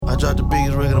dropped the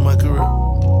biggest record of my career.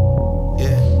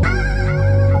 Yeah.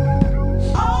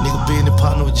 Nigga being the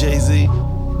partner with Jay-Z.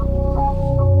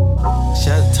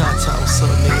 Shout out to Tata, what's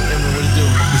up, nigga? What it do?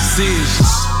 Decisions.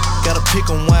 Gotta pick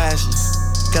them wisely.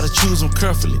 Gotta choose them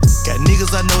carefully. Got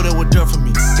niggas I know that would dare for me.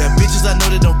 Got bitches I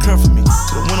know that don't care for me.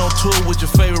 Could've went on tour with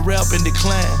your favorite rap and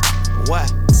decline. Why?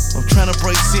 I'm tryna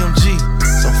break CMG,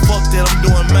 so fuck that, I'm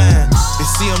doing mine.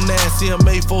 It's CM9,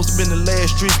 CM8, folks been the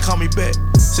last streets, call me back.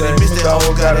 Say they missed that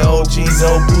old guy, that old jeans,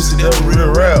 old Boosie, that was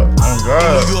real rap. Oh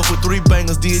God. In New York with 3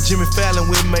 bangers, did Jimmy Fallon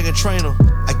with Megan Trainor.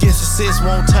 I guess success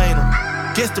won't taint them.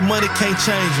 Guess the money can't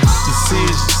change them.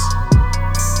 Decisions.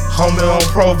 Homie on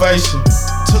probation.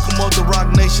 Took him up to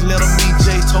Rock Nation, let him meet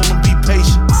Jay, told him be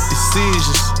patient.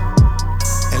 Decisions.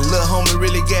 And lil' homie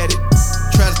really got it.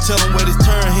 Tried to tell him where this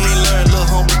turn, he ain't learned. Lil'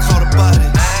 homie caught a body.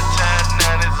 9 times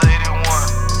 9 is 81.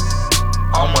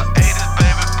 I'm a 80s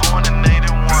baby, born in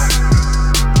 81.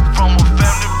 From a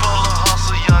family full of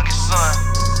hustle, youngest son.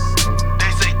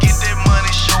 They say get that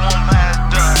money, show them how it's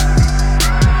done.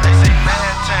 They say 9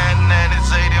 times 9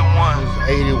 is 81.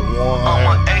 81. I'm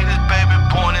a 80s baby,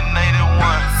 born in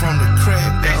 81. From the crack,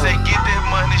 they say get that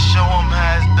money, show them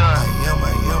how it's done.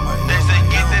 They say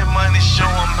get that money, show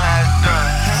them how it's done.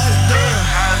 How it's done.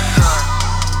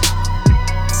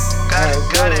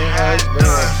 Got it, how it's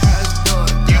done.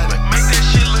 You make that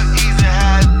shit look easy,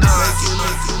 how it's done.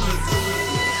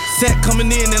 Set coming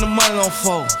in and the money on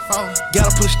fold. Gotta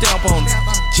put a stamp on it.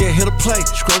 Jet hit a plate,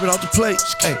 scrape it off the plate.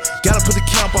 Ay, gotta put the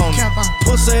camp on it.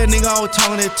 Pussy ass nigga always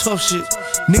talking that tough shit.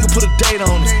 Nigga put a date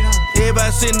on it.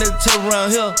 Everybody sitting at the table around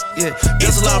here. Yeah,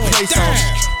 there's a lot of place on it.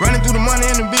 Running through the money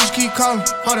and the bitch keep calling.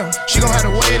 Hold on, she gon' have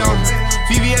to wait on me.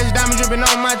 VVS diamond dripping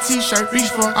on my t-shirt. Reach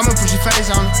for it, I'ma push your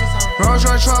face on it. Rolls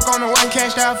Royce truck on the white,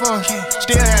 cashed out for it.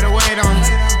 Still had to wait on it.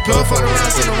 Plug for the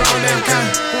round, sit the wrong damn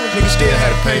kind. Nigga still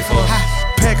had to pay for it.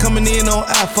 Pack coming in on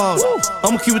iPhone.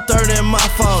 I'ma keep it 30 in my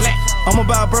fault. I'ma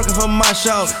buy a burger for my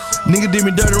shout. Nigga did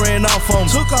me dirty, ran off on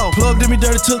me. Took off. Plug did me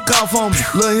dirty, took off on me.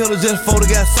 Lil' Hilda just photo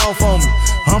got soft on me.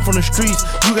 I'm from the streets,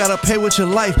 you gotta pay with your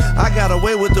life. I got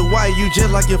away with the white, you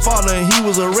just like your father and he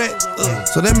was a rat.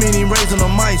 So that mean he raising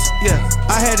them mice, yeah.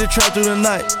 I had to trap through the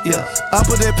night, yeah. I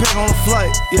put that pack on the flight,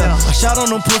 yeah. I shot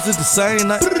on them pussies the same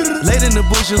night. Late in the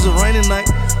bushes, a rainy night.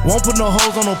 Won't put no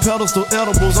hoes on no pedestals,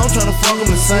 edibles. I'm tryna fuck them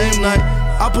the same night.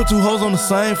 I put 2 hoes on the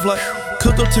same flight.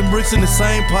 Cooked up 10 bricks in the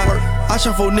same pot. I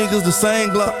shot 4 niggas the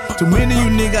same Glock. Too many of you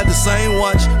niggas got the same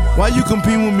watch. Why you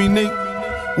competing with me, nigga?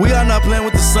 We are not playing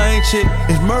with the same chick.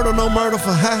 It's murder, no murder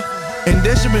for high. And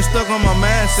that shit been stuck on my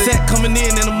mindset. Set coming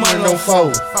in and the money no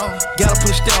fold. Gotta put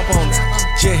a stamp on it.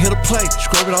 Jet hit a plate,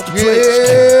 scrape it off the plate.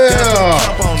 Gotta put a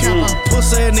cap on it.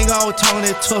 Pussy ass nigga always talking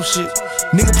that tough shit.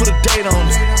 Nigga put a date on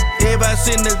it. Everybody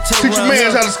sitting at the table. Teach your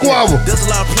mans how to squabble. There's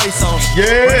a lot of place on it.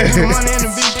 Yeah. Money and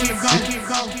the bitch keep going.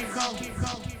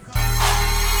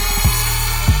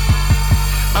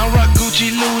 I rock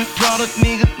Gucci, Louis, product,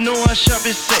 nigga, know I shop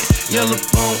at Saks. Yellow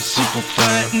bone, super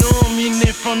fine, know I'm hitting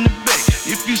that from the back.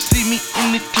 If you see me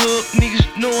in the club, niggas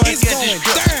know I got this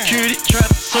strap. Security try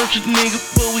to search a nigga,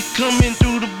 but we coming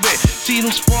through the back. See them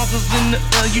sparkles in the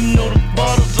air, you know the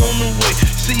bottles on the way.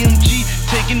 CMG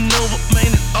taking over,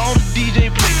 man, it's all the DJ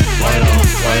play. White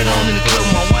on in the club,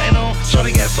 my white on.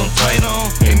 Shawty got some tight on,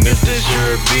 and if that's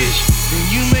your bitch, then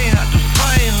you may have to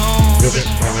fight home.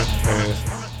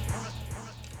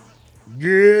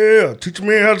 Yeah, teach a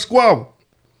man how to squabble.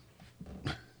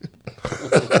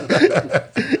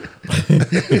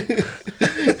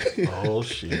 Oh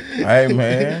shit! Hey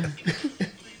man.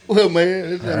 Well, man,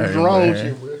 this is Jerome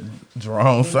shit, bro.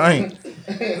 Jerome Saint.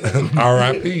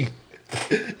 R.I.P.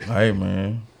 Hey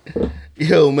man.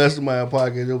 Yo, Mastermind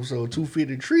Podcast episode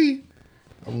 253.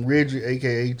 I'm Reggie,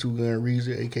 aka Two Gun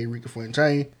Reezy, aka Ricky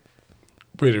Fontaine.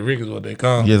 Pretty Rick is what they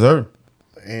call him. Yes, sir.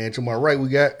 And to my right, we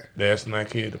got That's Not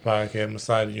Kid, the podcast,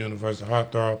 Messiah, the Universal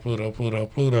Heartthrob,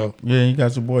 Pluto. Yeah, you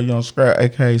got your boy Young Scrap,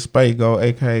 aka Spago,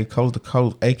 aka Coast to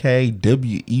Coast, aka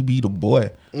WEB the boy.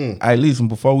 Hey, listen,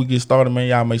 before we get started, man,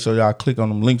 y'all make sure y'all click on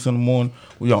them links in the morning.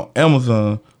 We on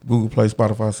Amazon, Google Play,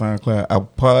 Spotify, SoundCloud, our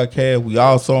podcast. We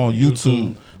also on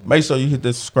YouTube. Make sure you hit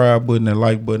that subscribe button, that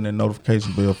like button, and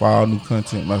notification bell for all new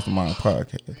content, Mastermind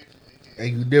Podcast. And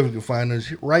you definitely can find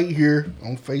us right here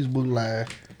on Facebook Live.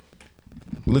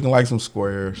 Looking like some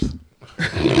squares.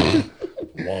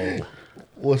 Whoa.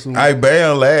 What's some? I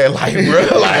Bam laugh like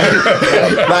bro,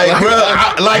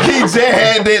 like he just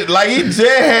had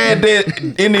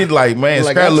that, in it. Like man,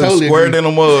 Like, Scott I looks totally squared agree. in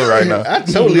the mud right now. I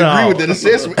totally agree with that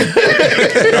assessment.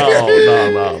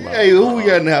 No. Hey, who we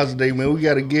got in the house today, man? We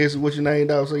got a guest. What's your name,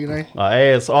 dog? Say your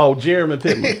name. Jeremy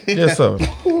Pittman. Yes sir.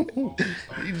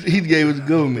 He gave us the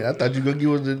government. I thought you were gonna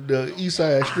give us the East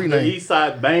Side street The name. East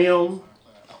Side Bam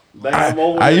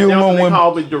over I there. you want They one-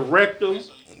 call me director.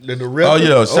 The director. Oh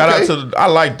yeah, shout Okay. out to I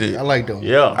like that. I like them.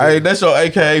 Yeah. Hey, that's your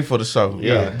AKA for the show.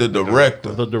 Yeah. The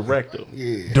director. The director.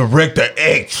 Yeah. Director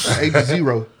X.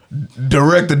 8-0.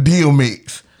 Director Deal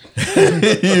Mix.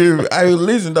 Hey,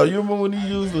 listen though, you remember when he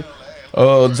used to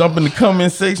jump in the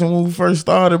comment section when we first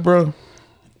started, bro?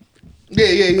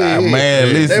 Yeah. man,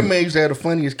 That listen. man used to have the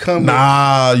funniest comment.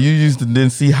 Nah, you used to then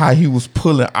see how he was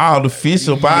pulling all the fish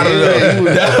up out of there.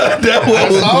 That what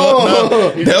was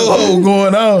going on. That what was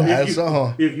going on. I saw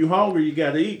him. If you hungry, you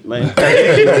gotta eat, man.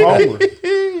 You're hungry.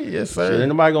 Yes, Shit, sir. ain't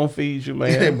nobody gonna feed you,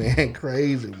 That man. man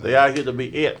crazy, man. They out here to be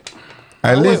it.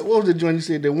 Hey, What listen. was the joint you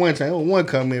said that one time? One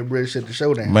comment, bro, shut the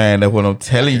show down. Man, that's what I'm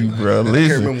telling you, bro. I can't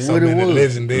Listen. remember So what it many was.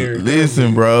 legendary.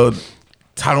 Listen, bro.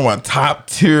 Talking about top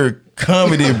tier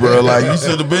comedy, bro. Like you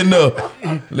should have been there.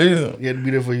 Listen. You had to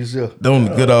be there for yourself. Them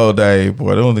the good old days,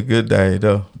 boy. Them the good days,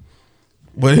 though.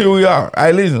 But here we are.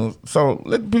 Hey, listen. So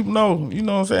let the people know. You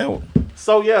know what I'm saying?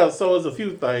 So it's a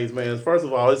few things, man. First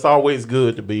of all, it's always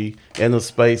good to be in a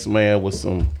space, man, with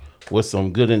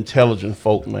some good intelligent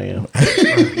folk, man.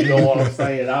 You know what I'm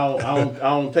saying? I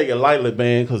don't take it lightly,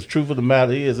 man, because truth of the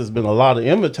matter is there's been a lot of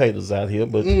imitators out here,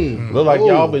 but look like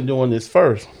y'all been doing this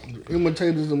first.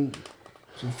 Imitators, some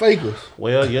fakers.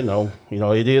 Well, you know,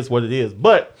 it is what it is.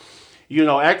 But,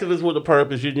 activists with a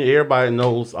purpose, everybody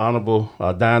knows Honorable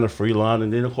Dinah Freelon,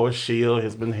 and then, of course, Sheila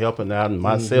has been helping out, and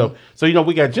myself. So,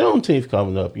 we got Juneteenth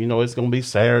coming up. It's going to be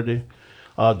Saturday,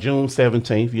 June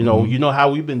 17th. You know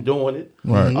how we've been doing it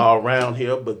around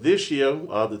here. But this year,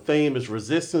 the theme is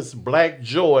Resistance, Black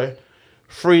Joy,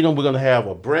 Freedom. We're going to have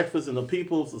a breakfast in the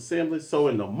People's Assembly. So,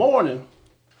 in the morning,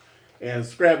 and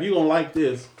Scrap, you're going to like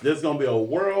this. There's going to be a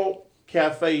World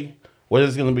Cafe where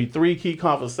there's going to be 3 key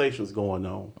conversations going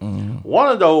on. One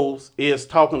of those is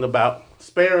talking about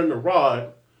sparing the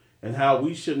rod and how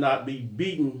we should not be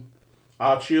beating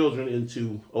our children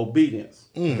into obedience.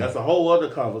 That's a whole other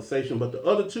conversation. But the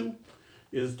other 2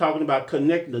 is talking about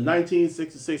connecting the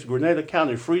 1966 Grenada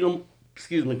County Freedom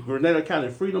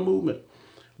Movement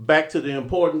back to the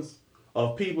importance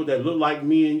of people that look like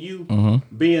me and you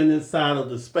being inside of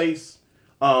the space,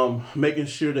 making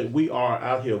sure that we are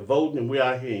out here voting and we're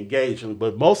out here engaging.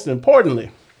 But most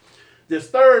importantly, this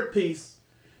third piece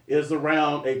is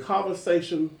around a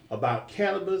conversation about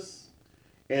cannabis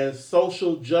and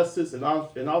social justice and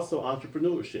also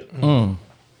entrepreneurship.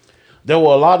 There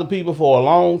were a lot of people for a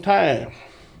long time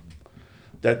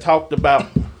that talked about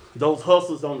those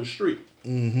hustlers on the street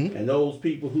and those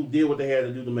people who did what they had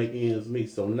to do to make ends meet.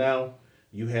 So now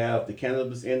you have the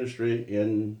cannabis industry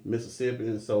in Mississippi,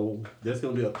 and so there's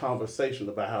going to be a conversation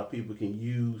about how people can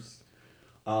use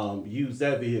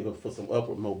that vehicle for some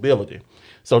upward mobility.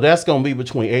 So that's going to be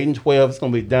between 8 and 12. It's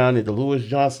going to be down at the Lewis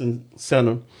Johnson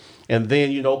Center. And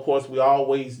then, of course, we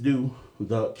always do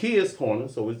the kids' corner.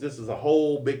 So this is a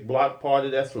whole big block party.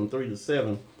 That's from 3 to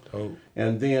 7. Oh.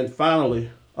 And then finally,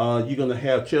 you're going to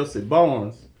have Chelsea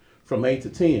Barnes from 8 to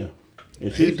 10.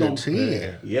 And 8 to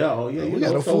 10. Yeah, We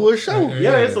got a full show.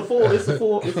 Yeah, it's a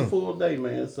full day,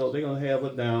 man. So they're gonna have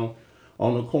it down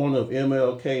on the corner of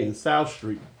MLK and South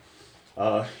Street.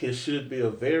 It should be a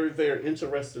very, very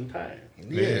interesting time.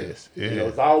 Yes. Yeah.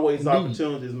 It's always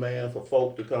opportunities, man, for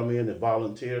folk to come in and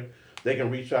volunteer. They can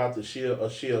reach out to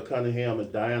Sheila Cunningham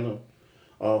and Diana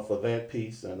for that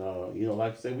piece. And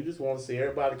like I said, we just want to see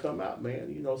everybody come out,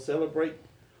 man. Celebrate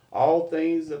all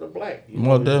things that are black.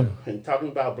 And talking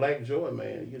about black joy,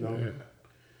 man.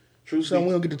 True. Something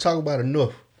we don't get to talk about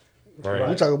enough. Right.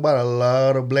 We talk about a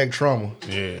lot of black trauma.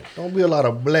 Yeah. Don't be a lot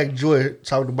of black joy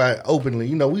talked about openly.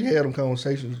 We had them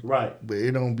conversations, Right. but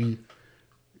it don't be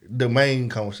the main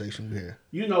conversation we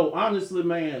have. Honestly,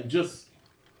 man, just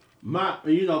my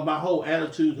whole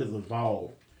attitude has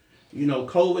evolved.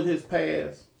 COVID has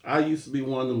passed. I used to be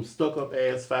one of them stuck-up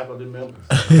ass faculty members.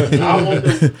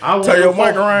 Turn your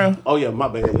mic around. Oh, yeah, my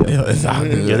bad. Yeah, it's all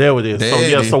good. Yeah, there it is.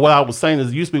 Daddy. So what I was saying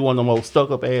is, used to be one of the most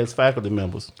stuck-up ass faculty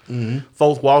members.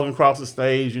 Folks walking across the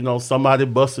stage, somebody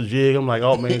bust a jig. I'm like,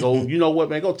 oh, man, go, you know what,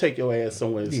 man, go take your ass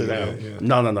somewhere and sit down. Yeah.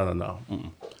 No.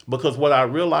 Mm-mm. Because what I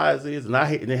realized is, and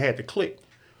it had to click,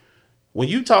 when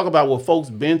you talk about what folks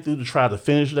been through to try to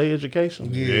finish their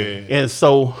education, and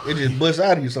so It just busts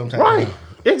out of you sometimes. right,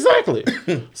 exactly.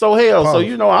 So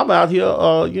I'm out here,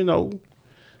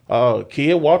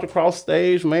 Kid walked across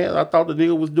stage, man. I thought the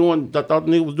nigga was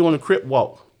doing a crip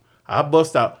walk. I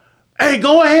bust out, hey,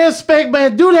 go ahead, Spec,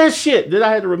 man, do that shit. Then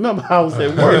I had to remember I was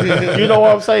at work. You know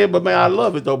what I'm saying? But man, I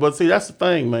love it though. But see, that's the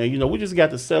thing, man. You know, we just got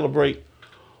to celebrate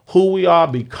who we are,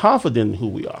 be confident in who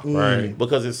we are. Right.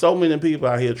 Because there's so many people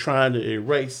out here trying to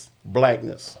erase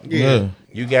blackness. Yeah.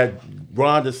 You got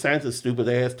Ron DeSantis, stupid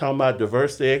ass, talking about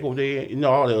diversity, equity, you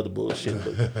know, all the other bullshit.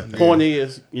 But the point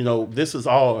is, you know, this is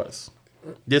ours.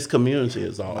 This community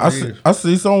is ours. I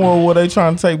see somewhere where they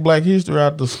trying to take Black history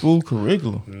out the school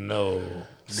curriculum. No.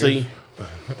 See?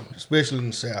 Especially in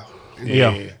the South.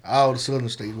 Yeah. All the southern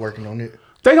states working on it.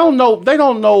 They don't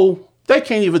know. They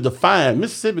can't even define.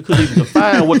 Mississippi couldn't even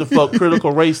define what the fuck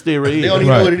critical race theory is. They don't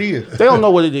even know what it is. They don't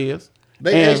know what it is.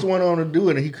 They asked one on to do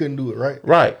it and he couldn't do it, right?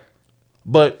 Right.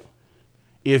 But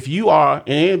if you are, and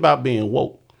it ain't about being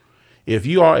woke, if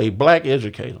you are a black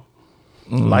educator,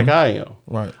 like I am,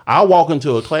 Right. I walk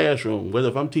into a classroom, whether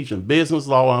if I'm teaching business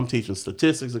law or I'm teaching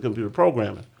statistics or computer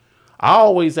programming, I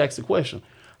always ask the question,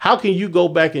 how can you go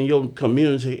back in your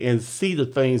community and see the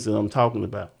things that I'm talking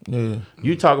about? Yeah.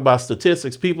 You talk about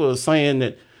statistics, people are saying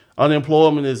that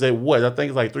unemployment is at what? I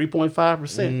think it's like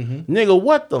 3.5%. Nigga,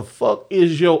 what the fuck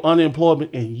is your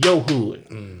unemployment in your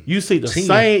hood? You see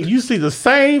the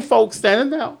same folks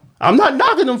standing out. I'm not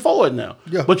knocking them for it now.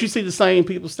 Yeah. But you see the same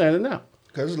people standing out.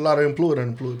 Because there's a lot of employed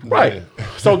and unemployed people. Right.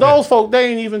 So those folk,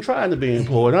 they ain't even trying to be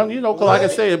employed. You know, cause like I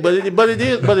said, but it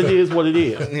is what it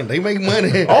is. Yeah, they make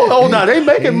money. Oh, now they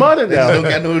making money now. They don't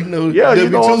got no Yeah, you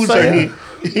know what I'm W-2s saying?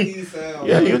 or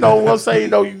Yeah, you know what I'm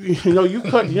saying.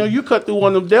 You cut through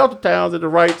one of them Delta towns at the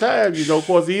right time. You know, of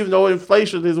course, even though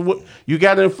inflation is what you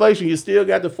got, inflation, you still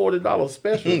got the $40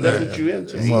 special. That's what you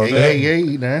into.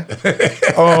 Hey, now.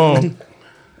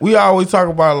 We always talk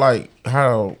about like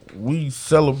how we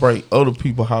celebrate other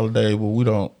people's holidays, but we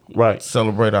don't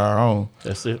celebrate our own.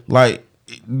 That's it. Like,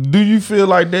 do you feel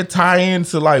like that tie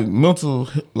into like mental,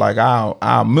 like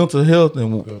our mental health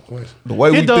and the way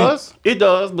we think? It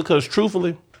does because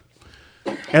truthfully,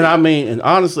 and I mean, and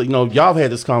honestly, you know, y'all have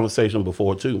had this conversation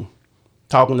before too,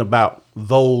 talking about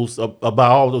all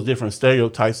those different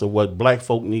stereotypes of what black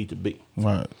folk need to be.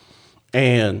 Right.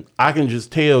 And I can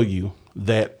just tell you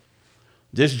that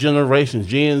this generation,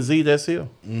 Gen Z, that's here,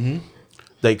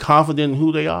 they confident in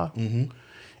who they are,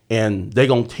 and they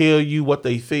gonna tell you what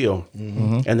they feel.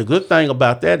 And the good thing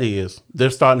about that is they're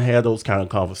starting to have those kind of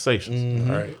conversations.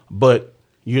 Right. But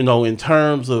you know, in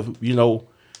terms of, you know,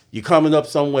 you coming up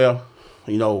somewhere,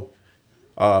 you know,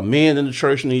 men in the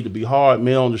church need to be hard,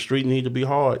 men on the street need to be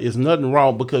hard. It's nothing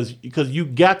wrong because you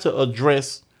got to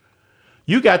address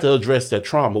that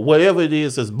trauma, whatever it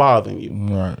is that's bothering you.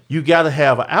 Right. You got to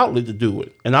have an outlet to do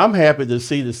it. And I'm happy to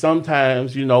see that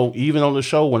sometimes, you know, even on the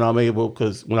show when I'm able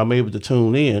to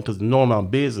tune in, because normally I'm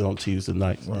busy on Tuesday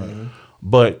nights. Right.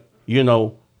 But, you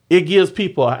know, it gives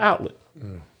people an outlet.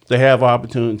 They have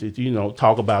opportunity to, you know,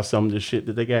 talk about some of the shit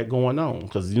that they got going on.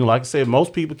 Because, you know, like I said,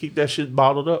 most people keep that shit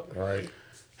bottled up. Right.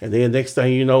 And then next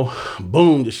thing you know,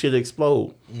 boom, the shit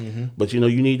explode. But, you know,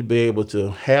 you need to be able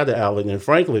to have the outlet. And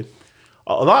frankly,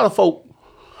 a lot of folk,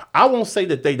 I won't say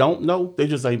that they don't know, they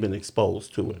just ain't been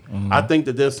exposed to it. I think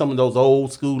that there's some of those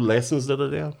old school lessons that are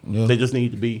there. Yeah. They just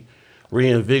need to be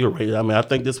reinvigorated. I mean, I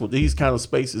think that's what these kind of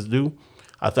spaces do.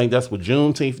 I think that's what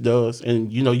Juneteenth does.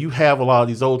 And, you know, you have a lot of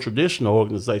these old traditional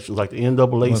organizations like the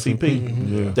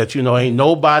NAACP that, you know, ain't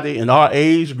nobody in our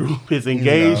age group is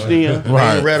engaged in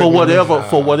for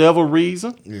whatever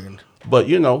reason. Yeah. But,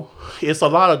 you know, it's a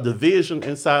lot of division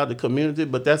inside the community,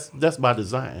 but that's by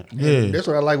design. Yeah. That's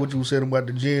what I like what you said about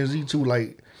the Gen Z, too.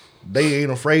 Like, they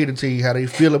ain't afraid to tell you how they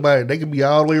feel about it. They can be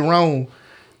all the way wrong,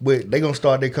 but they going to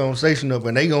start their conversation up,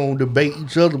 and they going to debate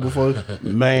each other before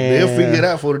they'll figure it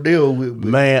out for the deal with.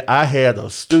 Man, I had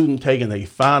a student taking a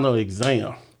final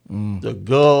exam. The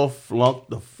girl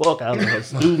flunked the fuck out of her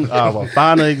student out of a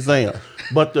final exam.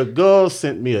 But the girl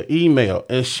sent me an email,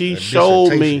 and she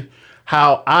showed me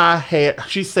how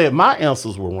she said my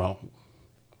answers were wrong.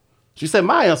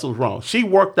 She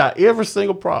worked out every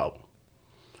single problem.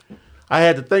 I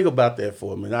had to think about that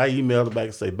for a minute. I emailed her back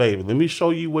and said, baby, let me show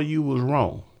you where you was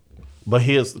wrong. But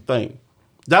here's the thing.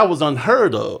 That was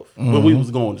unheard of when we was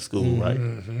going to school, right?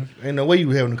 Ain't no way you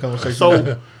were having a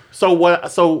conversation.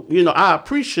 So you know, I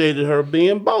appreciated her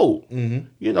being bold.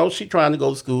 You know, she trying to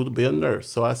go to school to be a nurse.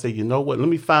 So I said, you know what? Let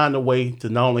me find a way to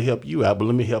not only help you out, but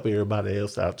let me help everybody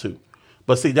else out too.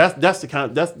 But see, that's the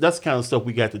kind of stuff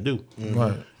we got to do.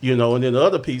 Right. You know, and then the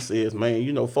other piece is, man,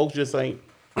 you know, folks just ain't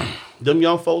them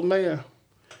young folks, man.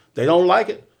 They don't like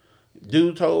it.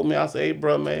 Dude told me, I said, hey,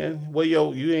 bro, man,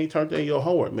 you ain't turned in your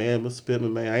homework, man. Mr.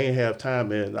 Pittman, man, I ain't have time,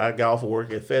 man. I got off of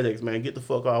work at FedEx, man. Get the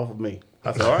fuck off of me.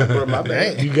 I said, all right, bro, my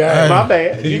bad. You got it. My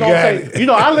bad. You got it.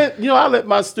 I let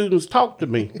my students talk to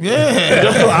me. Yeah.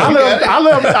 Just so I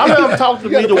let them talk to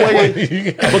me the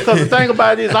way because the thing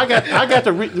about it is I got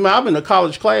to reach. I'm in a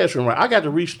college classroom, right? I got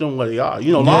to reach them where they are.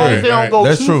 You know, long as they don't go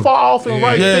That's too true. far off in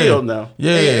right field now.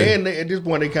 Yeah. And at this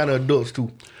point, they kind of adults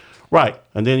too. Right.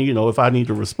 And then, if I need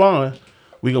to respond,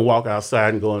 we can walk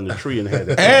outside and go in the tree and have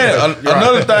that. And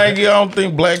another thing, I don't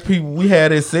think black people, we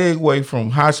had that segue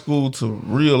from high school to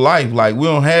real life. Like, we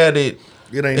don't have it.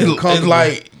 It's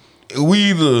like we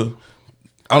either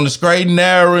on the straight and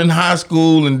narrow in high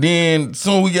school, and then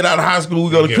soon we get out of high school,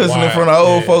 we go to cussing in front of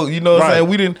old folks. You know what I'm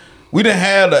saying? We didn't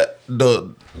have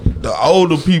the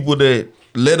older people that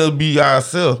let us be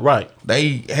ourselves. Right.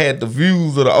 They had the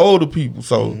views of the older people.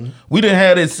 So we didn't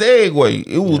have that segue.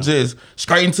 It was just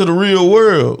straight into the real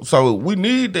world. So we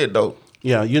need that though.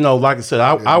 Yeah, like I said,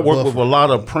 I work with a lot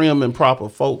of prim and proper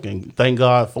folk, and thank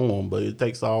God for them. But it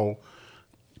takes all.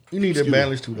 You need that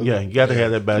balance too, though. Yeah, you got to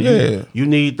have that balance. Yeah. You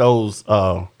need those.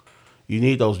 You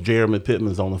need those Jeremy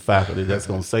Pittmans on the faculty that's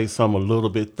going to say something a little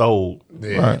bit throld,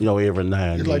 Right. every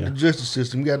now and It's then. like the justice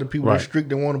system. You got the people that strict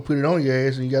that want to put it on your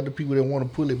ass, and you got the people that want to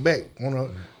pull it back,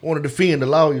 want to defend the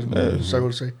lawyers. So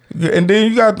to say. And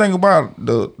then you gotta think about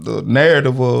the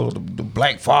narrative of the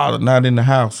black father not in the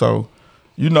house. So,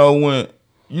 when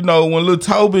little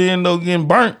Toby ended up getting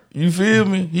burnt, you feel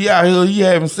me? He out here, he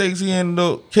having sex, he ended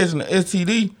up catching the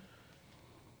STD.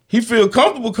 He feel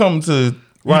comfortable coming to.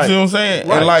 You see what I'm saying?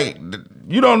 Right. And like,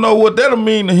 you don't know what that'll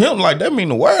mean to him. Like, that mean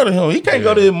the world to him. He can't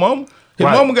go to his mama. His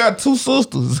mama got 2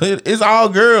 sisters. It's all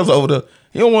girls over there.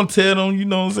 He don't want to tell them, you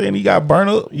know what I'm saying? He got burnt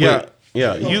up. Yeah.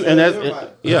 Yeah, I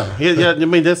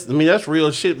mean that's real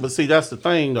shit. But see, that's the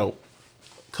thing though,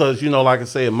 because like I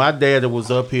said, my dad was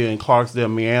up here in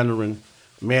Clarksdale,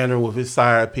 meandering with his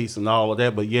side piece and all of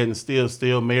that, but yet and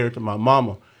still married to my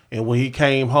mama. And when he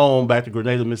came home back to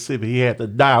Grenada, Mississippi, he had to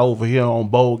die over here on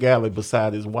Bogue Alley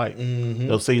beside his wife.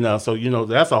 See now, so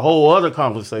that's a whole other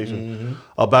conversation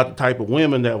about the type of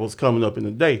women that was coming up in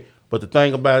the day. But the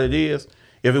thing about it is,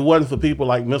 if it wasn't for people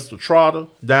like Mr. Trotter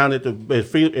down at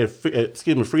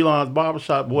Freeline's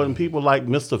barbershop, wasn't people like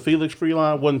Mr. Felix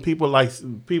Freeline, wasn't people like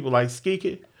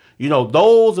Skeeky,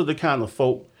 those are the kind of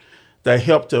folk that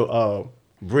helped to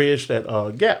bridge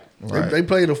that gap. Right. They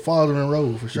played a fathering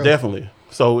role for sure. Definitely.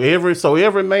 So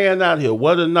every man out here,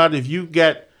 whether or not if you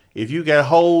got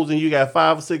hoes and you got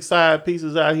 5 or 6 side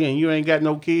pieces out here and you ain't got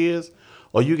no kids,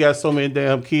 or you got so many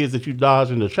damn kids that you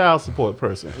dodging the child support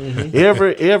person.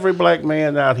 Every black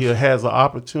man out here has an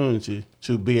opportunity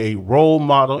to be a role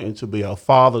model and to be a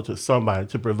father to somebody,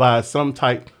 to provide some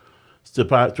type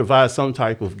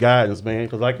of guidance, man.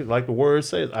 Because like the word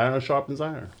says, iron sharpens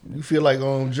iron. You feel like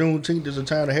on Juneteenth is a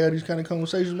time to have these kind of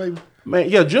conversations, maybe? Man,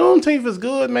 yeah, Juneteenth is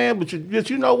good, man. But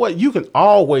you know what? You can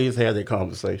always have that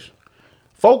conversation.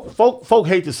 Folk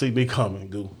hate to see me coming,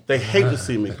 Goo. They hate to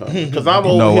see me coming because I'm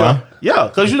over here. Why? Yeah,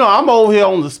 because I'm over here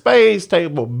on the spades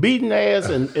table, beating ass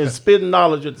and spitting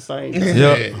knowledge at the same time.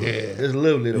 It's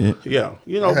lovely though. Yeah,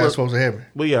 That's how it's supposed to happen.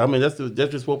 But yeah, I mean that's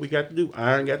just what we got to do.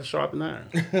 Iron got to sharpen iron.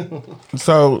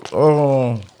 So,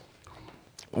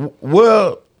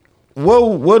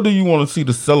 where do you want to see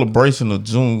the celebration of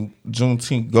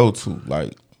Juneteenth go to?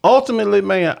 Like, Ultimately,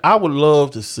 man, I would love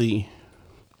to see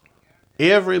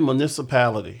every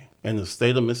municipality in the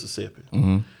state of Mississippi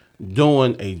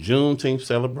doing a Juneteenth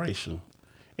celebration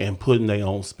and putting their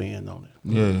own spin on it.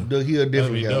 yeah, Doug Hill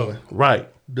definitely got one. Right.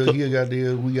 Doug Hill got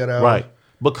theirs, we got ours. Right.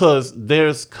 Because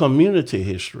there's community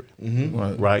history.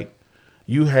 Right.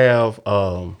 You have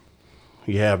Dinah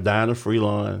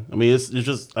Freeline. I mean, it's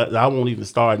just I won't even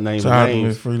start naming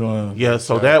names. Freeline. Yeah,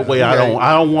 so that way I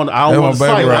don't want to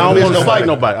slight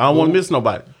nobody. I don't want to miss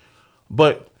nobody.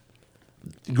 But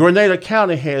Grenada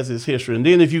County has its history. And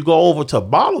then if you go over to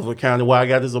Bolivar County, where I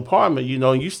got this apartment,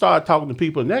 and you start talking to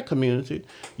people in that community,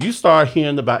 you start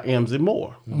hearing about Amzie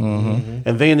Moore.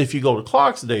 And then if you go to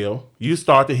Clarksdale, you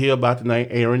start to hear about the name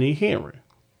Aaron E. Henry.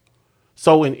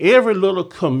 So in every little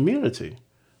community,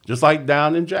 just like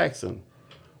down in Jackson,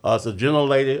 it's a gentle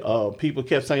lady, people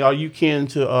kept saying, you kin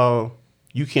to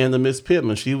Miss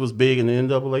Pittman. She was big in the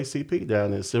NAACP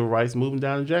down there, civil rights movement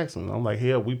down in Jackson. I'm like,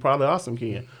 hell, we probably are some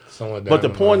kin. But the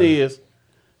point is,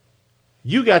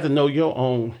 you got to know your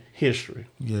own history.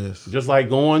 Yes. Just like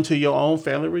going to your own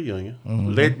family reunion.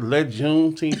 Let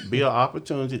Juneteenth be an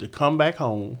opportunity to come back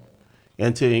home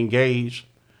and to engage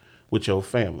with your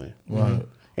family. Right.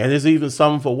 And there's even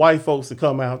something for white folks to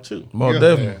come out too. More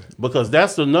definitely. Because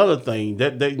that's another thing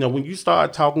that when you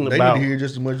start talking about, they need to hear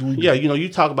just as much as we do. Yeah, you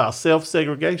talk about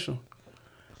self-segregation.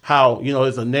 How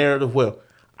it's a narrative. Well,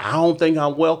 I don't think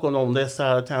I'm welcome on that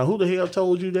side of town. Who the hell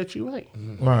told you that you ain't?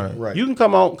 Right. You can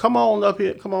come on up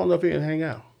here and hang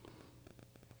out.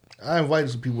 I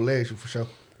invited some people last year for sure.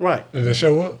 Right. Did they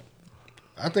show up?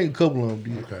 I think a couple of them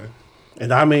did. Okay.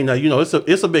 And I mean,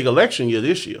 it's a big election year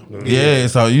this year. Yeah,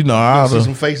 so I see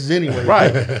some faces anyway.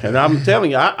 Right. And I'm telling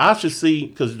you, I should see,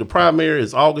 because the primary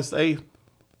is August 8th,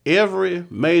 every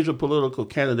major political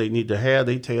candidate need to have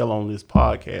their tail on this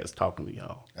podcast talking to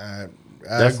y'all.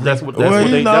 That's what we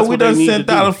done need sent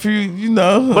to out do. a few,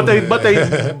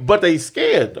 But they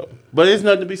scared though. But it's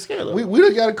nothing to be scared of. We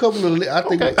done got a couple of. I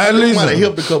think At we least might have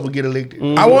helped a couple get elected.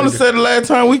 I want to say the last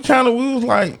time we was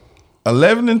like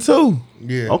 11-2.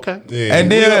 Yeah. Okay. Yeah.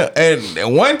 And then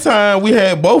at one time we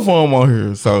had both of them on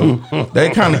here, so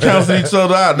they kind of canceled each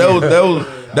other out. That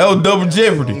was double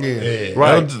jeopardy. Yeah.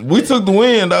 Right. We took the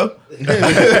win though. It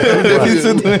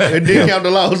didn't count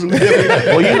the loss.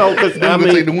 Well, because I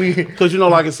take the mean, win. because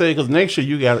like I said, because next year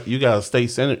you got a state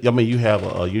senate. I mean, you have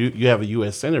a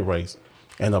U.S. Senate race,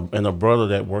 and a brother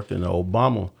that worked in the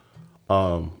Obama.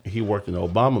 He worked in the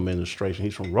Obama administration.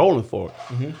 He's from Rolling Fork.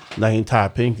 Named Ty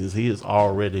Pinkins. He has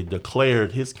already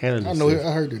declared his candidacy. I know.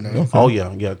 I heard it now. Oh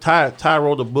yeah. Ty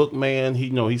wrote a book, man.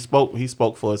 He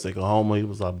spoke for us at Oklahoma. He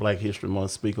was our Black History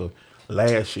Month speaker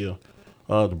last year.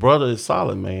 The brother is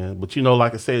solid, man. But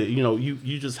like I said,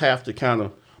 you just have to kind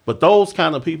of. But those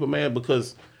kind of people, man,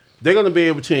 because they're gonna be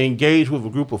able to engage with a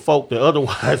group of folk that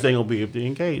otherwise they ain't gonna be able to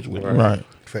engage with. Right.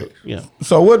 Facts. Yeah.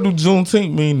 So what do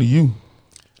Juneteenth mean to you?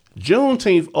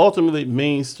 Juneteenth ultimately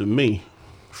means to me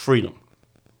freedom,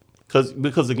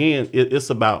 because again it's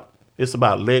about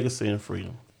legacy and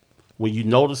freedom. When you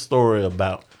know the story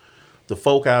about the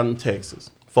folk out in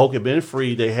Texas, folk have been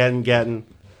free, they hadn't gotten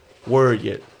word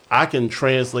yet. I can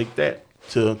translate that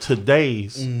to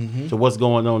today's to what's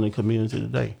going on in the community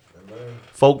today.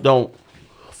 Folk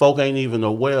ain't even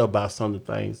aware about some of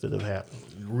the things that have happened.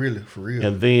 Really, for real.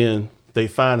 And then they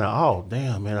find out, oh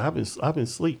damn, man, I've been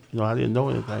asleep. I didn't know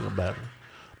anything about it.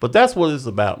 But that's what it's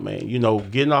about, man.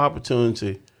 Getting the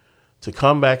opportunity to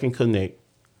come back and connect,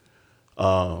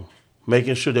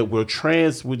 making sure that we're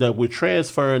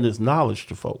transferring this knowledge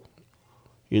to folk.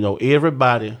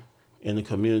 Everybody in the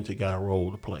community got a role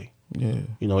to play. Yeah.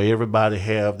 Everybody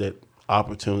have that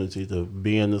opportunity to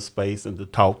be in the space and to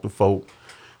talk to folk.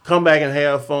 Come back and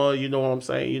have fun, you know what I'm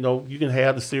saying? You can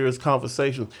have the serious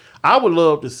conversations. I would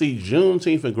love to see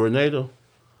Juneteenth in Grenada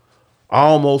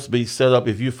almost be set up,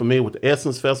 if you're familiar with the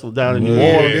Essence Festival down in New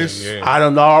Orleans. Yeah. I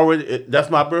done already,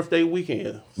 that's my birthday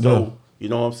weekend. So, you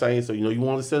know what I'm saying? So, you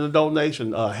want to send a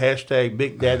donation, hashtag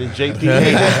Big Daddy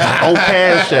JPA on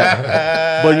Cash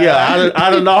App. But yeah, I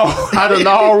done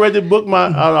already booked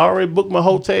my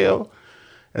hotel,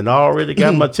 and I already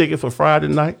got my ticket for Friday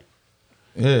night.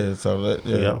 Yeah, so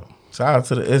shout out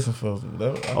to the Essence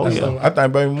Festival. I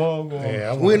think baby mom going.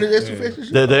 Yeah, When the Essence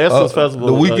Festival? The Essence Festival.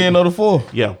 The weekend of the 4th.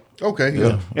 Yeah. Okay.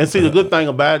 Yeah. And see, the good thing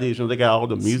about it is they got all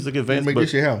the music events. Make this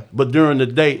shit happen. But during the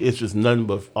day, it's just nothing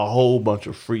but a whole bunch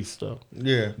of free stuff.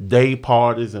 Yeah. Day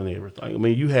parties and everything. I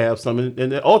mean, you have something,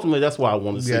 and ultimately, that's why I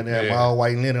want to see. You got to have all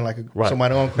white linen like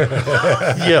somebody uncle.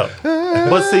 Yeah.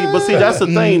 But see, that's the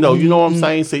thing, though. You know what I'm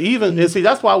saying? See,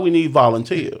 that's why we need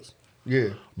volunteers. Yeah.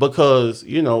 Because,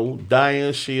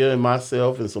 Diane, Shia, and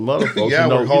myself, and some other folks. Y'all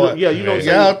work hard.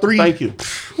 Y'all three. Thank you.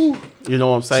 You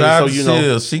know what I'm saying? Shout out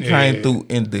to she came through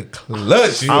in the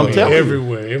clutch. I'm telling you.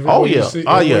 everywhere. Oh yeah,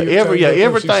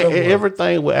 everything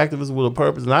Everything. with activists with a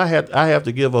purpose, and I have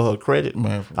to give her credit.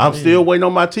 Man, I'm still waiting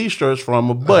on my T-shirts from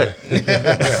her, but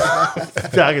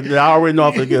I already know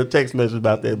I'm gonna get a text message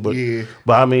about that.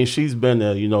 But I mean, she's been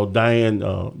there.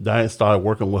 Diane started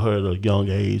working with her at a young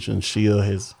age, and she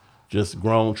has just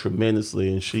grown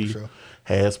tremendously, and she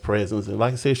has presence. And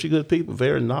like I said, she's good people,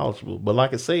 very knowledgeable. But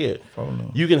like I said,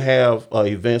 you can have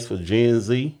events for Gen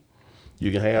Z.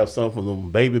 You can have some from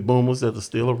them baby boomers that are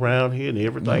still around here and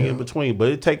everything in between. But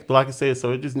it takes, like I said,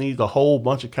 so it just needs a whole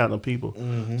bunch of kind of people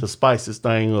to spice this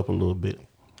thing up a little bit.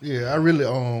 Yeah, I really,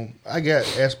 I got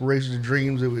aspirations and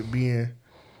dreams of it being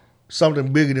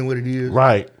something bigger than what it is.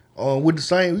 Right. We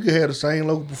could have the same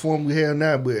local performance we have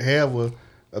now, but have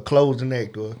a closing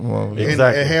act and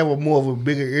have a more of a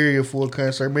bigger area for a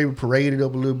concert, maybe parade it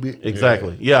up a little bit.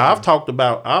 Exactly. Yeah, I've talked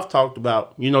about, the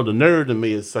nerd in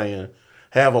me is saying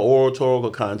have an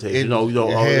oratorical contest.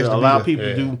 Allow people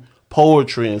to do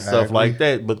poetry and stuff like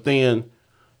that. But then,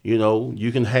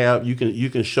 you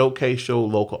can showcase your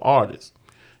local artists.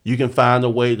 You can find a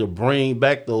way to bring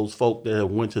back those folk that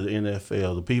have went to the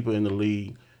NFL, the people in the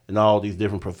league, and all these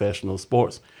different professional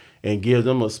sports, and give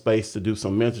them a space to do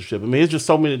some mentorship. I mean, it's just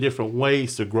so many different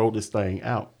ways to grow this thing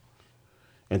out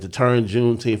and to turn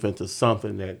Juneteenth into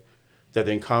something that, that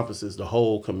encompasses the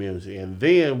whole community. And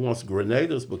then once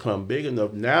Grenada's become big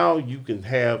enough, now you can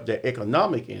have that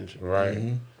economic engine.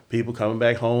 Right. People coming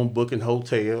back home, booking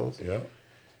hotels. Yeah.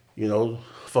 You know,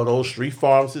 for those street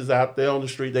pharmacists out there on the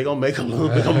street, they gonna make a little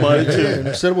bit of money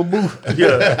too. Set up a booth.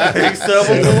 Yeah, they sell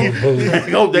them.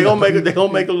 They gonna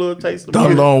make a little taste of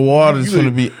money. Thunder Water is going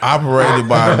to be operated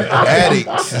by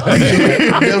addicts. That's what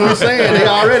I'm saying. They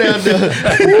already out there.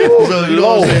 So you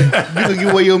know what I'm saying? You can give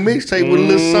away your mixtape with a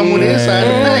little something on the inside of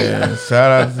the pack.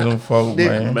 Shout out to them folks,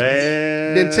 man.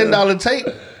 Man, That $10 tape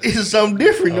is something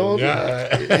different, you know what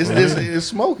I'm saying? It's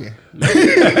smoking.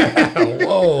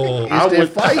 Whoa.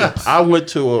 I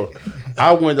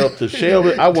went up to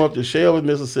Shelby,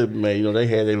 Mississippi, man. You know, they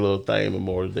had their little thing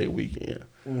Memorial Day weekend.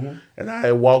 And I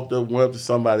had went up to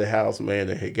somebody's house, man,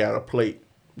 that had got a plate.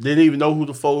 Didn't even know who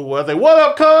the folks was. I said, "What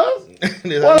up, cuz?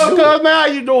 What up, cuz, man? How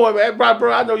you doing, man?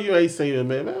 Bro, I know you ain't seen it,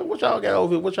 man. What y'all got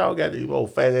over here? What y'all got? These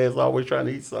old fat ass always trying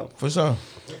to eat something." For sure.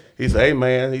 He said, "Hey,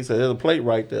 man," he said, "there's a plate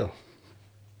right there."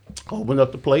 Open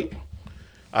up the plate.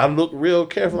 I looked real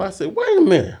careful. I said, "Wait a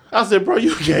minute." I said, "Bro,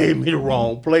 you gave me the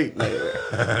wrong plate, man.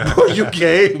 Bro, you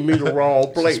gave me the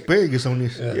wrong plate." Asparagus on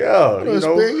this. Yeah, you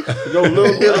know, a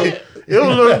little bit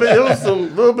of, it was a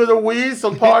little bit of weed,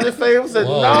 some party favors. Said,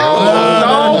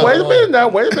 no, wait a minute now,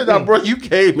 bro, you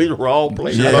gave me the wrong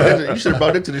plate. You should have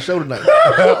brought it to the show tonight.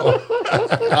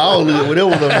 I don't live whatever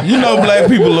was on. You know black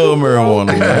people love marijuana,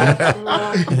 man.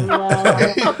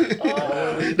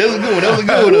 That was a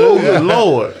good one.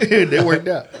 Lord. They worked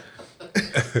out.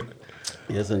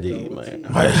 Yes, indeed, man.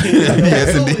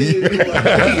 Yes,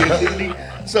 indeed.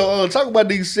 So talk about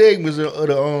these segments of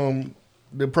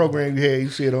the program you had. You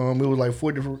said it was like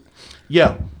 4 different.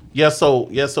 Yeah. So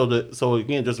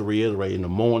again, just to reiterate, in the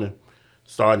morning,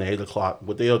 starting at 8:00,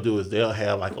 what they'll do is they'll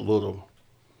have like a little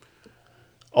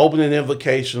opening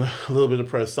invocation, a little bit of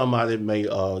prayer. Somebody may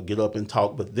get up and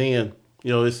talk, but then,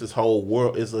 you know, it's this whole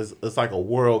world. It's like a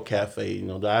world cafe. You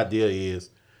know, the idea is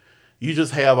you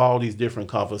just have all these different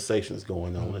conversations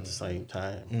going on at the same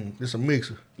time. It's a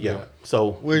mixer. Yeah.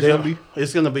 So where's it gonna be?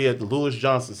 It's gonna be at the Lewis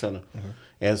Johnson Center.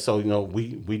 And so, you know,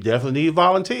 we definitely need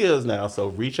volunteers now. So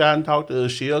reach out and talk to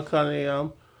Sheila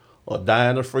Cunningham or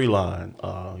Diana Freeline.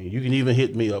 You can even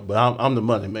hit me up, but I'm the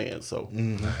money man. So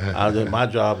my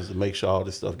job is to make sure all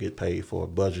this stuff get paid for,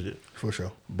 budgeted. For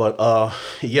sure. But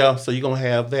yeah, so you're gonna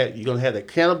have that. You're gonna have that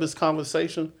cannabis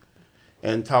conversation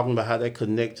and talking about how they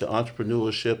connect to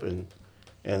entrepreneurship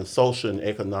and social and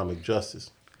economic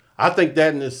justice. I think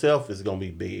that in itself is gonna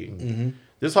be big.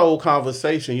 This whole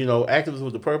conversation, you know, Activists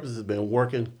with the Purpose has been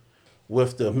working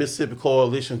with the Mississippi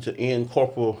Coalition to end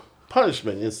corporal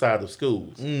punishment inside of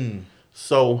schools.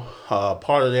 So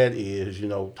part of that is, you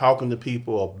know, talking to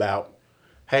people about,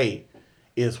 hey,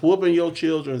 is whooping your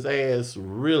children's ass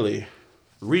really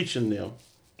reaching them?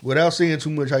 Without saying too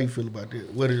much, how you feel about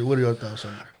that? What are your thoughts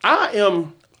on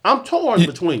that? I'm torn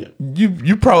between it.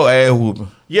 You pro ass whooping.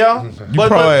 Yeah,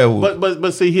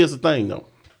 but see, here's the thing though.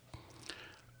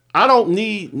 I don't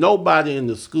need nobody in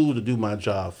the school to do my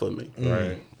job for me.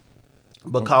 Right.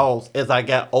 Because as I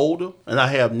got older, and I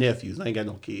have nephews, I ain't got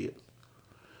no kids,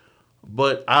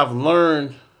 but I've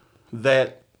learned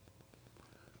that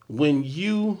when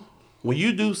you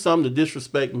do something to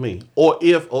disrespect me, or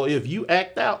if you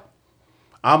act out,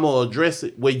 I'm gonna address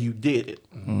it where you did it.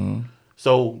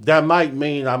 So that might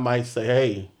mean I might say,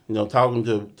 hey, you know, talking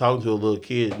to a little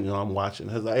kid, you know, I'm watching.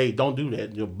 I was like, hey, don't do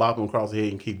that. Just bop him across the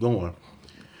head and keep going.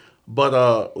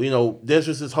 But you know, there's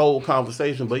just this whole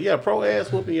conversation. But yeah, pro ass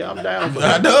whooping, yeah, I'm down for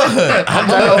that. I'm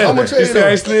gonna tell you I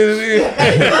though. slid it in.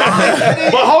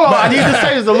 But hold on, I need to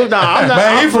say this a little now. I'm not.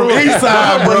 Man, he from East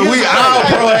Side, bro. We all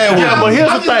pro ass whooping. Yeah, but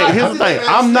here's the thing.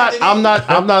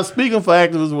 I'm not speaking for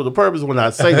Activists with a Purpose when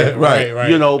I say that. Right.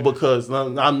 You know, because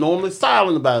I'm normally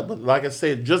silent about it. But like I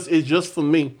said, it's just for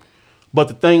me. But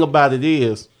the thing about it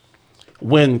is,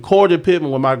 when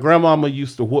Pittman, when my grandmama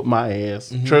used to whoop my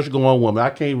ass, church-going woman, I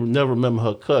can't never remember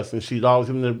her cuss, and she'd always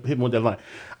hit me with that line,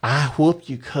 I whoop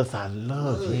you because I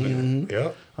love you.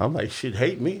 Yep. I'm like, shit,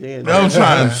 hate me then. I'm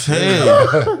trying to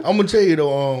tell you. I'm gonna tell you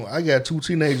though, I got 2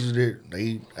 teenagers that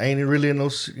they ain't really in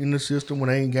the system when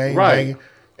they ain't gang banging.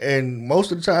 And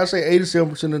most of the time, I say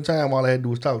 87% of the time, all I had to do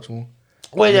was talk to them.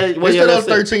 Instead of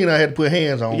 13, I had to put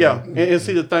hands on them. Yeah, and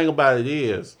see, the thing about it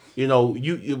is, you know,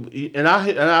 you and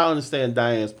I understand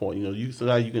Diane's point. You know, so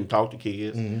now you can talk to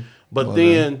kids, but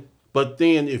then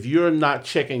if you're not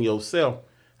checking yourself,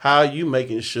 how are you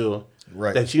making sure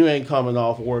that you ain't coming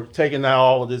off work taking out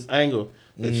all of this anger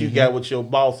that you got with your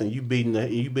boss and you beating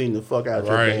the fuck out of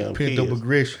your damn Pent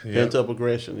kids. Pent up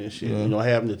aggression and shit. You know,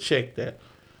 having to check that.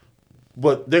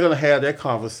 But they're gonna have that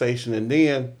conversation, and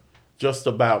then just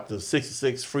about the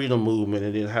 66 freedom movement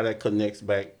and then how that connects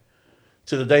back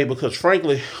to the day. Because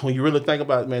frankly, when you really think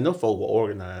about it, man, them folk were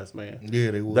organized, man.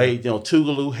 Yeah, they were.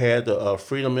 Tougaloo had the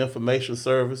Freedom Information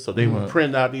Service, so they would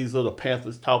print out these little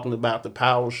pamphlets talking about the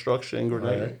power structure in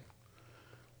Grenada. Right.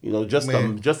 You know,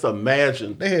 just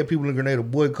imagine. They had people in Grenada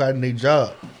boycotting their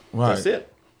job. Right. That's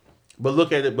it. But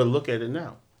look at it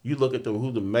now. You look at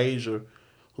who the major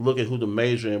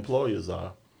employers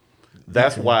are.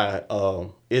 That's why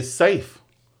it's safe.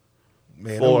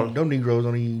 Man, them Negroes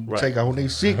don't even take out when they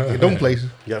sick at them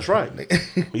places. That's right.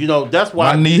 You know, that's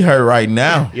why I need her right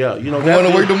now. Yeah, you know, I want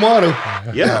to work tomorrow.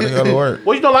 Yeah, They gotta work.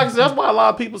 Well, you know, like I said, that's why a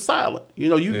lot of people silent. You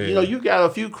know, you got a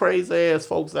few crazy ass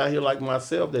folks out here like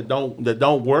myself that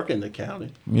don't work in the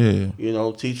county. Yeah. You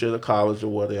know, teach at a college or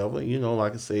whatever. You know,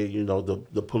 like I said, you know,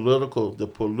 the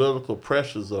political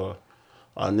pressures are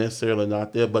necessarily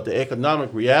not there, but the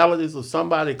economic realities of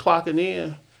somebody clocking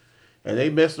in and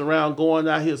they messing around going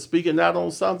out here speaking out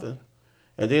on something.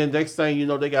 And then next thing you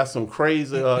know, they got some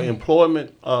crazy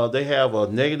employment. They have a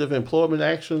negative employment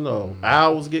action.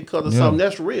 Hours get cut or something.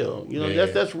 That's real. You know,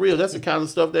 that's real. That's the kind of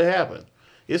stuff that happened.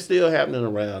 It's still happening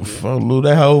around here. Fuck, Lou,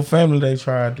 that whole family they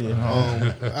tried to.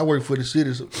 I worked for the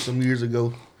city some years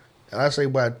ago. And I say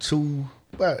about two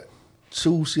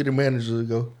city managers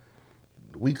ago,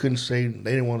 we couldn't say,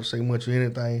 they didn't want to say much of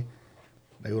anything.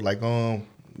 They were like, you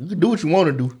can do what you want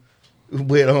to do,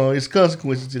 but it's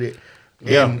consequences to that.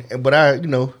 But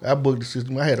I booked the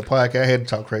system. I had a podcast. I had to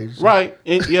talk crazy. Right.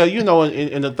 And, you know,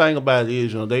 and the thing about it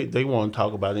is, you know, they want to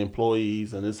talk about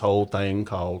employees and this whole thing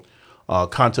called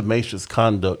contumacious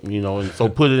conduct, you know, and so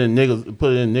put it in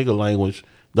nigger language.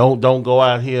 Don't go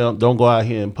out here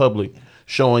in public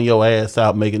showing your ass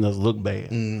out, making us look bad.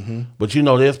 Mm-hmm. But you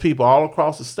know, there's people all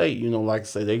across the state, you know, like I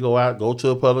say, they go to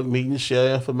a public meeting,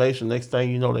 share information. Next thing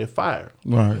you know, they're fired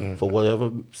for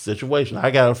whatever situation.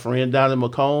 I got a friend down in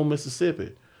Macomb,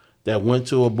 Mississippi, that went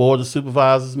to a board of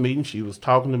supervisors meeting. She was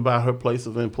talking about her place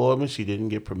of employment. She didn't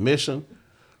get permission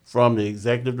from the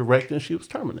executive director, and she was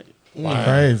terminated. Wow.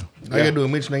 Crazy. I got to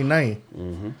mention their name.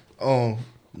 Mm-hmm.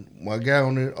 My guy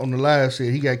on the live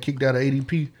said he got kicked out of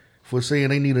ADP for saying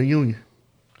they need a union.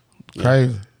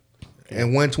 Crazy.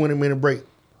 And 1 20-minute break.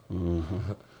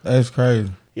 Mm-hmm. That's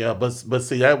crazy. Yeah, but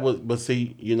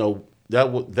see, you know,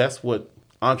 that's what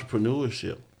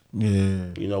entrepreneurship. Yeah.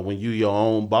 You know, when you your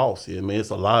own boss, I mean, it's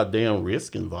a lot of damn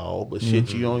risk involved. But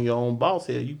shit, you on your own boss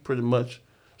here, you pretty much,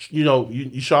 you know,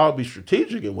 you should all be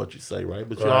strategic in what you say, right?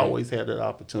 But you always have that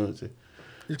opportunity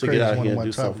to get out here and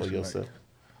do something for yourself.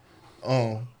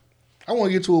 I want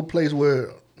to get to a place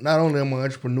where not only am I an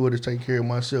entrepreneur to take care of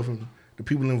myself and the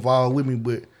people involved with me,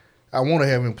 but I want to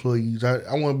have employees.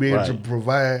 I want to be able to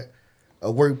provide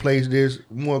a workplace that's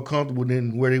more comfortable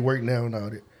than where they work now and all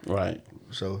that. Right.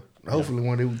 So hopefully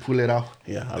one day we pull that off.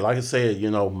 Yeah, like I said, you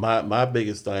know, my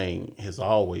biggest thing has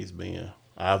always been,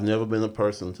 I've never been a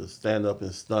person to stand up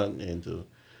and stunt and to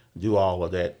do all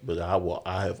of that, but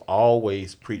I have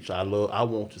always preached. I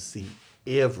want to see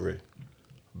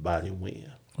everybody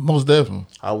win. Most definitely.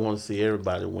 I want to see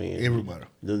everybody win. Everybody.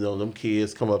 You know, them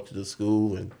kids come up to the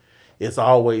school, and it's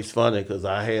always funny because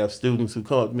I have students who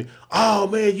come up to me, oh,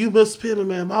 man, you Mr. Pittman,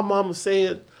 man. My mama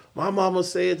said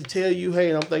to tell you, hey,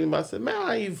 and I'm thinking about, man,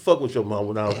 I ain't even fuck with your mom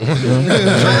when I was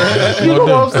You know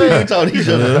what I'm saying?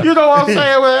 You know what I'm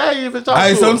saying? Well, I ain't even talk to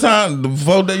her. Sometimes the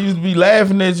folk that used to be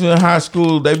laughing at you in high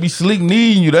school, they be slick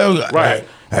kneeing you. They was like, right.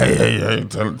 Hey,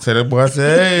 tell that boy, I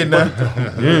say, hey, now.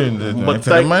 But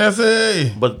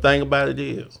the thing about it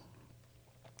is,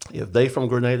 if they from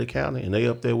Grenada County and they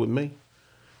up there with me,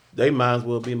 they might as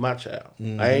well be my child.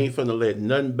 Mm-hmm. I ain't finna let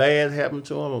nothing bad happen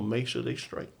to them or make sure they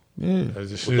straight. Yeah,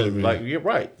 as it should be. Like, you're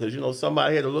right, because you know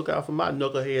somebody had to look out for my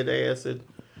knucklehead ass at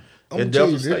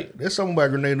Delta State. There's something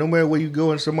about Grenada. No matter where you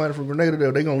go and somebody from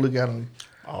Grenada, they gonna look out on you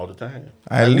all the time.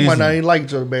 We might not even like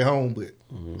each other back home, but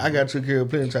I got took care of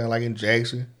plenty of time, like in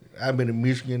Jackson. I've been in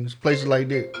Michigan, places like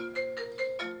that.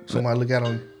 Somebody look out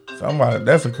on you.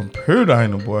 That's a computer,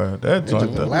 ain't it, boy? That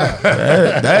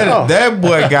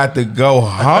boy got to go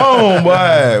home, boy.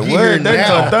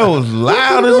 That was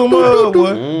loud as a mother,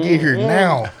 boy. Get here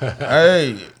now.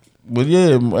 Hey, but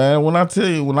yeah, man. When I tell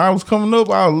you, when I was coming up,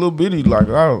 I was a little bitty. Like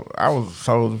I was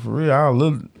soldier for real. I was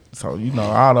little, so you know,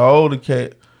 all the older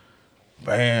cat.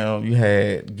 Bam, you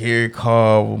had Gary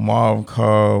Carver, Marvin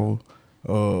Carver,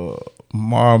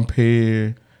 Marvin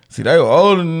Perry. See, they were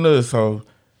older than us, so.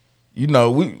 You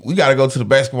know, we got to go to the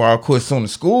basketball court soon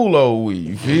as school over with.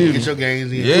 You feel me? Get your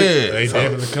games in. Yeah. They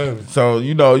definitely coming. So,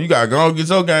 you know, you got to go and get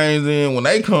your games in. When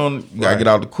they come, you got to get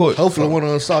out the court. Hopefully one of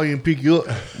them saw you and pick you up.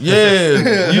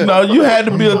 Yeah. You know, you had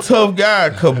to be a tough guy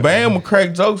because Bam would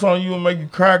crack jokes on you and make you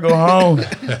cry, go home.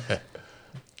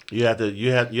 You had to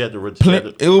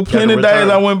return. It was plenty of days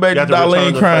I went back to Dollar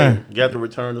and crying. You got to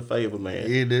return the favor, man.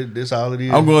 Yeah, that's all it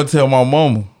is. I'm going to tell my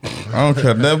mama. I don't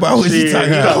care nothing about what she Shit, talking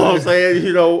you know about. what I'm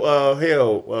saying?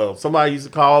 Hell, somebody used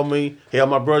to call me. Hell,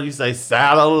 my brother used to say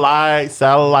satellite,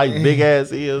 big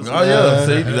ass ears. Oh yeah,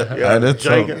 see, that's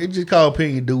true. It just called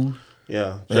opinion, dude.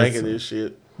 Yeah, janking this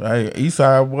shit. Right,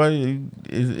 Eastside boy,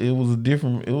 it was a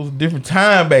different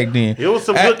time back then. It was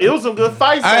some good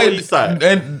fights on the East Side.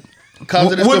 And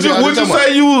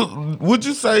would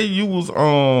you say you was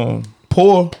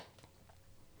poor?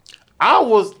 I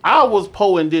was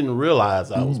poor and didn't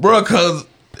realize I was bro, cause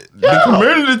the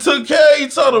community took care of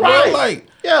each other, right. bro. Like,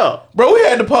 yeah, bro, we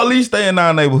had the police stay in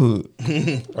our neighborhood.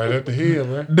 Right at the hill,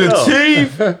 man. The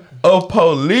chief of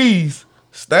police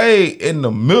stayed in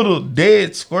the middle,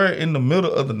 dead square in the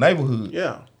middle of the neighborhood.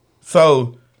 Yeah.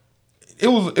 So it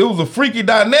was a freaky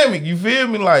dynamic. You feel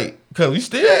me? Like, cause we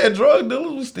still had drug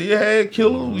dealers, we still had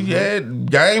killers, we had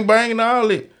gang banging and all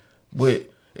that. But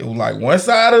it was like one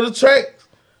side of the track.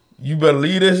 You better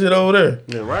leave that shit over there.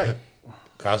 Yeah, right.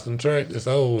 Cross them tracks, it's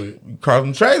over with. Cross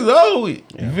them tracks, it's over with.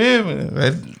 You feel me?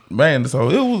 Man,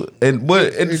 so it was,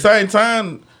 but at the same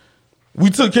time, we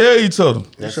took care of each other.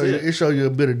 It show you a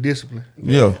bit of discipline.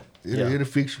 Yeah. It'll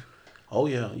fix you. Oh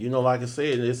yeah, like I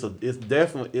said, it's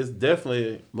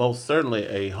definitely most certainly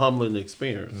a humbling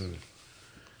experience.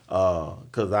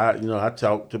 Cause I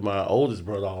talk to my oldest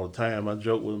brother all the time. I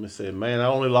joke with him and said, "Man, I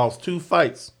only lost 2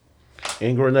 fights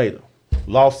in Grenada.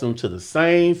 Lost them to the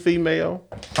same female.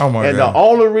 Oh my and God. the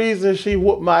only reason she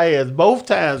whooped my ass both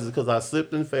times is because I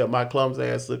slipped and fell. My clumsy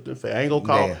ass slipped and fell. I ain't gonna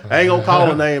call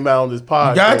her name out on this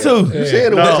podcast. Got to. You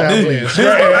said it one time. No,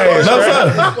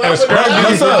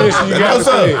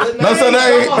 sir.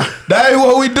 That ain't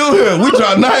what we do here. We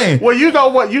draw name. Well, you know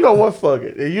what? Fuck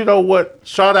it. And you know what?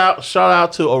 Shout out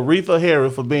to Aretha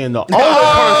Harris for being the only person.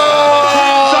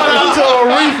 Shout out to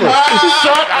Aretha.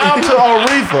 Shout out to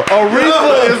Aretha.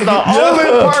 Aretha is the only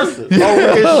person.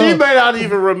 And she may not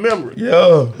even remember it.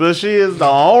 Yeah. But she is the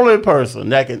only person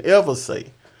that can ever say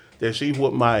that she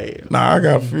whooped my ass. Nah, I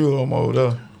got a few of them over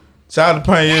there. Shout out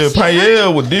to Payel.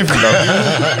 Payel was different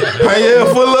though.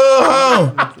 Payel full of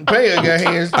huh? Payel got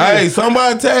hands. Hey,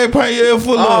 somebody tag Payel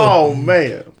full of. Oh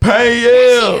man.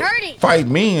 Payel fight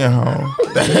me in home.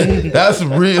 That's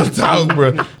real talk,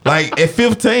 bro. Like at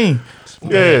 15.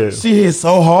 Yeah. She hit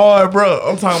so hard, bro.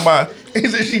 I'm talking about. He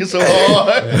said she is so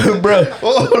hard. Bro.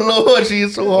 Oh Lord, she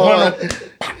is so hard.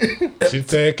 She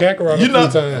tagged Kakarot You know,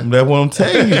 a few times. that's what I'm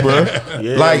telling you, bro.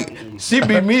 Yeah. Like, she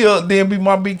beat me up, then beat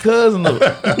my big cousin up.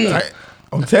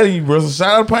 I'm telling you, bro. So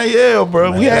shout out to Payel,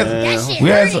 bro. We had some,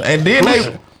 and then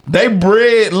they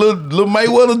bred little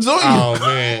Mayweather Jr. Oh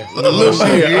man,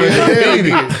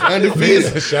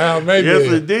 Undefeated. Shout out maybe.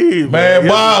 Yes, indeed. Man,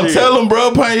 Yes, Bob, indeed. tell him,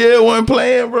 bro. Payel wasn't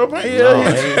playing, bro. Payel.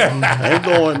 Ain't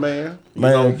going, man. You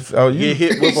know, you get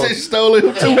hit He with said a she stole it too.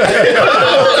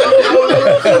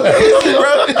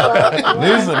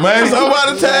 Listen, man,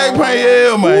 somebody tag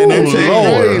Payel, man. Them chicks.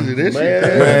 Crazy. That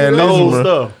shit. Man, listen, old bro.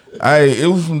 stuff. Hey, it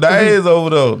was some days over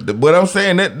there. But I'm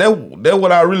saying that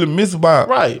what I really miss about.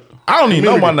 Right. I don't even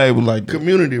know my neighbor like that.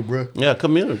 Community, bro. Yeah,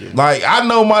 community. Like, I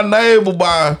know my neighbor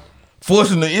by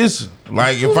forcing the issue.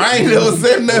 Like, if I ain't never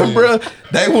said nothing, bro,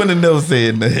 they wouldn't have never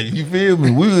said nothing. You feel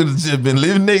me? We would have just been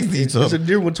living next to each It's a other.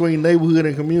 difference between neighborhood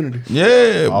and community.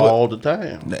 Yeah, All the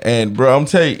time. and bro, I'm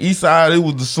telling you, East Side, it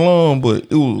was the slum, but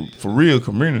it was for real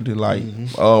community. Like,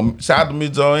 shout out to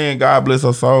Miss Joanne, God bless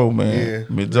her soul, man. Yeah.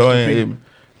 Miss Joanne,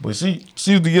 but she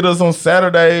used to get us on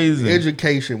Saturdays. And,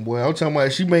 Education, boy. I'm talking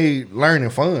about she made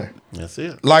learning fun. That's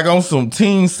it. like on some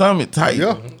Teen Summit type.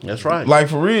 Yeah. That's right. Like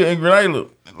for real, in Grenada,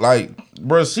 like,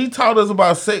 bro, she taught us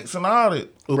about sex and all that.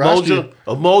 Emojanil.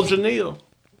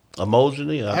 I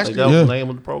think that was the name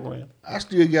of the program. I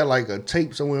still got like a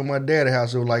tape somewhere in my dad's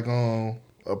house. It was like a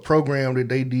program that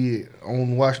they did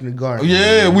on Washington Garden.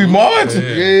 Yeah, we marched.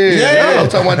 Yeah. I'm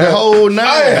talking about the whole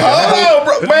night. Hey, hold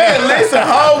on, bro. Man, listen,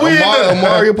 how we in the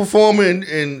Mario performing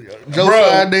and Joe bro,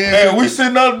 Side dancing. and we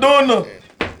sitting up doing the.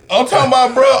 I'm talking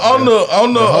about, bro, on the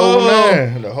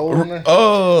The whole night.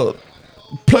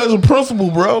 pleasure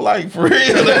principle, bro. Like for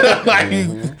real, like,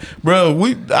 bro.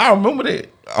 I remember that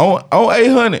on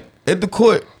 800 at the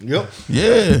court. Yep.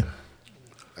 Yeah,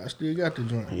 I still got the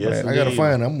joint. Yes, I gotta indeed.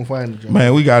 find it. I'm gonna find the joint.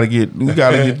 man, we gotta get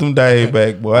them days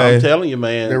back, boy. I'm telling you,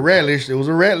 man. The rat list. It was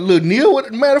a rat. Look, Neil.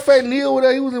 Matter of fact, Neil,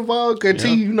 he was involved. Cause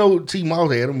T, T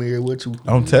Mouse had him here with too.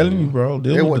 I'm telling you, bro.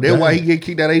 That's why he get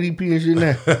kicked out of ADP and shit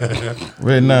now.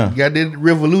 right now. Got that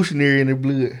revolutionary in the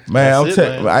blood. Man, I'm That's it,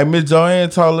 telling. man. I Miss Joanne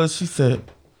told us. She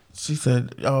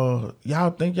said, y'all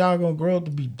think y'all gonna grow up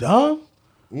to be dumb?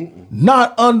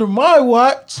 Not under my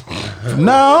watch.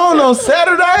 Now on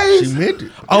Saturdays. She meant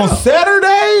it. On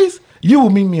Saturdays, you will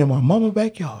meet me in my mama's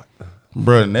backyard.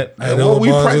 Bro, that what we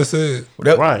just said.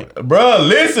 Right. Bro,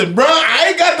 listen, bro. I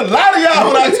ain't got to lie to y'all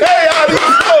when I tell y'all these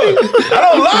stories. I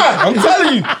don't lie. I'm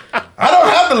telling you. I don't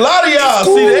have to lie to y'all.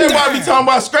 See, everybody be talking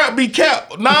about scrap be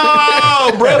capped.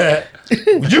 No, bro.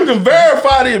 You can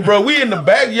verify this, bro. We in the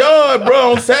backyard,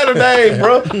 bro, on Saturday,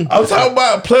 bro. I'm talking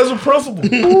about Pleasure Principle.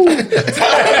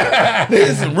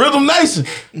 This is Rhythm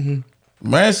Nation.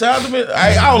 Man, shout out to me.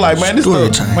 I was like, man,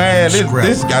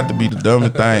 this got to be the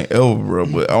dumbest thing ever, bro.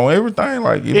 But on everything,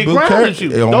 like it grounded you.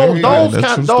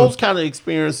 Those kind of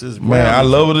experiences, man, I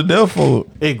love it to death for it.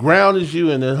 It grounded you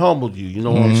and it humbled you. You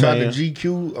know what I'm Shout saying? out to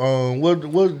GQ. What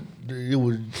it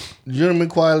was gentleman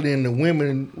quality and the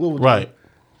women. What was right.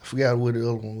 I forgot what the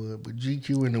other one was, but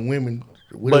GQ and the women,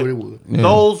 whatever it was. Yeah.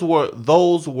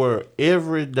 Those were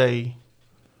everyday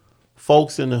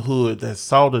folks in the hood that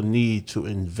saw the need to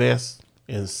invest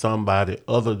in somebody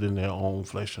other than their own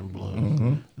flesh and blood.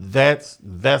 Mm-hmm.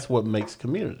 That's what makes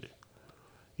community.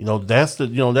 That's the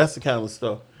kind of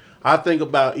stuff. I think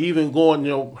about even going,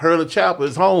 Hurley Chapel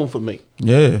is home for me.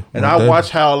 Yeah. And I watch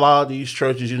how a lot of these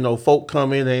churches, folk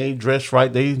come in, they ain't dressed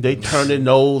right, they turn their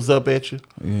nose up at you.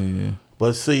 Yeah.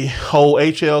 But see, whole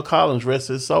H.L. Collins, rest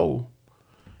his soul.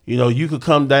 You could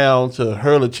come down to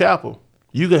Hurley Chapel.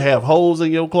 You could have holes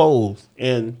in your clothes,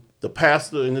 and the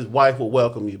pastor and his wife will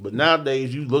welcome you. But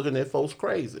nowadays, you looking at folks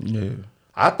crazy. Yeah.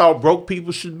 I thought broke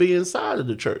people should be inside of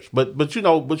the church. But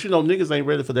niggas ain't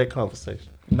ready for that conversation.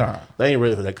 Nah. They ain't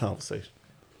ready for that conversation.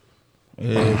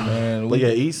 Yeah, man. But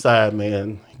East Side,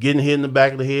 man, getting hit in the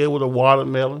back of the head with a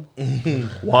watermelon.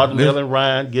 Watermelon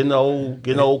rind, getting the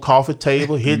old coffee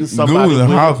table, hitting somebody with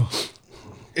it.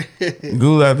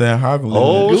 Goose out there in Hawkins.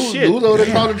 Oh, shit. Goose over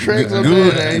there calling tracks up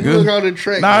there. You look on the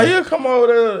track. Nah, he'll come over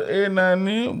there every now and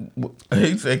then.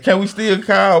 He said, can we still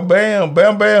call Bam?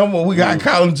 Bam, Well, we got to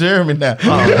call him Jeremy now.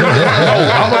 I'm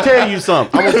going to tell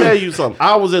you something.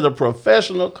 I was at a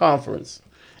professional conference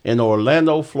in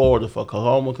Orlando, Florida for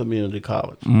Kahoma Community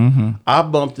College. Mm-hmm. I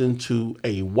bumped into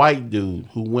a white dude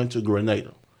who went to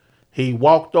Grenada. He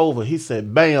walked over. He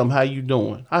said, Bam, how you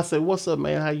doing? I said, what's up,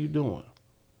 man? How you doing?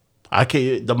 I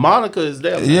can't. The moniker is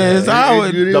there. Yeah, it's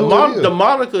always the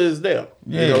moniker is there.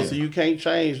 Yeah, so you can't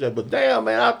change that. But damn,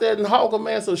 man, out there in Hawker,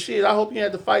 man, so shit. I hope you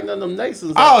had to fight none of them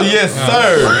nations. Oh yes,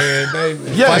 sir.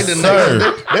 Yes,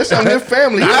 sir. That's on their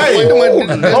family. Lord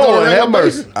have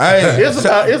mercy.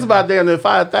 It's about damn near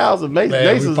 5,000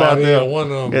 nations out there.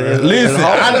 Listen,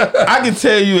 I can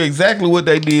tell you exactly what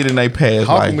they did in their past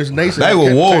life. They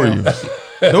were warriors.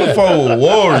 Them folks were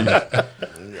warriors.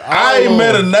 I ain't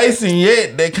met a nation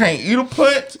yet that can't eat a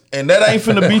punch, and that ain't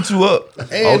finna beat you up.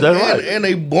 And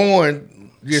they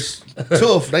born just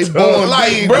tough. They born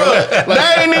like, big, bro.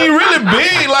 They ain't even really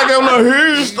big like on the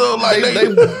here stuff. Like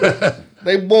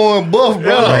they born buff,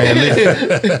 bro.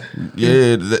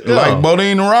 Like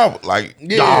Bodine and Robert. Like,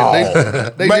 they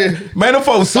man, them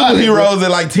folks superheroes at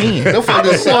like 10. Them folks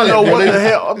just solid. What the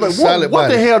hell? What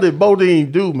the hell did Bodine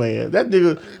do, man? That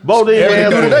nigga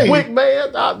Bodine was quick, man.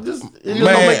 It just don't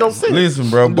make no sense.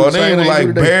 Listen, bro, Bodine was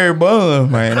like Barry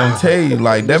Bonds, man. I'm telling you,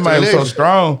 like that man was so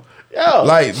strong. Yeah,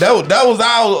 like that was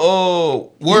our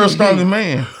world's strongest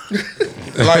man.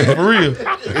 Like for real.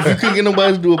 If you couldn't get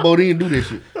nobody to do it, Bodine do this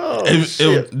shit. If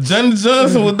Johnny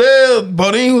Johnson was there,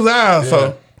 Bodine was ours. Yeah.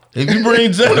 So if you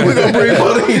bring Johnny, we gonna bring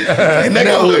Bodine. And they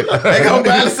gonna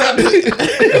balance out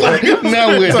like,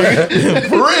 now with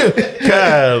for real.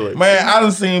 God, man, I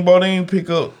done seen Bodine pick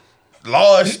up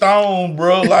large stone,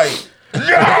 bro. Like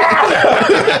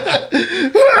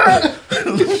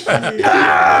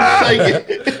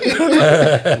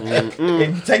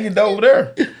take it over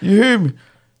there. You hear me?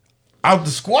 Out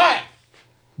the squat.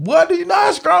 What do you know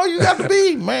how strong you got to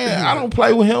be? Man, I don't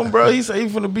play with him, bro. He say he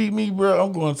finna beat me, bro.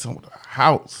 I'm going to the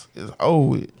house. It's over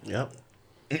with. Yep.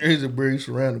 He's a very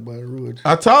surrounded by the rules.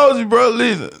 I told you, bro.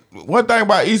 Listen, one thing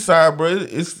about East Side, bro,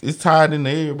 it's tied into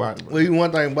everybody, bro. Well,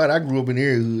 one thing about it, I grew up in the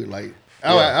area hood. Like,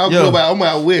 I'm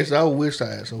out west. I was west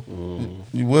side, so.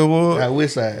 You where was? Out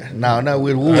west side. No, not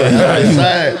west wood. West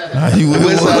side.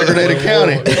 West side of Grenada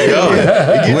County.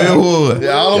 Where was?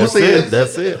 All I'm gonna say is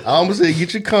that's it. All I'm gonna say,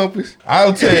 get your compass.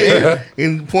 I'll tell you.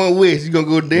 In Point West, you gonna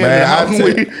go down. Man,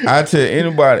 I tell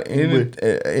anybody,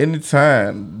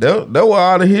 anytime. That was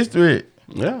all the history.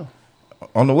 Yeah.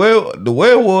 On the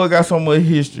Wellwood got so much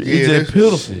history. It's just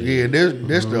pitiful. Yeah,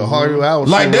 that's the hardest I was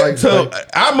like that.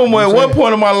 I remember at one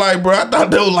point in my life, bro, I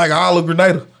thought that was like all of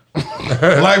Grenada.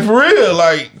 Like for real,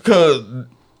 like cause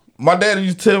my daddy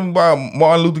used to tell me about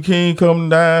Martin Luther King coming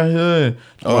down here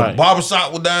and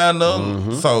barbershop was down there.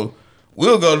 Mm-hmm. So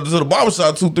we'll go to the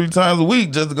barbershop 2-3 times a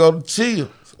week just to go to chill.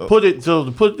 So.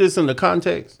 To put this into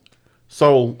context.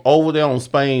 So over there on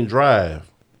Spain Drive,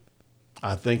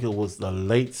 I think it was the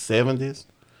late 70s.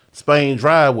 Spain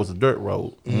Drive was a dirt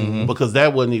road because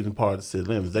that wasn't even part of the city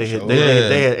limits. They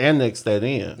had annexed that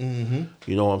in.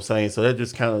 You know what I'm saying? So that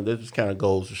just kind of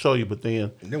goes to show you. But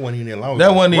then That wasn't even that long.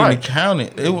 That wasn't even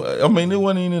counted. It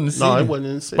wasn't even in the city. No, it wasn't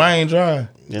in the city. Spain Drive.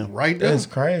 Yeah, right there. That's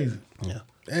crazy. yeah.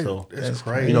 That's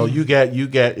crazy. You know, you got,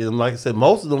 and like I said,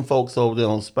 most of them folks over there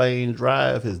on Spain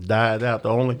Drive has died out. The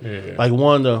only, like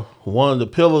one of the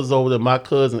pillars over there, my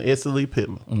cousin Jeremy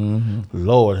Pittman.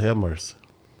 Lord have mercy.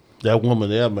 That woman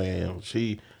there, man,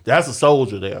 that's a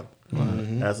soldier there.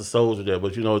 That's a soldier there.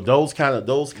 But you know, those kind of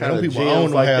people gems own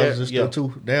them like houses that, and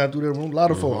stuff too. Down through that room, a lot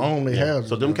of folk own their houses.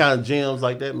 So them kind of gems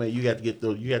like that, man, you got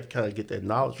to kind of get that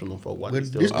knowledge from them folks. While they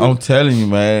still I'm telling you,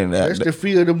 man. That's the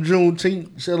feel them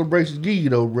Juneteenth celebrations give you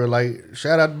though, bro. Like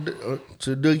shout out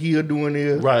to Doug Hill doing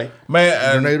there, right,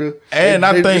 man. And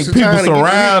I think people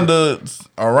around us,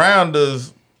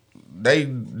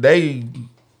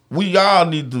 we all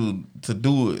need to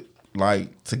do it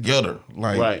like together,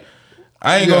 like. Right.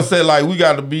 I ain't gonna say like we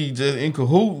got to be just in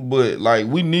cahoots, but like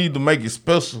we need to make it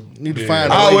special. Need to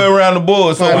find all the way around the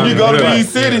board. So when you go to these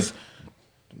cities,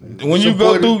 when you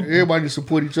go through, everybody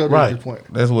support each other at this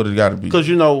point. That's what it got to be. Because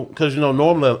you know,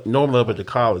 normally up at the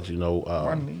college, you know,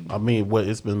 I mean,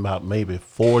 it's been about maybe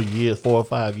 4 or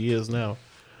 5 years now.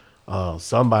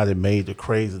 Somebody made the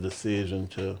crazy decision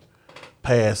to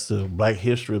pass the Black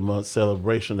History Month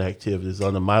celebration activities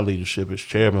under my leadership as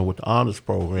chairman with the honors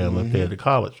program up there at the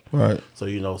college. Right.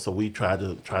 So so we try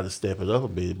to step it up a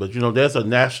bit. But you know, there's a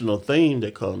national theme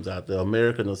that comes out, the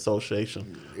American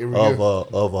Association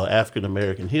of African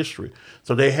American History.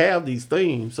 So they have these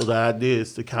themes. So the idea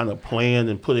is to kind of plan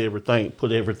and put everything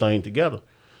together.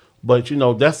 But you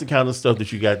know, that's the kind of stuff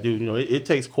that you got to do. You know, it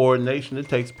takes coordination, it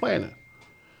takes planning.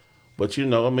 But you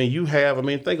know,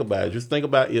 think about it. Just think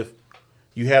about if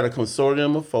you had a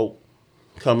consortium of folk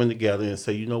coming together and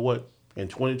say, you know what, in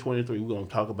 2023, we're going to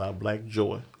talk about Black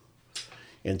joy.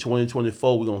 In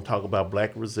 2024, we're going to talk about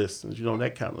Black resistance, you know,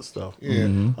 that kind of stuff. Yeah.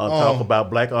 Talk about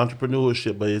Black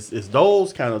entrepreneurship. But it's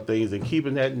those kind of things and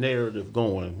keeping that narrative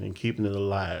going and keeping it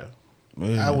alive.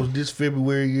 Yeah. I was this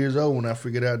February years old when I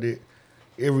figured out that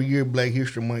every year Black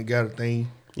History Month got a thing.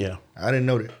 Yeah. I didn't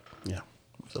know that. Yeah.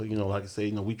 So, you know, like I say,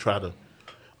 you know, we try to,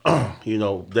 you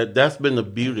know, that's been the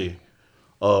beauty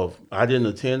of, I didn't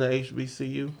attend the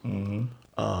HBCU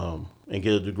and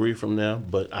get a degree from them,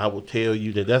 but I will tell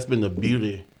you that's been the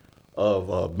beauty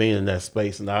of being in that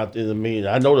space. And I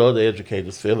know the other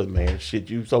educators feel it, man.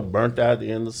 Shit, you so burnt out at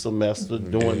the end of the semester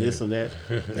doing this and that.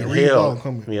 And hell,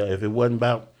 if it wasn't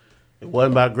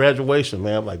about graduation,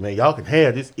 man, I'm like, man, y'all can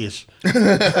have this issue.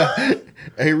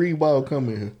 Hey, Reed Ball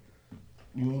coming here.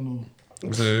 You know.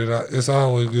 It's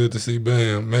always good to see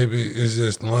Bam. Maybe it's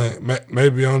just lame.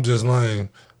 Maybe I'm just lame,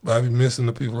 but I be missing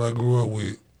the people I grew up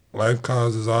with. Life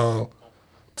causes all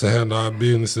to handle our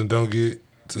business and don't get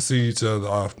to see each other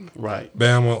often. Right.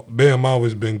 Bam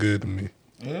always been good to me.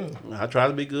 Yeah. I try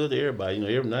to be good to everybody. You know,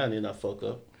 every now and then I fuck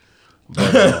up.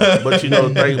 But you know,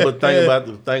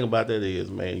 the thing about that is,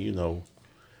 man, you know,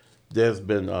 there's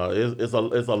been it's a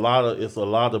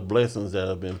lot of blessings that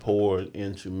have been poured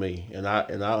into me, and I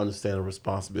understand the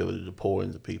responsibility to pour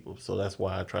into people. So that's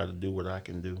why I try to do what I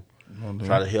can do,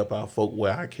 try to help out folk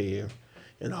where I can,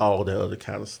 and all that other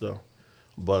kind of stuff.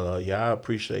 But I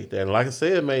appreciate that. And like I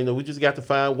said, man, you know, we just got to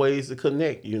find ways to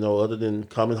connect. You know, other than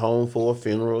coming home for a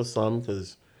funeral or something,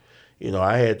 because you know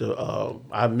I had to.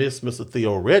 I missed Mr.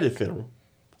 Theo Reddy's funeral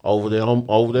over there on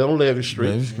Levy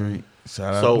Street. Levy Street.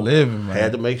 Shout out to Living, man. I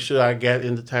had to make sure I got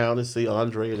into town to see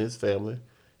Andre and his family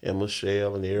and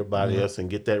Michelle and everybody else and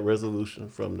get that resolution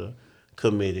from the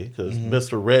committee because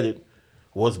Mr. Reddit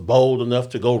was bold enough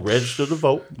to go register to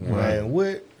vote. Man,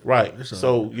 what? Right.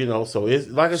 So, you know, so it's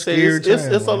like I said,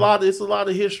 it's a lot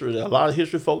of history that a lot of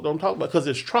history folk don't talk about because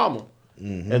it's trauma.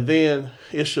 And then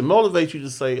it should motivate you to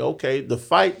say, okay, the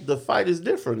fight is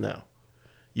different now.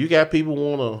 You got people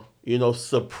want to, you know,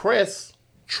 suppress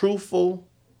truthful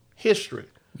history.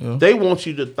 Yeah. They want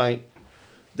you to think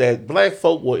that black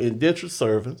folk were indentured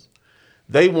servants.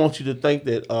 They want you to think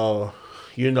that,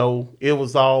 you know, it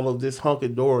was all of this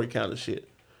hunky-dory kind of shit.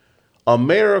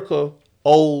 America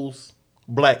owes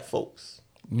black folks.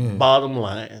 Bottom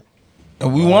line.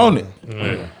 And we want it.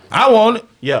 I want it.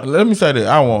 Yeah. Let me say that.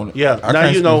 I want it. Yeah. I now,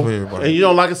 you know, and you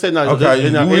know, like I said, now, okay, and you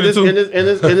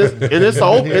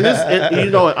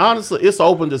know, and honestly, it's an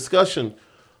open discussion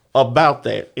about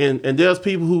that. And there's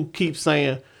people who keep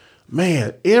saying,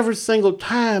 man, every single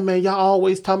time, man, y'all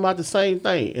always talking about the same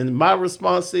thing. And my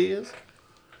response is,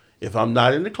 If I'm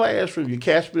not in the classroom, you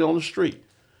catch me on the street.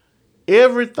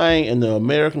 Everything in the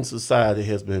American society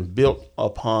has been built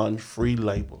upon free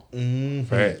labor.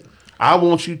 Right. I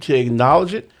want you to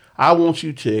acknowledge it. I want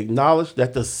you to acknowledge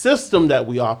that the system that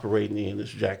we operating in is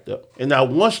jacked up. And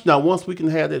once we can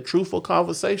have that truthful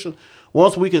conversation,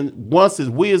 once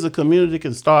we as a community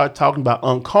can start talking about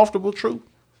uncomfortable truth,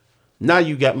 now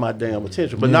you got my damn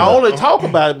attention. But not only talk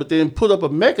about it, but then put up a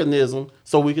mechanism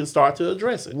so we can start to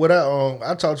address it. What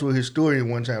I talked to a historian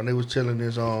one time. They was telling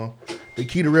us the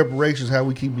key to reparations, how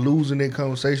we keep losing that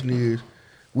conversation is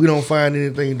we don't find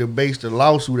anything to base the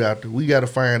lawsuit out there. We got to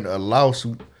find a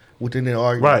lawsuit within the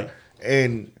argument. Right.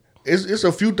 And it's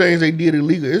a few things they did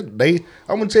illegal.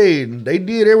 I'm gonna tell you, they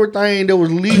did everything that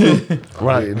was legal.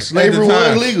 Right. And slavery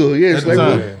was legal. Yeah, At the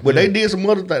slavery. time. But they did some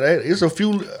other things. It's a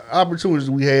few opportunities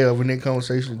we have in that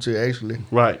conversation to actually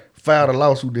file a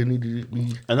lawsuit that need to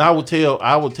be. And I would tell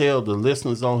the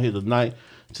listeners on here tonight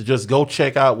to just go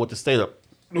check out what the state of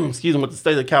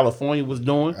California was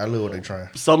doing. I love what they trying.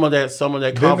 Some of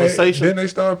that conversation. Then they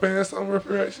start paying some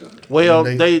reparations. Well,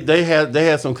 they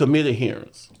had some committee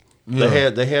hearings. Yeah.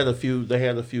 They had a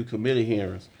few committee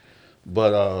hearings,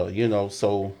 but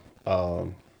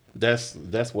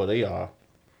that's where they are.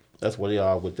 That's where they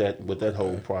are with that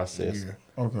whole process. Yeah.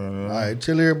 Okay. All right,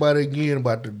 tell everybody again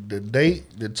about the date,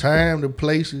 the time, the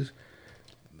places,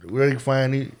 where they can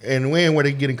find it, and where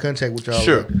they get in contact with y'all.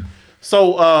 Sure.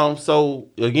 So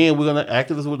again, we're gonna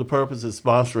Activists with the Purpose is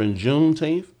sponsoring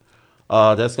Juneteenth.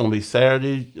 That's gonna be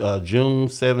Saturday, June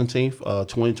 17th,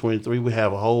 2023. We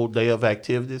have a whole day of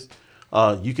activities.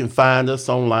 You can find us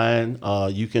online.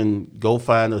 You can go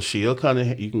find a Shield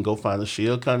Cunningham. You can go find a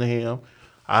Shield Cunningham.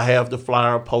 I have the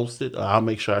flyer posted. I'll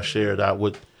make sure I share it out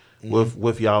with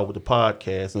y'all with the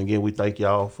podcast. And again, we thank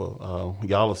y'all for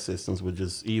y'all assistance with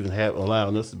just even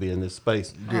allowing us to be in this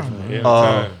space. Definitely.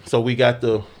 So we got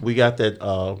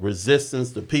that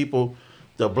resistance, the people,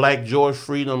 the Black George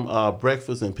Freedom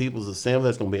Breakfast and People's Assembly.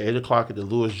 That's going to be 8 o'clock at the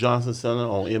Lewis Johnson Center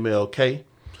on MLK.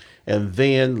 And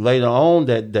then later on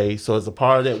that day, so as a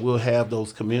part of that, we'll have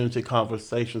those community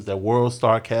conversations at World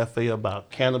Star Cafe about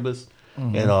cannabis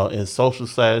and social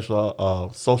science,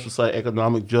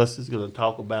 economic justice. Going to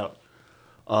talk about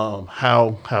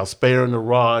how sparing the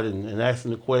rod and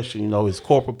asking the question, is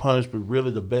corporal punishment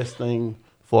really the best thing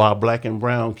for our black and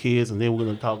brown kids? And then we're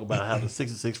going to talk about how the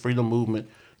 66 Freedom Movement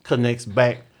connects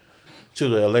back to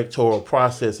the electoral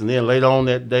process. And then later on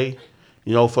that day,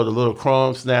 for the little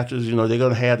crumb snatchers, they're going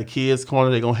to have the kids'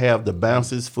 corner. They're going to have the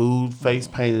bounces, food, face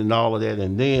painting, and all of that.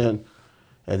 And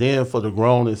then for the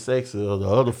grown and sexy or the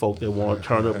other folk that want to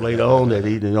turn up later on that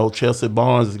evening, Chelsea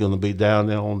Barnes is going to be down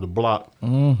there on the block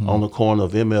on the corner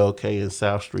of MLK and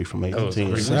South Street from 8 to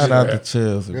 10. Shout out to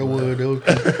Chelsea. That was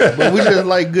but we just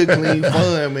like good, clean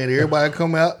fun, man. Everybody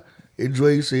come out, enjoy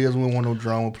yourselves. We don't want no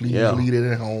drama. Please leave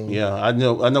it at home. Yeah, I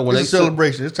know. When it's a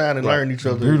celebration. It's time to learn each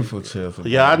other. Beautiful Chelsea.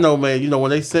 Yeah, I know, man. When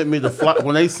they sent me the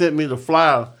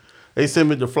flyer,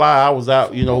 I was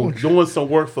out, doing some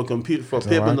work for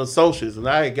Pittman Associates, and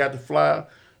I had got the flyer.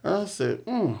 And I said,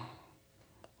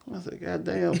 God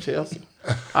damn, Chelsea.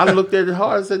 I looked at it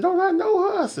hard and said, don't I know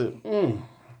her? I said,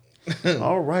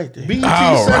 all right then. BET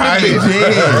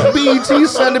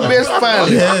Sunday Best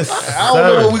Finally. Yes. I don't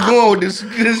know where we going with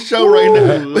this show right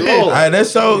now. All right, that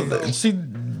show, she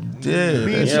did.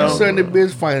 BET Sunday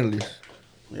Best Finalists.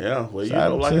 Yeah,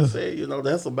 well, like I said,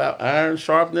 that's about iron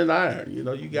sharpening iron. You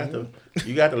got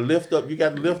to lift up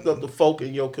the folk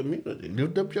in your community.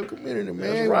 Lift up your community,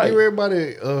 man. That's right.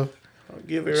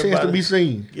 Give everybody chance to be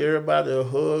seen. Give everybody a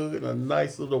hug and a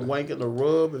nice little wank and a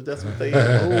rub if that's what they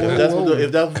if that's what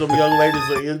them young ladies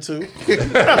are into.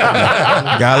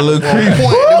 Got a little creepy.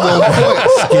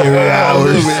 Scary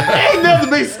hours. Ain't nothing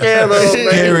to be scared of, man.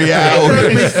 Scary hours. Ain't nothing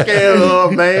to be scared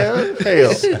of, man.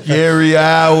 Hell. Scary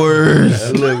hours.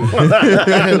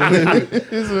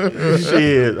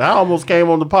 Shit. I almost came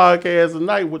on the podcast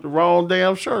tonight with the wrong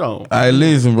damn shirt on. All right,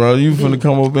 listen, bro. You finna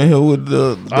come up in here with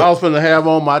the I was finna have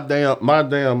on my damn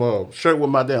shirt with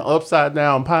my damn upside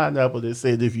down pineapple that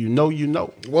said, if you know, you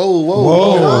know.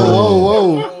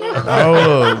 Whoa. Hold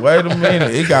up, wait a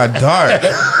minute. It got dark.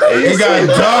 It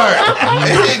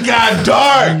got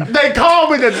dark. They call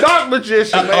me the dark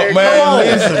magician, man.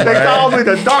 Listen, they call me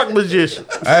the dark magician.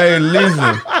 Hey,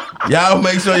 listen. Y'all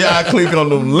make sure y'all click on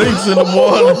them links in the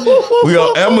morning. We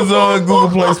on Amazon, Google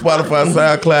Play, Spotify,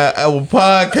 SoundCloud, Apple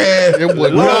Podcast.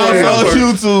 We also on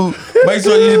YouTube. Make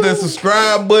sure you hit that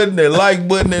subscribe button, that like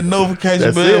button, that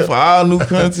notification bell for all new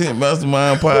content.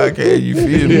 Mastermind Podcast. You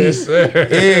feel me? Yes, sir.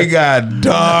 It got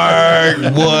dark,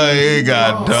 boy. It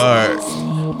got dark.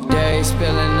 Day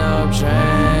spilling up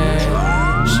drain.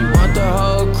 She want the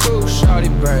whole crew.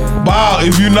 Ball,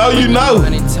 if you know, you know.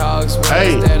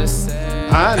 Hey,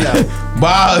 I know.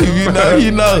 Ball, if you know,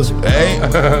 you know.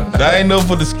 That ain't no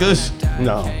for discussion.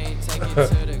 No.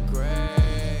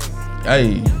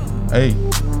 Hey.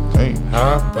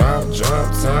 Hop out,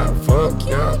 drop top, fuck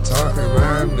y'all talking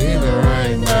about neither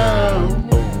right now.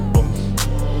 Boom, boom.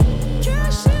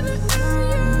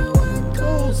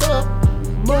 Goes up,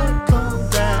 money comes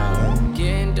down.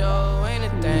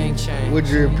 What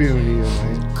Jeremy Pittman is,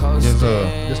 man? Yes,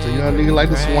 sir. Just a young nigga like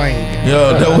the swing.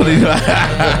 Yo, that what he like.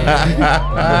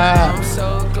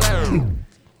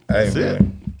 Hey, man.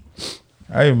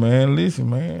 Hey, man, listen,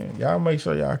 man. Y'all make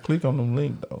sure y'all click on them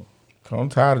links, though. Cause I'm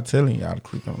tired of telling y'all to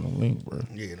click on them links, bro.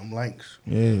 Yeah, them links.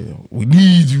 Yeah, we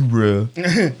need you, bro.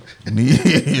 Please.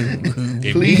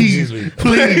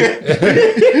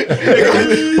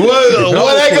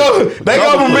 Well, they go from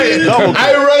being, hey, bro,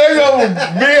 they go from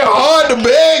being hard to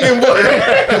begging, boy.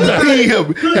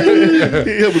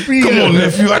 Come on,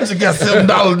 nephew. I just got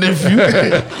 $7, nephew.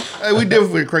 Hey, we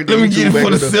definitely crank the Let me YouTube get it back for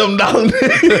the up.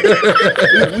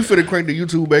 $7. We finna crank the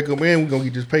YouTube back up, man. We gonna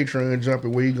get this Patreon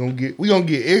jumping where we gonna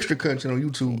get extra content on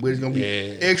YouTube, but it's gonna be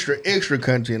extra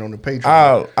content on the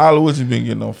Patreon. All of what you been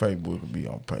getting on Facebook will be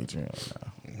on Patreon now.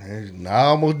 Nah,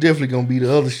 almost definitely gonna be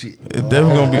the other shit. It's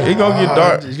definitely gonna be. It's gonna get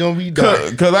dark. It's gonna be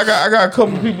dark. Cause I got a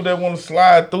couple people that want to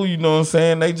slide through. You know what I'm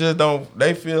saying? They just don't.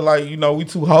 They feel like we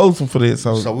too wholesome for this.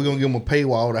 So we're gonna give them a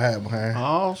paywall to hide behind.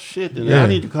 Oh shit! Then Yeah. I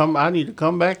need to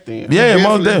come back then. yeah,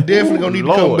 most Definitely gonna need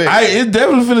to come Lord. back. It's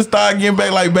definitely finna start getting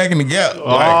back in the gap.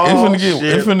 Like, it's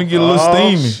finna get a little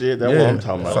steamy. Shit, that's what I'm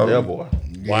talking about. So- There, boy.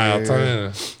 Wild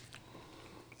time.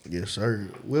 Yes, sir.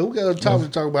 Well, we got a topic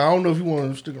to talk about. I don't know if you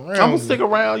want to stick around. I'm gonna stick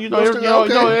around. You gonna Every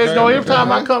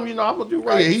time I come, I'm gonna do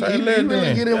right. Yeah, he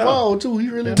really get involved too. He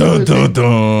really Dun do. dun dun.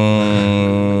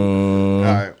 All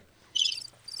right.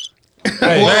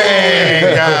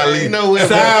 Man, golly. You know what,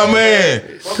 Sound man.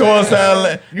 Come on, sound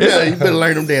man. You better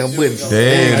learn them damn buttons.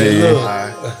 There it is.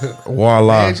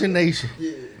 Voila. Imagination.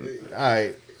 All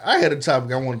right. I had a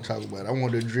topic I want to talk about. I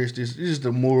want to address this. This is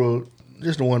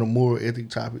one of the moral ethic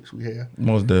topics we have.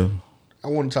 Most definitely. I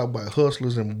want to talk about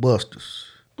hustlers and busters.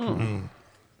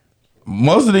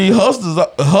 Most of these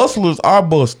hustlers are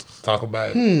busters Talk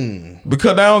about it.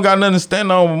 because they don't got nothing to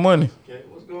stand on with money. Okay,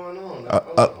 what's going on?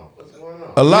 What's going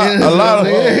on? A lot of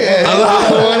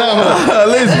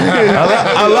listen,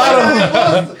 a lot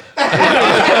of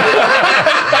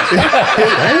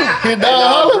Hit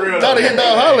dog holler. Gotta hit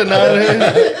dog holler now.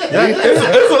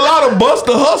 it's a lot of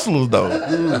buster hustlers though.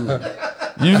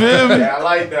 You feel me? Yeah, I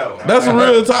like that one. That's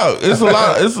real talk. It's a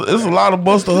lot of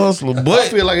buster hustlers, I but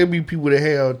feel like it'd be people that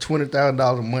have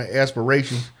 $20,000 a month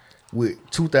aspirations with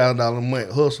 $2,000 a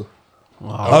month hustle.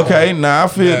 okay. Now I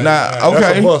feel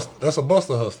okay. That's a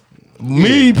buster hustle.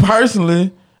 Me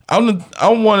personally,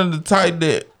 I'm one of the type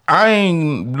that I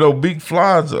ain't no big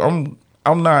flies. I'm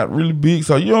not really big,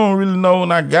 so you don't really know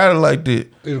when I got it like that.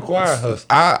 It requires hustle.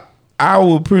 I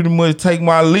would pretty much take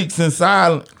my licks in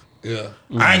silence. Yeah.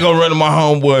 I ain't gonna run to my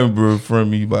homeboy bro from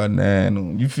me by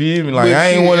 9. You feel me? Like I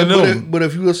ain't one of them. But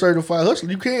if you a certified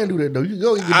hustler, you can do that though. You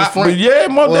go get the front. But yeah,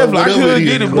 most or definitely I whatever could it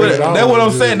get is. it. But that's what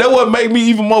I'm saying. That's what make me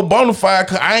even more bona fide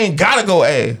because I ain't gotta go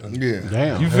ass. Yeah.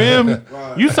 Damn. You feel me?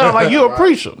 You sound like you a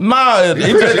preacher. Nah, it's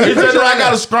just that I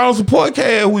got a strong support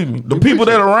cast with me. The people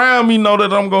that around me know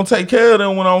that I'm gonna take care of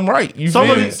them when I'm right. You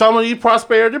feel me? Some of these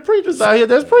prosperity preachers out here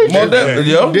that's preaching. Most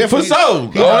definitely, yo, for sure.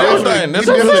 On everything. That's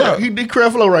what I'm talking. He did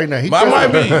Creflo right now. I might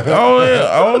be.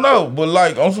 I don't know. But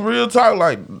like on some real talk,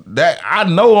 like that, I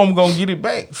know I'm gonna get it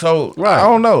back. So Right. I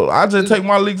don't know. I just take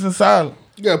my licks in silence.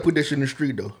 You gotta put that shit in the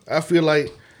street though. I feel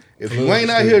like if you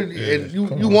ain't out here and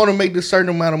you want to make this certain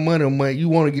amount of money a month, you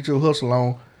want to get your hustle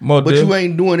on, More but deal. you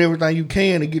ain't doing everything you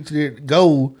can to get to that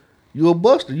goal. You a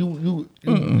buster. You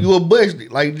a buster.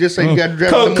 Like just say you got to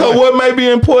drive. Cause what may be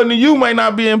important to you may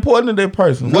not be important to that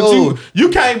person. No. But you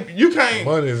can't.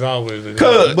 Money is always the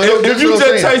Cause But if that's you what I'm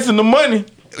just saying. chasing the money,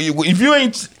 if you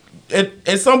ain't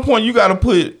at some point you gotta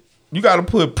put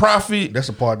profit. That's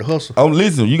a part of the hustle. Oh,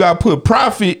 listen, you gotta put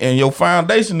profit and your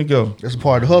foundation together. That's a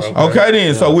part of the hustle. Okay,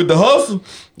 then. So with the hustle,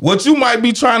 what you might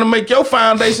be trying to make your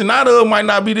foundation out of might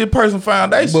not be this person's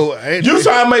foundation. But You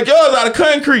trying to make yours out of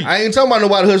concrete. I ain't talking about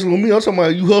nobody hustling with me. I'm talking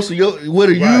about you hustle what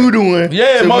are you doing?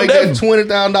 Yeah, to most make that definitely.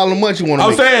 $20,000 a month you want to I'm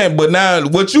make. saying, but now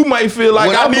what you might feel like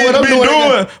What I I'm need doing, to I'm be doing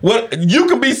doing, it what you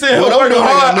can be sitting here What I'm working doing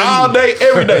hard ain't got all nothing day,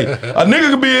 every day. A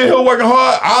nigga could be in here working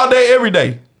hard all day, every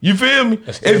day. You feel me?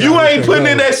 If you ain't putting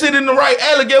in that shit in the right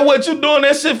alley, get what you doing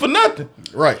that shit for nothing.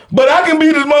 Right. But I can be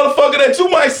this motherfucker that you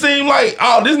might seem like,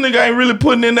 oh, this nigga ain't really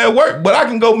putting in that work. But I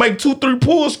can go make 2-3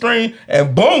 pull screen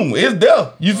and boom, it's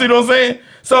there. You see what I'm saying?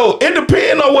 So it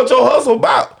depends on what your hustle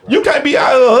about. You can't be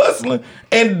out here hustling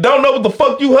and don't know what the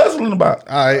fuck you hustling about.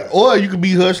 All right, or you could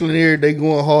be hustling every day,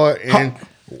 going hard, and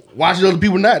watching other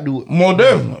people not do it. More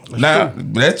definitely. Now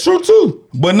that's true too.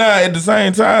 But now at the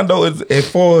same time though, as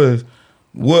far as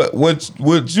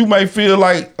what you may feel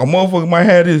like a motherfucker might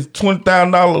have this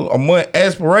 $20,000 a month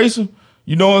aspiration.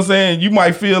 You know what I'm saying? You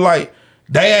might feel like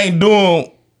they ain't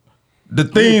doing the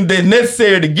thing that's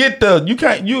necessary to get there. You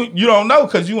can't. You don't know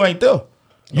because you ain't there.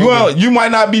 You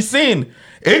might not be seeing it.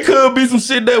 It could be some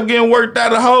shit that getting worked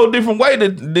out a whole different way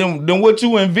than what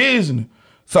you envisioning.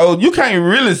 So you can't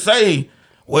really say,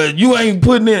 well, you ain't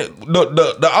putting it.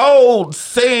 The old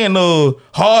saying of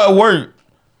hard work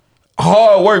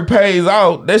pays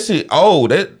off. That shit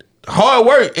old. That hard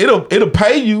work, it'll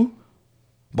pay you,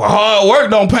 but hard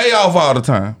work don't pay off all the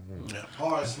time.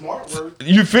 Hard, smart work.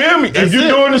 You feel me? If you're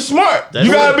doing it smart,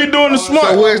 you gotta be doing it smart.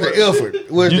 So where's the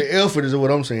effort? Where's the effort is what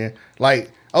I'm saying.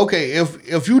 Like, okay,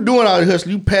 if you doing all the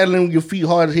hustle, you paddling with your feet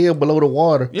hard as hell below the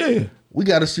water. Yeah. We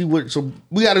gotta see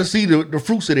the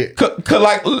fruits of that. Cause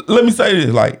like, let me say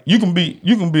this: like, you can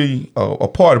be a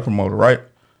party promoter, right?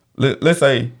 Let's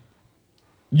say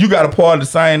you got a party the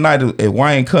same night at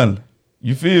Wayne Cunliffe.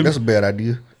 You feel me? That's a bad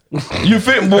idea. You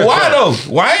feel me? But why though?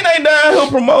 Wayne ain't down here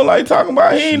promote like talking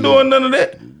about. He ain't doing none of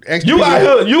that. You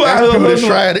out here.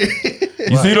 Tried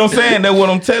it. You see what I'm saying? That's what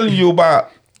I'm telling you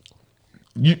about.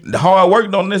 The hard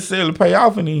work don't necessarily pay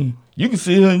off, and then you can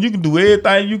sit here and you can do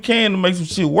everything you can to make some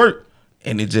shit work,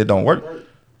 and it just don't work.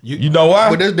 You know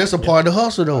why? But that's a part of the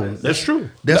hustle, though. That's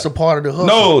true. That's a part of the hustle.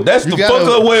 No, that's the fuck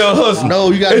up way of hustle. No,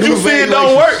 you got to do if you see it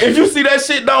don't work, if you see that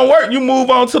shit don't work, you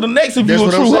move on to the next. If you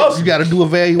a true hustler, you got to do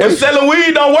evaluation. If selling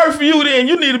weed don't work for you, then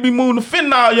you need to be moving to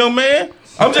fentanyl, young man.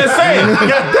 I'm just saying.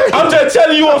 I'm just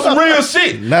telling you on some real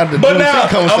shit. But now, a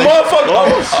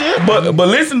motherfucker. But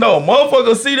listen though, a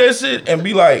motherfucker see that shit and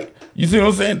be like, you see what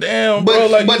I'm saying? Damn, bro.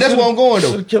 Like, but that's where I'm going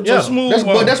though. Kept so smooth.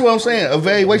 But that's what I'm saying.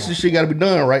 Evaluation shit got to be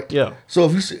done, right? Yeah.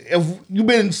 So if you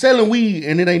been selling weed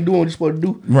and it ain't doing what you're supposed to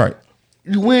do, right?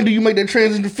 When do you make that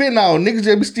transition to fentanyl? Niggas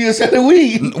just be still selling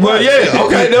weed. Well, yeah,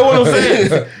 okay, that's what I'm saying.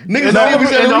 Niggas don't even selling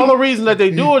weed. The only weed. reason that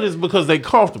they do it is because they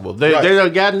comfortable. They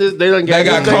done gotten this. They done got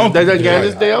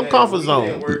this damn comfort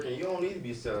zone. You don't need to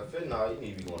be selling fentanyl. You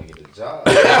need to be going to get a job.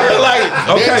 Like,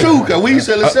 okay. That's true, cause we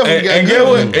selling stuff. And get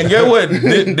what?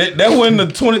 That when the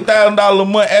 $20,000 a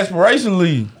month aspiration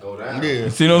leave. Yeah.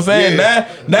 See what I'm saying? Yeah.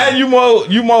 Now you more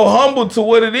humble to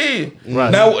what it is.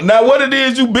 Right. Now what it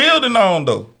is you building on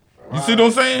though. You see what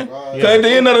I'm saying? Cause at the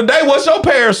end of the day, what's your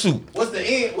parachute? What's the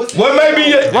end? What may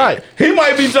be right? He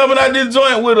might be jumping out this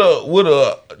joint with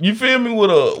a you feel me,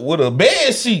 with a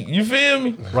bed sheet. You feel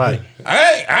me? Right.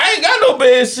 I ain't got no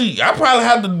bed sheet. I probably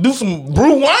have to do some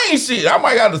Bruce Wayne shit. I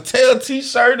might got to tear a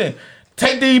t-shirt and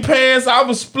take these pants off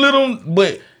and split them,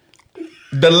 but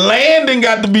the landing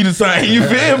got to be the same. You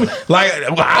feel me? Like,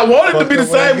 I want it to be the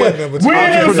same, but we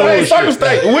ain't in the same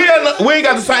circumstances. We ain't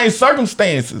got the same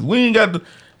circumstances. We ain't got the.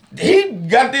 He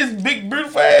got this big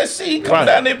beautiful ass shit. He come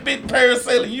down that big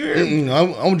parasailing. You hear me?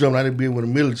 I'm jumping out that bed with a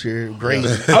military grade.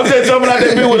 I'm just jumping out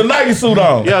that bed with a Nike suit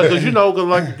on. Yeah, because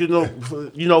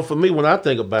for me, when I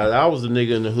think about it, I was a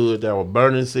nigga in the hood that was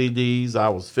burning CDs. I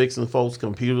was fixing folks'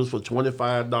 computers for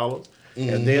 $25.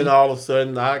 And then all of a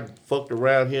sudden, I fucked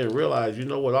around here and realized, you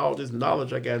know what, all this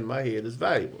knowledge I got in my head is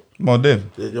valuable. More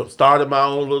definitely. Started my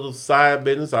own little side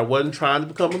business. I wasn't trying to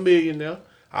become a millionaire.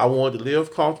 I wanted to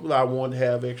live comfortable. I wanted to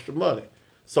have extra money.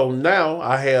 So now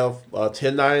I have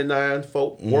 1099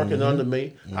 folk working under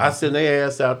me. I send their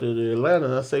ass out to Atlanta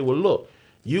and I say, well, look,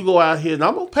 you go out here and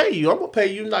I'm going to pay you. I'm going to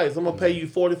pay you nice. I'm going to pay you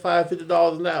 $45,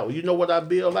 $50 an hour. You know what I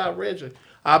bill out, Reggie?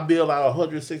 I bill out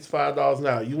 $165 an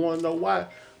hour. You want to know why?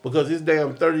 Because this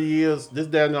damn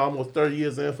almost 30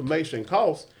 years of information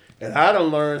costs. And I done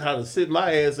learned how to sit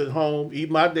my ass at home, eat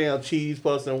my damn cheese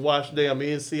puffs, and watch damn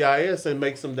NCIS and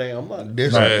make some damn money.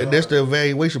 That's the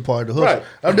evaluation part of the hustle.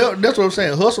 Right. That's what I'm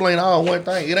saying. Hustle ain't all one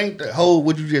thing. It ain't the whole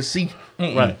what you just see.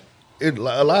 Right. It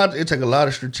take a lot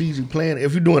of strategic planning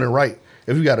if you're doing it right.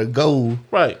 If you got a goal,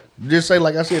 right. Just say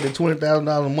like I said, the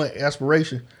 $20,000 a month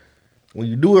aspiration. When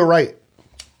you do it right.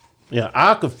 Yeah,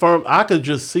 I could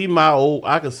just see my old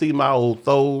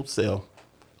throw self.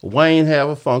 Wayne have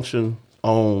a function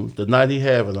on the night he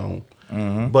have it on.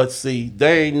 Mm-hmm. But see,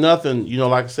 there ain't nothing,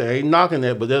 like I said, ain't knocking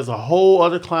that, but there's a whole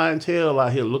other clientele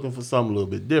out here looking for something a little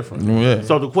bit different. Yeah.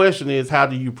 So the question is, how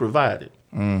do you provide it?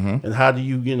 Mm-hmm. And how do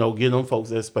you, get them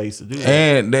folks that space to do that?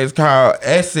 And that's called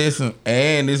accessing,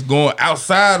 and it's going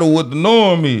outside of what the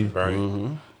norm is. Right.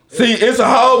 Mm-hmm. See, it's a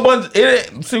whole bunch.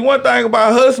 One thing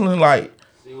about hustling, like,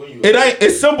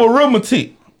 it's simple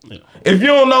arithmetic. Yeah. If you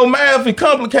don't know math, it's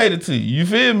complicated to you. You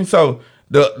feel me? So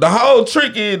The whole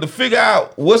trick is to figure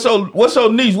out what's your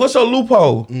niche, what's your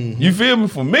loophole. Mm-hmm. You feel me?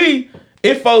 For me,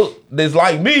 it folks that's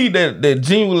like me that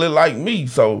genuinely like me.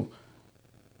 So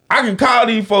I can call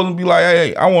these folks and be like,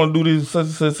 hey, I want to do this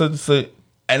such,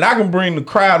 and I can bring the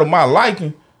crowd of my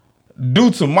liking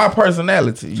due to my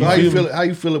personality. So how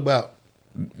you feel about?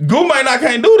 Goo might not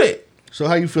can't do that. So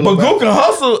how you feel But about? Goo can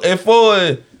hustle as far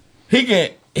as he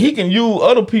can use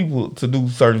other people to do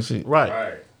certain shit.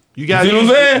 Right. You gotta See what I'm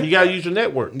use, saying? you gotta use your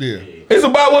network. Yeah. It's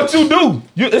about what you do.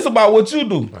 It's about what you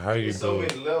do. How you There's so do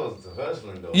many it? levels to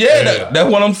hustling though. Yeah,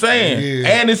 that's what I'm saying. Yeah.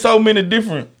 And there's so many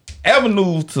different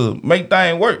avenues to make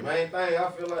things work. Main thing I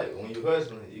feel like when you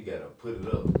hustling, you gotta put it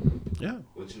up. Yeah.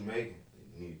 What you making,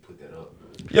 you need to put that up.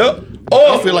 Yep.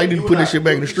 I feel like you need to put that shit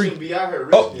back in the You street. shouldn't be out here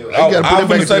Oh, risking your gotta put I'm it back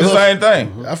gonna say into the the same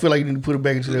thing. I feel like you need to put it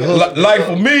back into the hustle. Like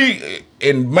for me,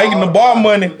 in making the bar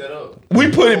money, Put that up.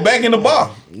 we put it back in the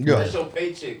bar. Yeah. That's your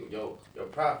paycheck, your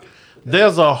profit.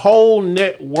 There's a whole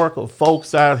network of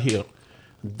folks out here.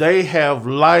 They have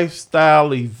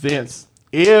lifestyle events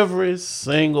every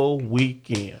single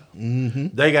weekend.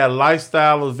 They got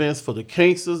lifestyle events for the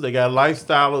kinksters. They got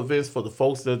lifestyle events for the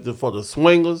folks for the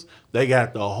swingers. They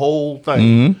got the whole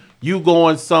thing. You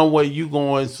going somewhere, you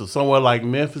going to somewhere like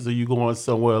Memphis, or you going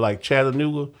somewhere like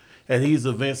Chattanooga, and these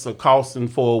events are costing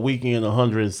for a weekend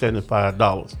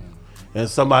 $175. And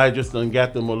somebody just done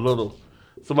got them a little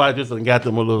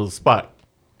spot.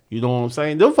 You know what I'm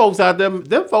saying? Them folks out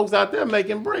there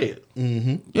making bread.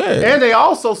 Yeah. And they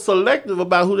also selective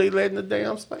about who they let in the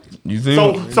damn space. You see?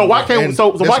 So why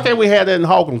can't we have that in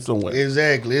Hawkins somewhere?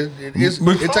 Exactly.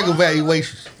 It take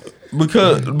evaluations.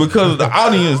 Because of the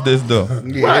audience that's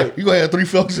done. Yeah. Right. You gonna have 3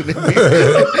 folks in there. Me,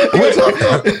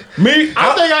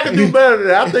 I think I can do better than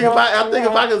that. I think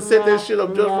if I can set that shit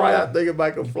up just right, I think if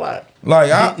I can fly. like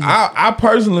I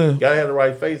personally Gotta have the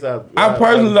right face out. I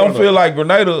personally don't feel like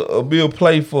Grenada will be a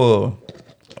play for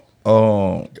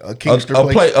A Kingston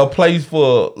a place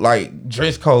for like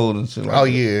dress code and shit like Oh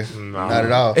that. yeah. Not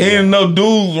at all. Ain't no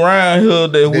dudes around here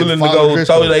that willing to follow go dress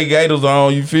throw code. their gators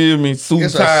on, you feel me? Suit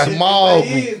It's a tie. small They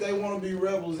group. is, they want to be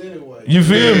rebels anyway. You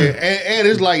feel Yeah, me? and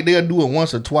it's like they'll do it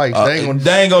once or twice. They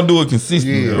ain't gonna do it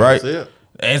consistently, Yeah, right? that's it.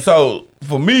 And so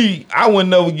for me, I would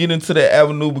never get into that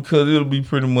avenue because it'll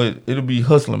be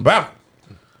hustling back.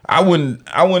 I wouldn't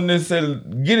necessarily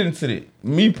get into that.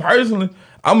 Me personally,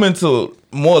 I'm into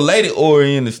more lady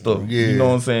oriented stuff. Yeah. You know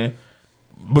what I'm saying?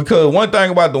 Because one thing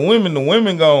about the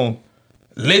women gonna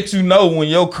let you know when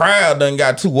your crowd done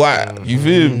got too wild. You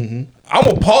feel me? I'm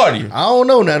a party. I don't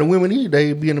know now. The women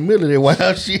they be in the middle of that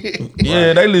wild shit.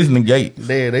 Yeah, they listen to Gates.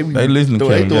 They listen to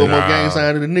they Kevin throw Gates. more gang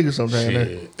sign to the niggas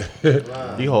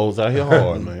sometimes. These hoes out here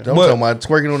hard, man. I'm talking about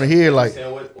twerking on the head like Saying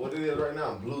what it is right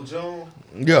now, Blue June,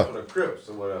 yeah. for the Crips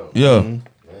or whatever. Yeah. Man.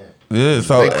 Yeah,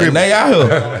 so They and they out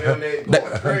here. They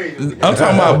going crazy. I'm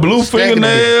talking about blue Stacking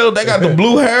them fingernails. They got the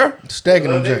blue hair. Stacking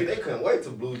them. They joints. couldn't wait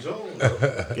till Blue June.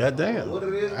 though. Goddamn. What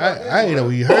it is? I ain't know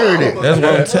you heard it. That's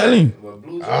what I'm telling you. But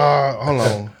Blue June, Hold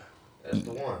on. that's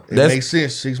the one. It That's- makes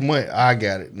sense. 6 months. I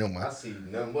got it. No I mind. see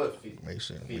nothing but Makes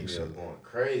sense. females going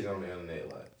crazy on the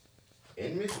internet, like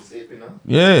in Mississippi now.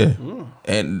 Yeah.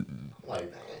 And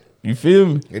Like, man, you feel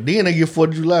me? And then they get 4th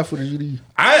of July for the GD.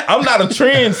 I'm not a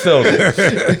trend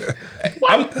setter.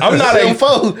 I'm not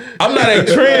a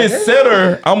trend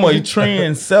setter. I'm a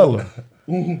trend seller.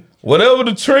 Whatever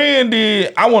the trend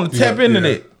is, I want to tap into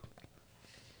that.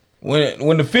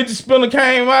 When the 50 spinner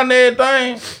came out and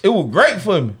everything, it was great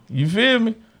for me. You feel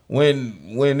me?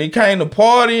 When it came to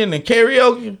partying and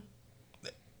karaoke,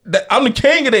 I'm the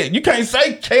king of that. You can't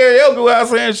say karaoke without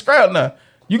saying Scrap now.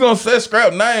 You gonna say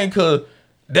Scrap name because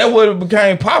that's what it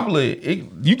became popular.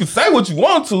 You can say what you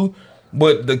want to,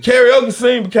 but the karaoke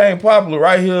scene became popular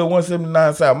right here at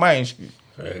 179 South Main Street.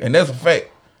 Right. And that's a fact.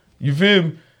 You feel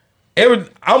me?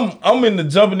 I'm into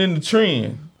jumping in the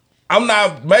trend. I'm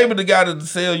not maybe the guy that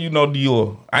sell you no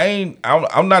Dior.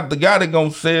 I'm not the guy that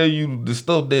gonna sell you the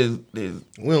stuff that's We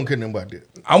don't care nothing about that.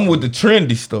 I'm with the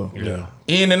trendy stuff. Yeah.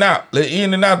 In and out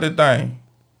that thing.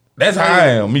 That's how I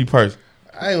am, me personally.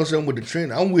 I ain't gonna say I'm with the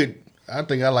trend. I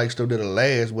think I like stuff that'll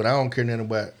last, but I don't care nothing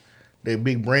about that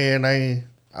big brand name.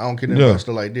 I don't care nothing about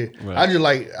stuff like that.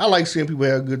 Right. I like seeing people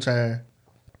have a good time.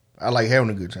 I like having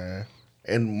a good time.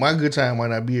 And my good time might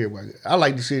not be everybody. I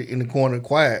like to sit in the corner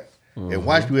quiet and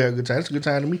watch people have a good time. It's a good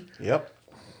time to me. Yep.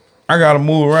 I gotta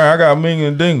move around. I got a mingle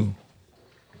and dingle.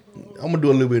 I'm gonna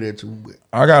do a little bit of that too, but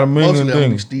I got a mingle and mostly I'm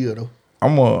dingle. still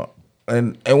though.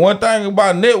 And one thing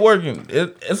about networking,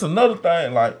 it's another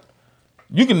thing. Like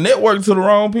you can network to the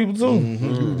wrong people too.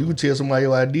 You can tell somebody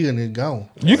your idea and it's gone.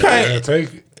 You Yeah, can't.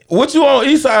 take it. What you on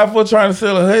East Side for trying to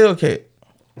sell a Hellcat?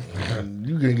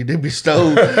 You gonna get that bitch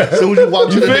stole. As soon as you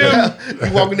walk to the house,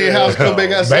 you walk in their house, come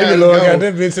back outside. Baby Lord got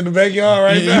that bitch in the backyard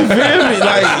right now. You feel me?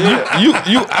 Like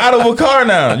you out of a car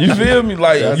now. You feel me?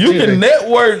 Like you can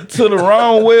network to the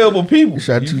wrong web of people. You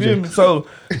feel me? So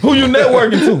who you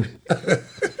networking to?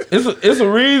 It's a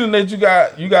reason that you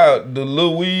got the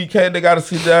little weed cat that got to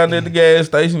sit down at the gas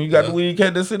station. You got the weed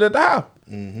cat that sit at the house.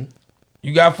 Mm-hmm.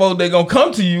 You got folks that gonna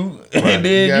come to you, and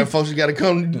then you got folks you gotta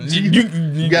come.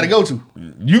 You gotta go to.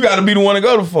 You gotta be the one to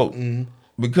go to folks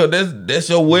because that's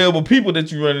your web of people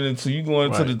that you running into. You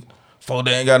going to the folk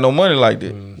that ain't got no money like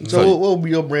that. So what would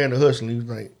be your brand of hustling? You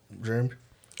think, Jeremy?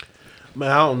 Man,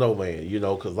 I don't know, man. You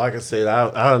know, because like I said, I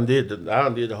done did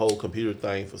the whole computer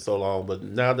thing for so long, but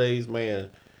nowadays, man,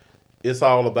 it's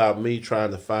all about me trying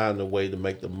to find a way to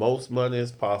make the most money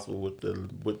as possible with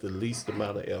the least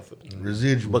amount of effort.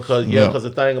 Residual. Because the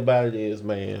thing about it is,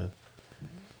 man,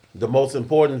 the most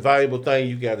important, valuable thing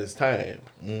you got is time.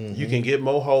 Mm-hmm. You can get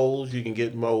more hoes, you can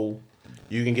get more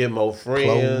friends,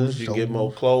 clothes, you can get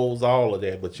more clothes, all of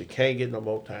that, but you can't get no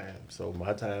more time. So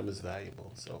my time is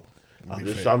valuable. So I'm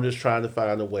just trying to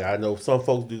find a way. I know some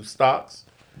folks do stocks.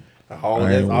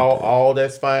 All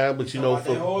that's fine, but I'm gonna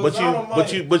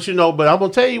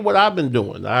tell you what I've been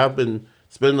doing. I've been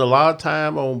spending a lot of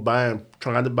time on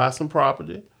trying to buy some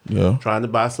property, trying to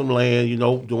buy some land. You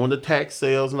know, doing the tax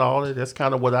sales and all that. That's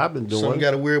kind of what I've been doing. Something you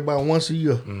got to worry about once a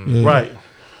year, right?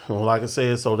 Well, like I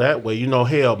said, so that way,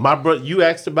 hell, my brother. You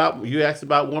asked about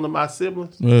one of my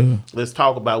siblings. Yeah. Let's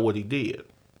talk about what he did.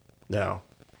 Now,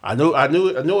 I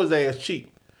know his ass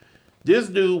cheap. This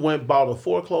dude went and bought a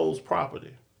foreclosed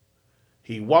property.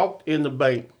 He walked in the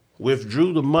bank,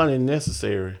 withdrew the money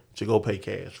necessary to go pay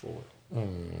cash for it.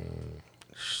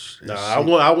 Now I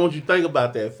want you to think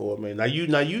about that for a minute. Now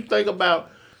you think about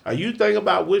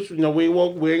which we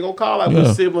ain't gonna call out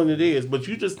which sibling it is, but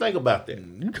you just think about that.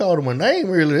 You called him a name,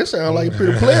 really? That sounds like a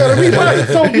pretty player to me.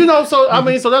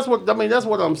 So that's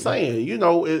what I'm saying. You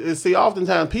know, see,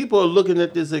 oftentimes people are looking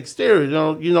at this exterior.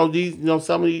 Some of these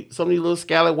little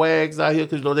scallywags out here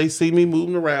because they see me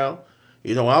moving around.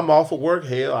 I'm off of work.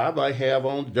 Hell, I might have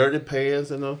on dirty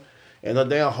pants and a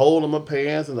damn hole in my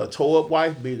pants and a tore up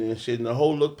wife beater and shit, and the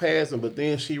whole look past him. But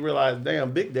then she realized,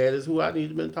 damn, Big Dad is who I need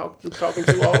to been talking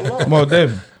to all along. Well, they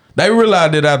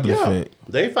realized it after the fact.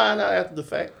 They find out after the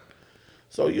fact.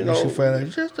 So she find out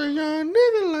just a young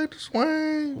nigga like to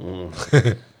swing.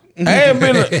 And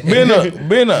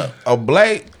been a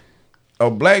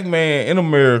black man in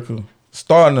America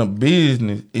starting a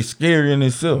business is scary in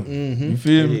itself. You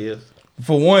feel me? It is.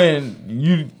 For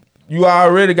one, you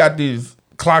already got this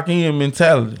clock in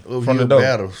mentality from the door.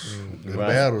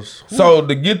 Battles. So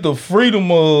to get the freedom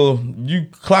of you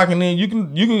clocking in, you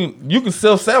can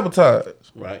self-sabotage.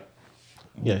 Right.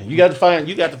 Yeah, you got to find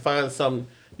something.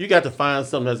 You got to find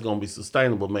something that's gonna be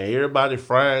sustainable, man. Everybody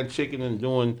frying chicken and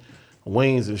doing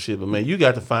wings and shit, but man, you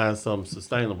got to find something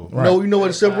sustainable. Right. You know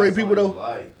what separate people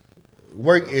though?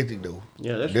 Work ethic though.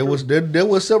 Yeah, that's true. That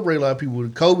was separate a lot of people.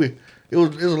 Kobe, it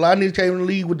was a lot of niggas came in the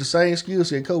league with the same skill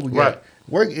set Kobe got. Right.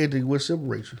 Work ethic will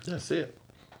separate you. That's it,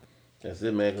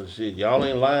 man. Cause shit, y'all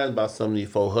ain't lying about some of these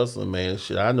folk hustling, man.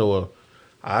 Shit, I know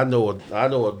a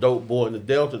dope boy in the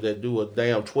Delta that do a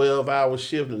damn 12-hour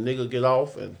shift and nigga get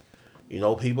off and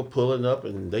people pulling up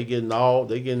and they getting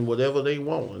whatever they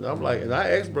want. And I'm like, and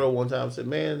I asked bro one time, I said,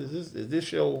 man, is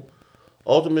this your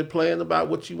ultimate plan about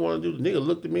what you want to do? The nigga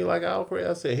looked at me like I was crazy.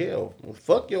 I said, hell, well,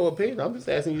 fuck your opinion. I'm just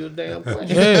asking you a damn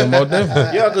question. Yeah, more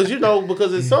definitely. Yeah,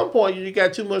 because at some point you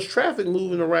got too much traffic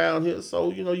moving around here,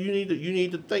 so you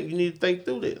need to think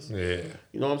through this. Yeah.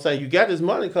 You know what I'm saying? You got this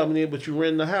money coming in, but you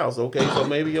renting the house. Okay, so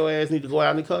maybe your ass need to go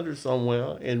out in the country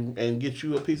somewhere and get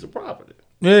you a piece of property.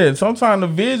 Yeah, sometimes the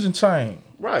vision change.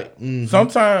 Right. Mm-hmm.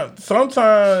 Sometimes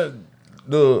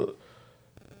the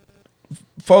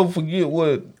folks forget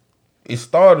what it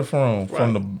started from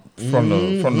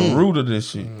the root of this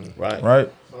shit. Right.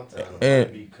 Sometimes And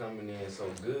it be coming in so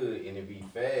good and it be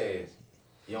fast,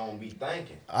 you don't be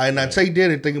thinking. And I take that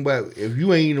and think about if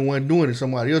you ain't the one doing it,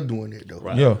 somebody else doing it though.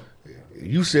 Right. yeah.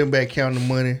 You sitting back counting the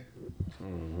money,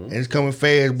 and it's coming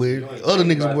fast, but other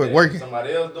niggas working.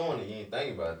 Somebody else doing it, you ain't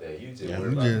thinking about that. You just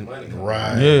worry about the money.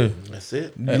 Right. Yeah. That's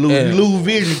it. You lose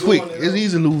vision quick. It's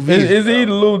easy to lose vision. It's easy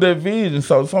to lose that vision.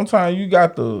 So sometimes you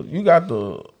got to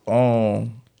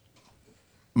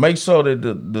make sure that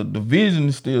the vision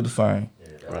is still the same.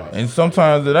 Yeah, Right. And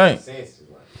sometimes it ain't.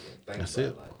 That's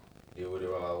it. Do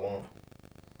whatever I want.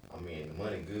 I mean, the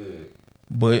money good.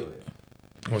 But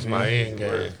What's my end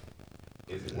game?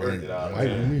 Is it worth it all the Might be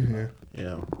time? me here.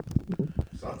 Yeah.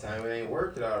 Sometimes it ain't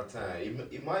worth it all the time.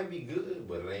 It might be good,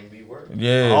 but it ain't be worth it.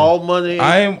 Yeah. All money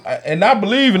ain't And I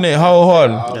believe in it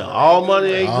wholeheartedly. Yeah, all money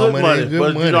ain't All good money money. ain't good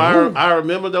But money. you know, Woo. I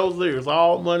remember those lyrics.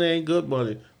 All money ain't good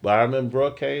money. But I remember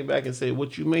bro came back and said,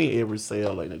 "What you mean every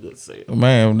sale ain't a good sale?"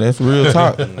 Man, that's real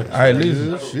talk. All right,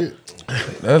 listen. Shit.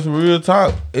 That's real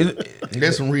talk.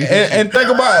 That's some real And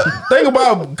think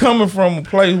about coming from a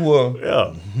place where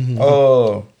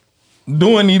Yeah,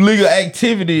 doing illegal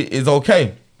activity is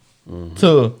okay.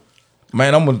 To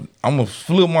man, I'm gonna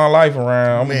flip my life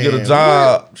around. I'm gonna get a Man,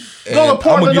 job. Go to and I'm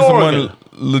Portland, gonna get some money Oregon.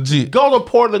 legit. go to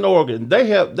Portland, Oregon. They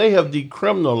have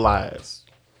decriminalized.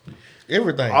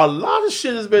 everything. A lot of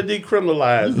shit has been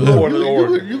decriminalized in Portland,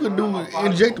 Oregon. You can do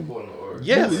injectable.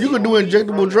 Yes. You can do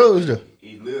injectable drugs there.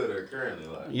 He live there currently.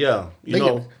 Like, Yeah,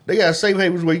 They got safe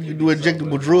havens where you can do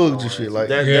injectable drugs and shit like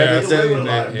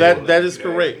that. That is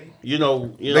correct. You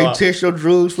know, They test your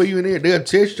drugs for you in there. They'll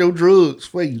test your drugs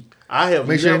for you. I have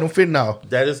Make sure ain't no never, fentanyl.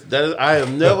 that is I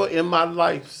have never in my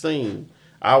life seen.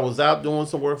 I was out doing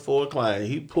some work for a client.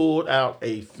 He pulled out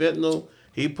a fentanyl.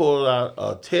 He pulled out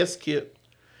a test kit,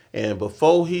 and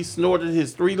before he snorted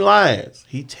his 3 lines,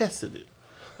 he tested it.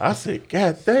 I said,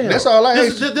 "God damn!" That's all I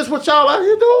This, asked. this what y'all out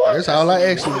here doing? That's all I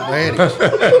ask you, man. that's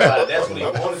what he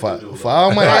wanted to do. For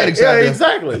all my addicts Yeah, out there.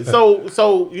 exactly.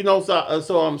 So you know,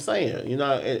 so I'm saying, you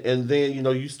know, and then you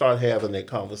know, you start having that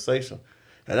conversation,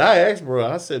 and I asked, bro,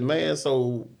 I said, man,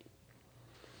 so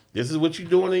this is what you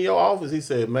doing in your office? He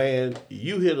said, man,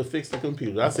 you here to fix the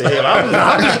computer. I said, hell,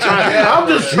 I'm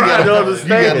just trying to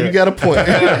understand. You got a point.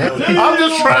 I'm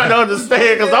just trying to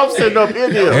understand because I'm sitting up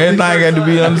in here. Everything got to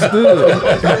be understood.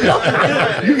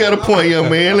 You got a point, young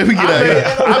man. Let me get out here.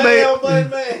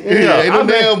 Yeah, ain't no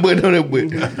damn button on that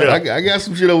button. I got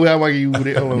some shit over here I might use with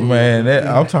it. Hold on. Man,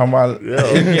 I'm talking about.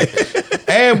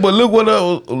 But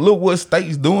look what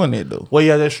states doing it though. Well,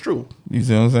 yeah, that's true. You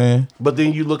see what I'm saying? But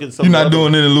then you look at some. You're not other-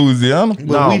 doing it in Louisiana.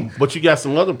 But you got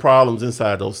some other problems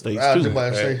inside those states I was too. just about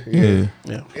to say, Yeah.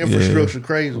 Yeah. infrastructure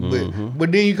crazy,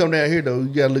 but then you come down here though,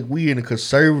 you gotta look. We in a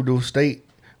conservative state.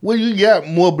 Well, you got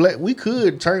more black. We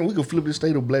could flip the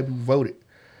state of black people voted,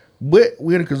 but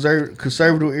we're in a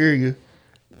conservative area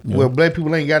where black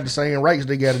people ain't got the same rights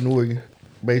they got in Oregon,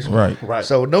 basically. Right.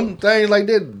 So them things like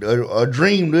that, a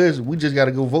dream to us. We just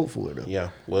gotta go vote for it though. Yeah.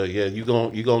 Well, yeah, you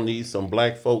gonna need some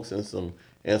black folks and some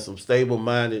stable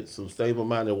minded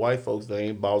white folks that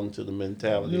ain't bought into the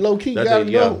mentality. Low key, that gotta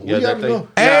they- know. Yeah, We that gotta they- know.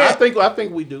 Yeah, I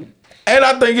think we do. And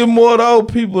I think it's more of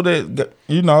those people that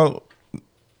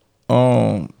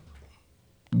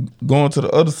going to the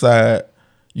other side.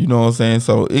 You know what I'm saying?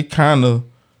 So it kind of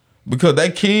because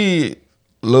that kid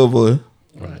love her.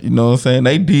 Right. You know what I'm saying?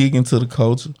 They dig into the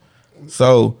culture.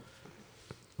 So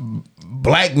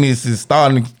blackness is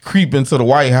starting to creep into the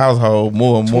white household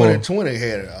more and more. 2020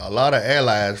 had a lot of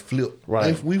allies flip.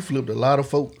 Right. We flipped a lot of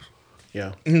folks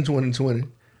Yeah. in 2020.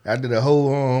 I did a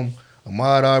whole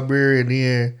Ahmaud Arbery, and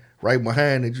then right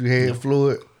behind it you had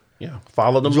Floyd. Yeah.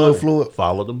 Follow the George money. Floyd.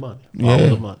 Follow the money. Yeah. Follow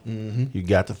the money. You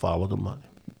got to follow the money.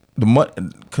 The money,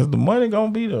 cause the money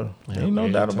gonna be there. Ain't no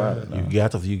doubt about it.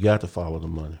 You got to follow the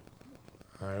money.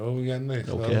 All right, what we got next?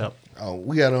 No fellas? cap. Oh,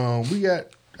 we got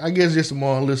I guess just some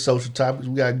more little social topics.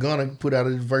 We got Gunna put out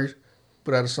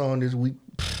a song this week.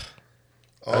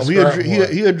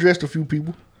 He addressed a few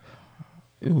people.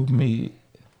 It was me.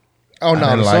 Oh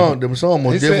no, the song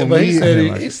most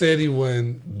definitely. He said he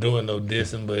wasn't doing no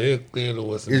dissing, but it clearly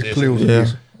was some It's dissing. clear. Yeah.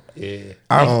 Yeah,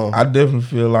 I definitely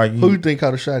feel like Who you think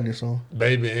caught a shot in this song?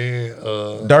 Baby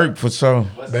and Dirk for sure.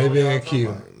 Baby and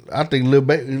Q. I think Lil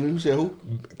Baby. You said who?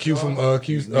 Q from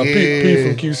Q. P from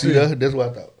QC. See, that's what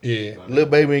I thought. Yeah, Lil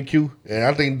Baby and Q, and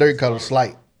I think Dirk caught a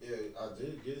slight.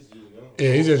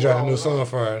 yeah. He just dropped a new song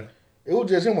Friday. It was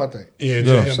just him, I think. Yeah,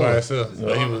 just him by himself.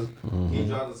 But he was. He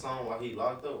dropped the song while he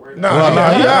locked up right No,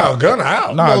 now. he out. Gunna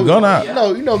out. Nah, Gunna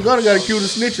out. You know, Gunna got accused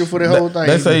of snitching for the whole thing.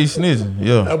 They say he's snitching.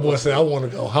 Yeah. That boy said, "I want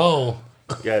to go home."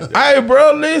 Hey,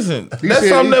 bro, listen. That's said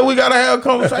something that we gotta have a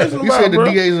conversation He about, said the bro.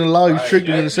 DAs and the lawyers tricked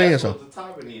him into saying That's something. what the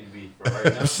topic need to be for right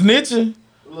now. Snitching.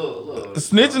 Look.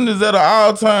 Snitching is at an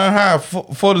all-time high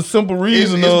for the simple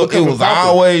reason it's of it becoming was popular.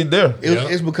 always there.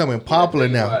 It's becoming popular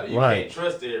now. You Right. can't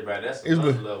trust everybody. That's It's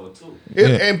another been- level too.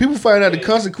 And people find out the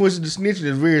consequences of snitching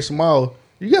is very small.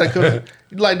 You gotta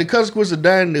like the consequence of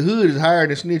dying in the hood is higher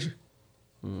than snitching.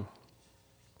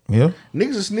 Yeah.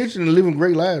 Niggas are snitching and living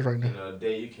great lives right now. You know,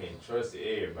 day you can't trust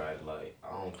everybody. Like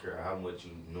I don't care how much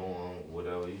you know them,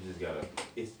 whatever. You just gotta.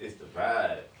 It's the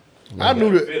vibe. I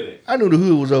knew gotta feel it. I knew the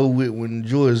hood was over with when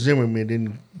George Zimmerman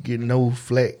didn't get no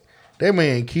flack. That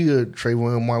man killed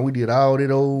Trayvon Martin. We did all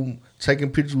that old taking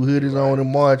pictures with hoodies on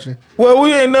and marching. Well,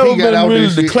 we ain't never He got been out really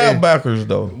this the shit, clapbackers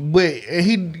though. But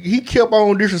he kept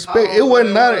on disrespect. It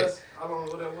wasn't not.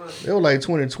 It was like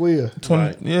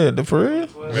 2012. Yeah, for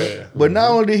real. Yeah. But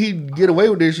not only did he get away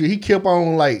with this shit, he kept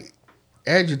on like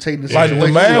agitating the Like, the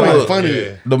situation. man Like, was-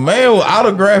 funny. The man was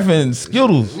autographing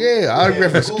Skittles. Yeah,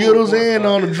 autographing Skittles and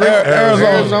on the drink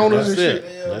Arizona's and shit.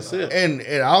 That's it. And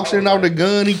auctioning out the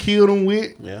gun he killed him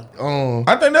with. Yeah.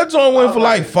 I think that joint went for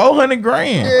like $400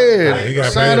 grand. Yeah, he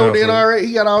got signed paid on the off of NRA.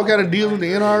 He got all kind of deals with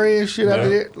the NRA and shit after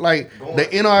that. Like the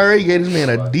NRA gave this man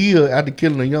a deal after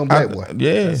killing a young black boy.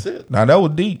 Yeah. That's it. Now that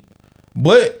was deep.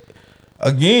 But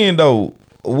again though,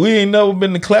 we ain't never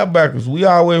been the clapbackers. We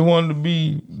always wanted to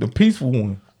be the peaceful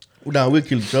one. Now we'll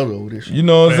kill each other over this shit. You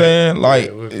know what I'm saying? Like,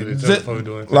 we'll kill each other just- before we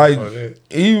do anything like like that.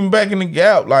 even back in the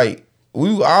Gap, like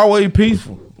we were always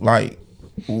peaceful. Like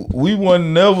we wasn't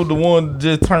never the one to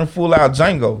just turn full out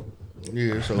Django.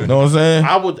 Yeah, so You know what I'm saying?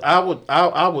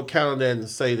 I would counter that and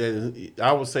say that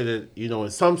I would say that in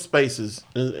some spaces,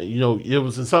 it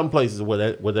was in some places where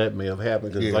that may have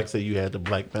happened because like I said, you had the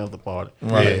Black Panther Party,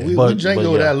 Right. we But-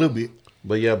 Django but that a little bit.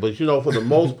 But for the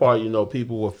most part,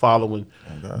 people were following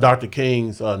Dr.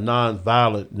 King's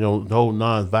nonviolent, the whole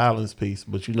nonviolence piece.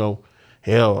 But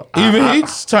hell, Even he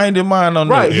changed his mind on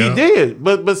right, that. he did.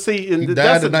 But see, and He died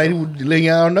that's tonight. He was letting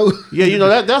y'all know.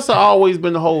 that's always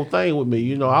been the whole thing with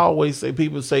me. I always say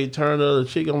people say turn the other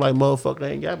cheek. I'm like, motherfucker, I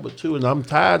ain't got but two, and I'm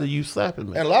tired of you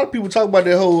slapping me. And a lot of people talk about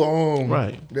that whole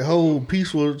Right. the whole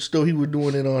peaceful stuff he was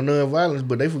doing in nonviolence,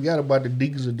 but they forgot about the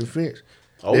deacons of defense.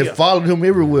 Oh, They yeah. followed him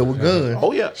everywhere with guns.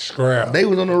 Oh yeah. Scrap. They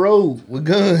was on the road with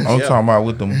guns. I'm talking about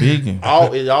with them biggins.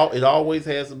 It always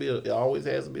has to be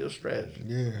a strategy.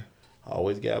 Yeah.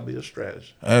 Always gotta be a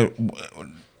strategy.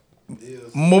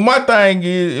 Well, my thing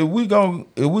is, if we gonna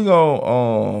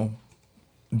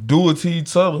do it to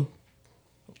each other,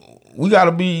 we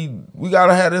gotta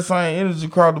have that same energy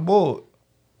across the board.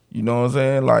 You know what I'm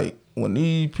saying? Like when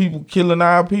these people killing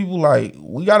our people, like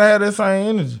we gotta have that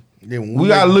same energy. Then We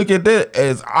gotta look at that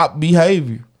as op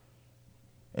behavior,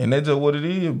 and that's just what it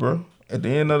is, bro. At the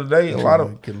end of the day, a lot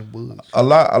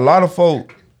of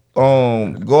folk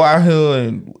go out here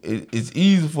and it's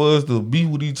easy for us to beef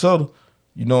with each other.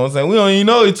 You know what I'm saying? We don't even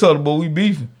know each other, but we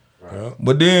beefing. Right.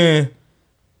 But then,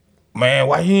 man,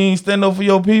 why you ain't stand up for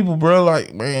your people, bro?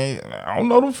 Like, man, I don't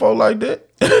know them folk like that.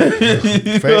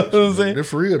 You know what I'm saying? They're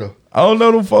for real though. I don't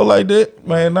know them folk like that,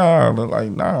 man. Nah.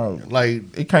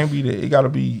 Like It can't be that. It gotta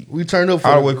be. we turned up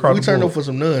All the for way across the board.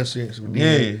 some nonsense. But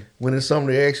then Yeah. when it's something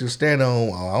they actually stand on,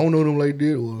 I don't know them like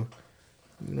that, or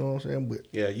you know what I'm saying. But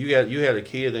Yeah, you had a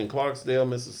kid in Clarksdale,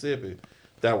 Mississippi,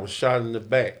 that was shot in the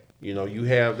back. You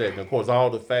have that, and of course, all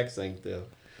the facts ain't there.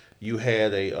 You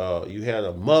had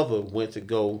a mother went to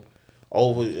go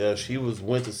over. She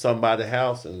went to somebody's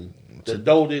house, and the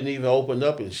door didn't even open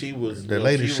up, and she was The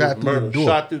lady shot through the murdered, door.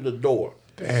 shot through the door.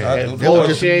 And That Florida,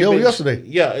 was she ain't been- yesterday.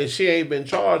 Yeah, and she ain't been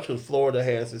charged because Florida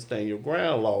has this stand your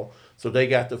ground law. So they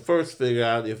got to first figure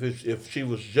out if she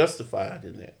was justified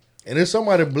in that. and there's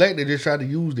somebody black that just tried to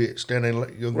use that standing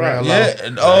your ground law. Yeah,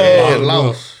 and, And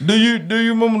lost. Do you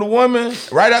remember the woman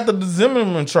right after the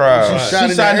Zimmerman trial? She shot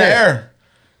in the air,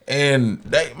 and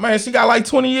she got like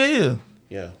 20 years.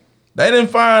 Yeah. They didn't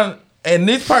find, and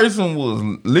this person was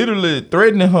literally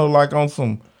threatening her like on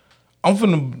some, I'm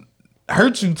finna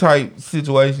hurt you type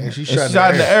situation. And she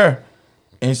shot in the air,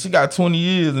 and she got 20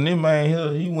 years. And this man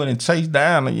here, he went and chased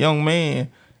down a young man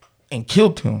and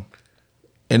killed him.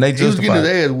 And they He was getting his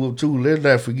justified. ass whooped too. Let's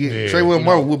not forget. Yeah. Trayvon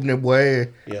Martin whooping that boy ass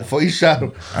before he shot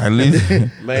him. At least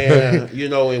Man,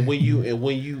 and when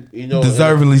you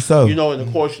deservedly so. and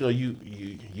of course,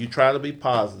 you try to be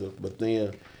positive, but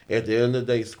then at the end of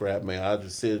the day, Scrap, man, I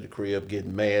just sit at the crib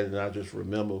getting mad, and I just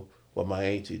remember what my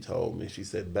auntie told me. She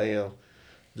said, "Bam,"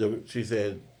 she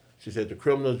said the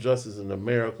criminal justice in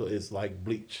America is like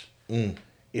bleach.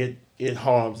 It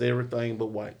harms everything but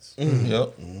whites.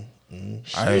 Yep.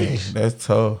 Hey, that's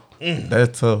tough.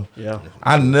 That's tough. Yeah.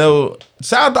 I never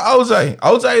shout out to OJ.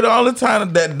 OJ the only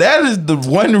time that is the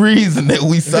one reason that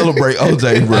we celebrate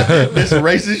OJ, bro. That's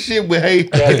racist shit, but hey,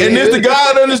 And it's the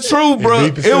God and it's true, bro.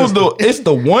 beat the It's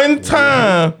the one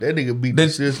time that nigga beat the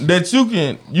system. that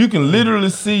you can literally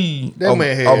see That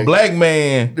man had- a black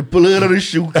man, The blood on his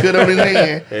shoe, cut on his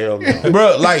hand, Hell no.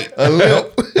 bro, like a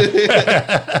lip.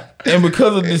 and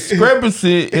because of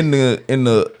discrepancy in the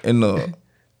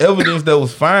evidence that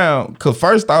was found, cause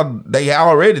first off, they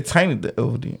already tainted the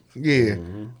evidence Yeah,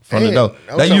 from the And door.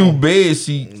 I'm They talking- used bed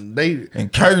sheets They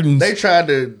and curtains. they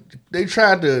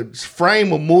tried to frame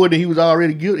him more than he was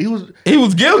already guilty. He was There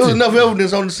guilty. was enough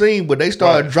evidence on the scene, but they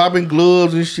started dropping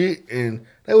gloves and shit, and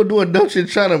They were doing dumb shit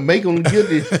trying to make him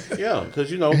guilty. Yeah, because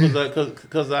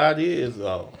the idea is,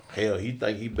 hell, he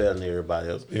think he better than everybody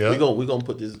else. Yeah. We gonna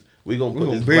put this gonna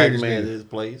black bury this man nigga. in his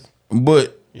place.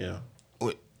 But Yeah.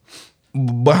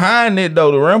 behind it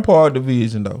though, the Rampart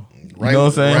division though. You know what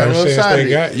I'm saying? Right on the Since side they of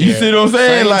got- it. You see what I'm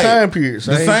saying? Same Like time period.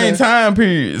 the same time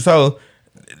period. So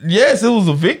yes, it was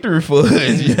a victory for us.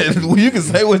 Yes, you can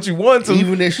say what you want to,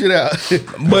 Even that shit out.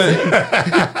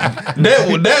 but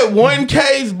that one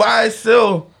case by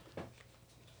itself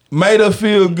made us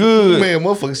feel good. Man,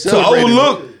 motherfucker To celebrated.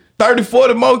 overlook 30,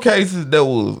 40 more cases that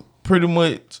was pretty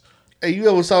much. Hey, you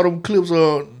ever saw them clips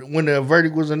when the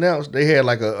verdict was announced? They had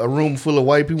like a room full of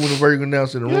white people when the verdict was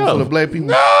announced and a room full of black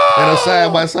people. And a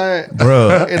side by side.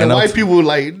 Bruh. And the white people,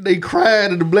 like, they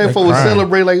cried and the black folks cried.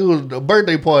 celebrate like it was a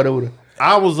birthday party over there.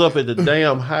 I was up at the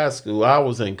damn high school. I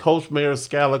was in Coach Mayor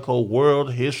Scalico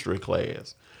World History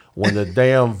class when the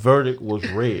damn verdict was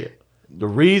read. The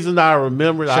reason I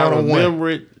remember it, Shout out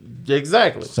it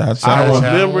exactly. Shout I out.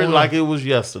 remember it like it was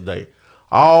yesterday.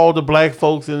 All the black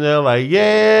folks in there like,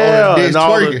 yeah, Oh, the and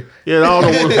all the, twerking. yeah, and all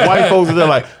the white folks in there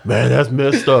like, man, that's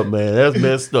messed up, man, that's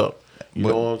messed up. You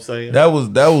know what I'm saying? That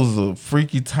was a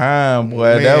freaky time, boy.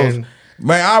 Man. That was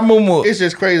man. I remember. It's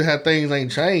just crazy how things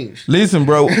ain't changed. Listen,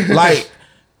 bro. Like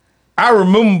I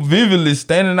remember vividly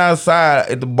standing outside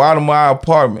at the bottom of our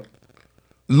apartment,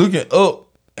 looking up,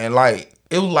 and like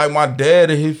it was like my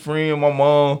dad and his friend, my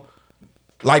mom,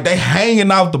 like they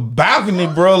hanging off the balcony,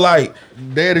 bro. Like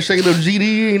Dad is shaking up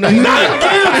GD. You know, not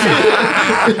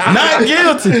guilty, not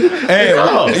guilty.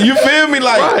 And you feel me?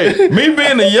 Like me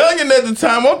being a youngin' at the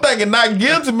time, I'm thinking not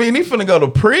guilty mean he finna go to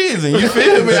prison. You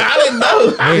feel me? I didn't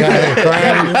know.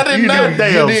 I didn't know.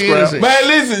 Damn, Scrap. Man,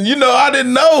 listen, you know, I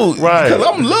didn't know. Right. Because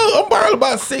I'm probably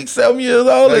about 6, 7 years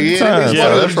old at the time.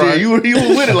 Yeah, that's right. You was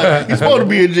with it like you supposed to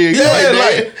be in jail. You Yeah,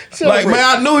 "Dad, like celebrate."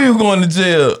 man, I knew he was going to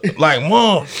jail. Like,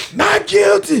 Mom, not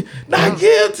guilty, not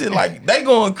guilty. Like, they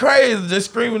going crazy, just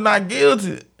screaming, not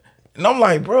guilty. And I'm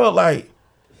like, bro, like,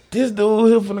 this dude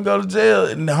here finna go to jail.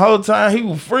 And the whole time he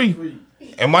was free.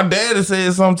 And my daddy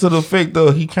said something to the effect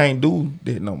of he can't do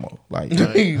that no more. Like,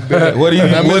 what he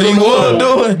was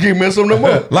doing. Give me some no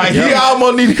more. Like, he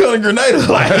almost need to come to Grenada.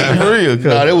 Like, for real.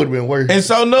 Nah, that would have been worse. And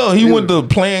so no, he went to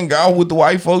playing golf with the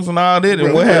white folks and all that.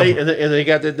 And what happened? And they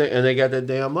got that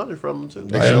damn money from him too.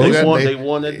 They They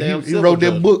won that damn. He wrote that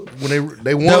civil book when they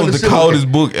won. That was the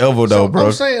coldest book ever, though, bro.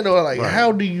 I'm saying though, like,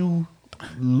 how do you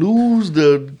lose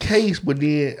the case, but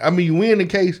then you win the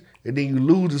case and then you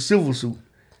lose the civil suit?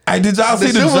 Hey, did y'all The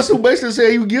see the civil suit basically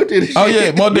said you guilty. Of this Oh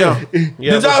shit. yeah, more than.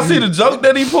 Yeah, Did y'all see the joke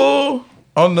that he pulled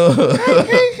on the?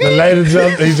 The lady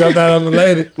jumped. He jumped out on the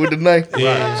lady. with the knife.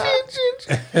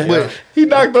 But He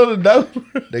knocked on the door.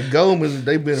 the Goldman,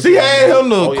 they been. She had him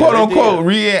to Oh, yeah, quote they unquote did.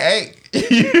 reenact.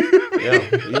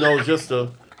 Yeah, just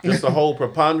the whole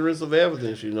preponderance of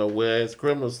evidence. Whereas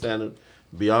criminal standard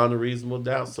beyond a reasonable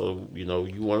doubt. So you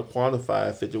want to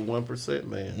quantify 51%,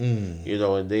 man.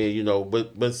 And then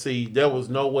but see, there was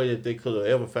no way that they could have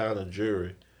ever found a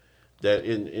jury that,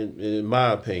 in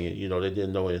my opinion, they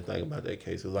didn't know anything about that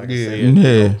case. 'Cause like I said,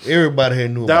 Yeah, Everybody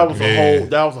had knew. that about was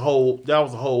it.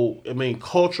 a whole. I mean,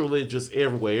 culturally, just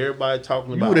everywhere. Everybody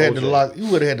talking You about. would have had to OJ. lock. You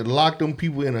would have had to lock them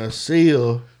people in a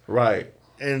cell. Right.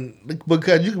 And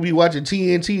because you could be watching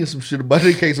TNT and some shit about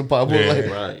that case of pop up, Yeah, like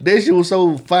right. that shit was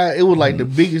so fire. It was like the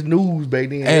biggest news back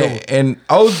then. ever. and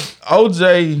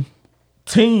OJ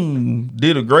team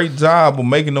did a great job of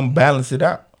making them balance it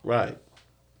out. Right.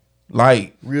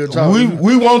 Like Real talk.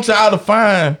 we want y'all to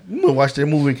find You gonna watch that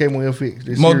movie that came on FX.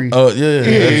 That more. series.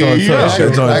 That's on tough.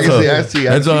 That's on I can see, I tough. see,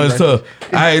 That's on right tough.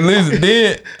 Hey, listen.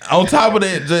 Then on top of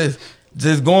that,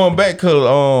 just going back,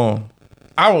 cause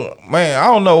I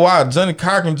don't know why Johnny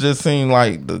Cochran just seemed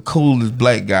like the coolest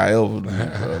black guy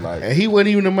ever. Like, And he wasn't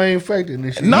even the main factor in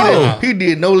this shit. No. he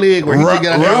did no leg work. He just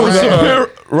got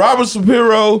Robert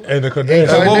Shapiro. And the What Kardashian.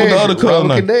 was the other color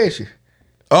Robert name? Kardashian.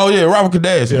 Oh yeah, Robert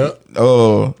Kardashian.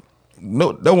 Yeah.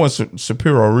 No, that wasn't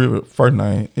Shapiro. Real first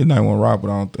name. His name wasn't Robert.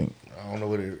 I don't think. I don't know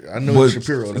what it. I know But it's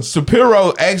Shapiro. Though.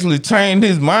 Shapiro actually changed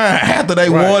his mind after they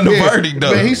won the verdict,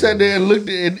 though. Man, he sat there and looked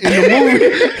at in the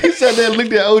movie. He sat there and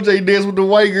looked at OJ dance with the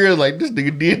white girl like this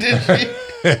nigga did this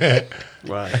shit.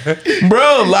 Right.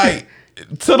 Bro, like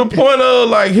to the point of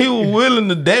like he was willing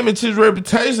to damage his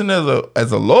reputation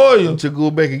as a lawyer To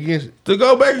go back against it. to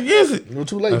go back against it. No,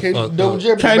 too late. That's Can't fucked double up.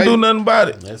 jeopardy. Can't baby. do nothing about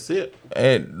it. That's it.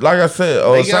 And like I said,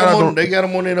 They shout got, out him on, they got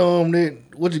him on that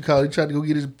what you call it? He tried to go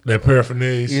get That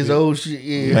paraphernalia. his shit. old shit.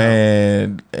 Yeah,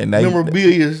 Man, and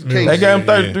memorabilia case. they gave him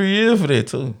 33 years for that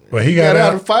too. But he got got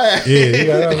out of 5. Yeah, he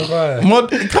got out of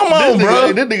 5. Come on,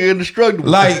 bro. This nigga indestructible.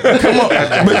 Like, come on,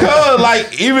 because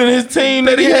like even his team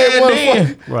that he had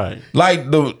then, Right. like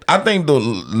I think the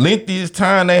lengthiest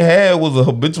time they had was a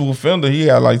habitual offender. He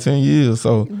had like 10 years.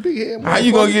 So Big head how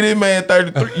you gonna get this man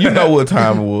 33? You know what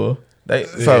time it was.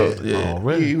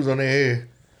 Yeah, he was on their head.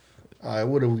 All right,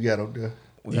 what have we got up there?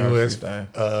 U.S.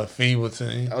 FIBA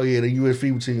team. Oh yeah, the U.S.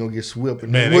 FIBA team gonna get swept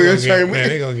in Man, the World they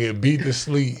Tournament. gonna get beat to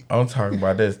sleep. I'm talking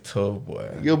about that's tough, boy.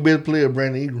 Your best player,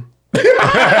 Brandon Ingram.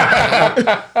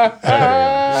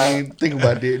 I ain't think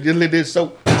about that. Just let that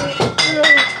soak.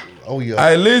 Oh yeah.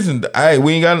 Hey, listen. Hey,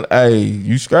 we ain't got. Hey,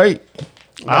 you straight?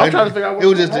 I'm trying to figure out what It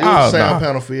was just Oh, sound nah.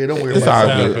 panel for it. Don't worry It's about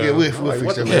all it. good. Yeah, we'll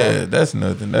fix that. Yeah, that's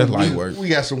nothing. That's light work. We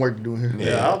got some work to do here.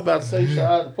 Yeah, I was about to say,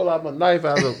 I had to pull out my knife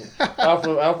out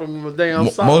from my damn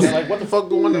sock. most- Like, what the fuck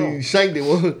going on? You shanked it.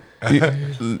 What?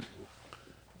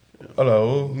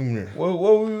 Hello. What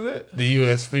was that? The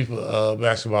U.S. FIBA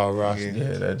basketball roster.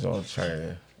 Yeah, that joint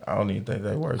trash. I don't even think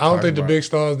they work. I don't think the big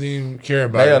stars didn't even care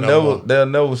about it. They'll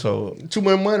never show up. Too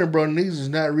much money, bro. Niggas is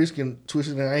not risking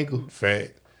twisting their ankle.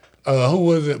 Fact. Who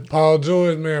was it? Paul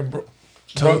George, man. When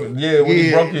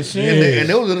he broke his shin. And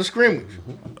it was in a scrimmage.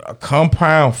 A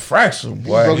compound fracture, He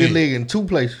boy. broke his leg in 2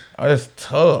 places. Oh, that's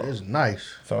tough. That's nice.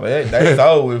 So that's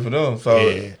over with for them. So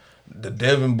Yeah. the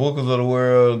Devin Bookers of the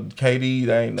world, KD,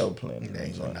 they ain't no playing.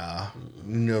 Nah.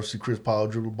 You never see Chris Paul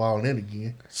dribble ball in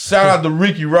again. Shout out to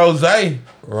Ricky Rose,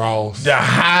 Ross. the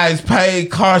highest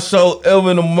paid car show ever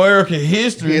in American He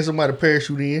history. had somebody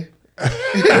parachute in.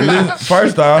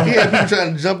 First off, He had people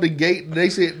trying to jump the gate. They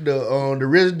said the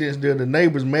residents there, the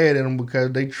neighbors mad at him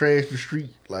because they trashed the street.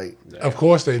 Like Of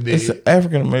course they did. it's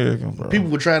African American, bro. people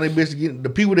were trying their best to get the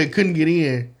people that couldn't get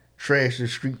in trashed the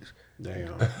streets.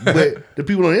 Damn. But the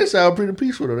people on the inside were pretty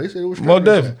peaceful though. They said it was More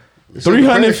straight. definitely.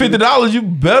 $350, you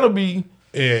better be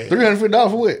yeah. $350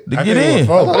 for what? to I get think it in. was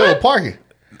I thought they were parking.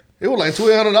 It was like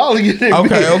 $1,200 to get in.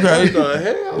 Okay. What the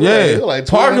hell? Yeah, It was like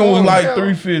parking was $12. like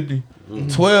 $350,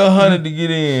 $1,200 to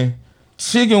get in.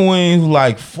 Chicken wings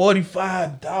like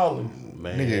 $45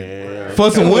 Man.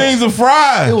 for some wings and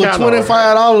fries. It was Kinda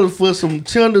 $25 for some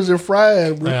tenders and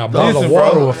fries, bro. Man, a bottle Listen, of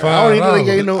water bro, was I don't even think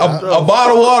they $5. gave no. A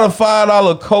bottle of water,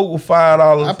 $5. Coke was I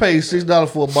 $5. paid $6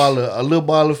 for a little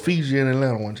bottle of Fiji in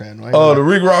Atlanta one time. I ain't Oh, gonna the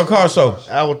Rick Rock Car Show.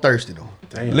 lie. I was thirsty though.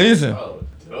 Listen,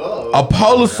 a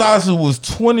Polar sausage was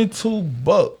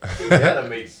 $22. You gotta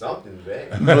make something back.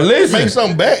 But listen, Make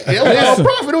something back. It was all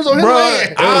profit. It was on his bro,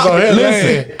 land.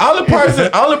 listen.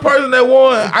 Only person that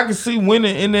won I can see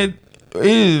winning in it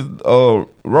is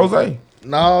Rose.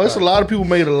 No, it's a lot of people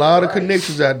made a lot of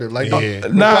connections out there. Like Yeah.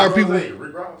 Nah, people.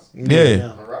 Rick Ross.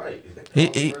 Yeah. All right. He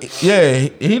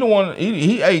the one.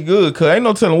 He ate good because ain't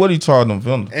no telling what he charged them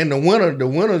vendors. And the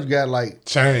winners got like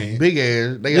Chain. big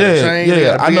ass. They got a Yeah, chain. They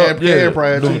yeah, got I a big know. ass cash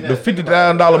prize. Yeah, the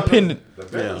 $50,000 pendant. The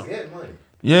vendors get money.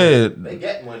 Yeah, They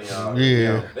get money already.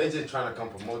 Yeah. They just trying to come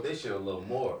promote this shit a little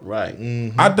more. Right.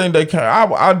 I think they can.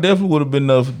 I definitely would have been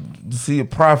enough to see a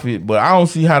profit, but I don't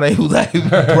see how they was able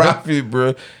to profit,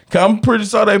 bro. Cause I'm pretty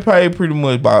sure they paid pretty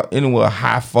much about anywhere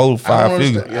high 4 or 5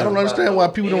 figures. I don't understand why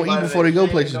people don't eat before they go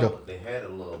places though. They had a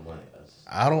little money.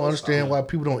 I don't understand why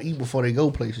people don't eat before they go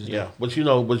places. Yeah, but you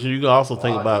can also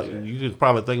think about. You can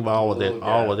probably think about all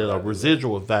of that, a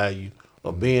residual value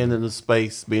of being in the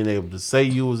space, being able to say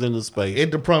you was in the space,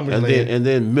 At the promised and land.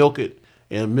 then milk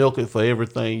it for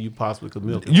everything you possibly could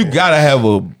milk it. You for. gotta have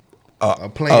A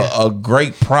plan. a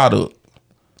great product.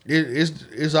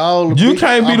 It's all. a You big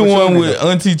can't be the one opportunity, with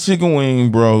Auntie Chicken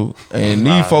Wing, bro, and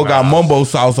these folk got mumbo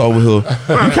sauce over here.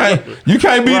 You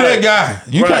can't be that guy.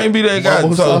 You can't be that guy.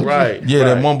 Mumbo So, sauce. Right, Yeah,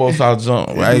 that right. mumbo sauce jump.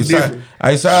 Right. different.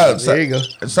 There you go.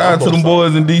 Shout out to them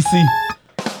boys in DC.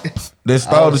 They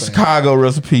stole the Chicago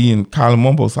recipe and call it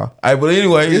mumbo sauce. All right, but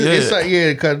anyway,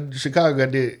 Because Chicago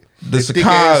got that. The thick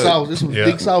Chicago- ass sauce. This was Yeah.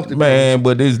 thick sauce. man,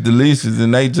 but it's delicious,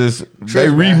 and they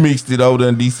remixed it over there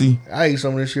in DC. I ate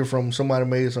some of this shit from somebody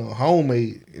made some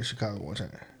homemade in Chicago one time.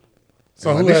 So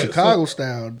Like who this had, Chicago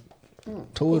style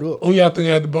tore it up. who y'all think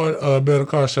had the better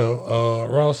car show?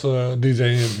 Ross or DJ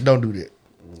Envy? Don't do that.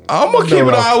 I'm gonna keep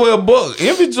it all the way a buck.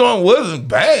 Envy joint wasn't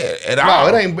bad at all.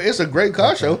 No, it ain't. It's a great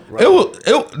car show. It was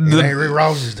It ain't Rick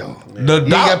Ross's though. the You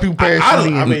got people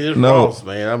parachuting I in. mean, it's No. Ross,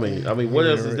 man. I mean, what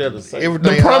else is there to say?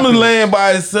 Everything. the promised opposite. land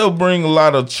by itself bring a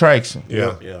lot of traction.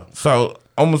 Yeah. Yeah. So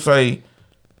I'm gonna say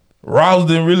Ross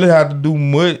didn't really have to do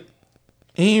much.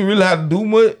 He didn't really have to do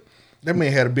much. That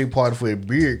man had a big party for that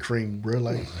beard cream, bro.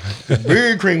 Like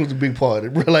beard cream was a big party,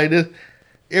 bro. Like this,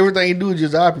 everything he do is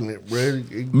just opulent, bro.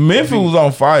 Memphis was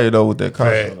on fire though with that car.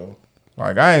 Right. Though.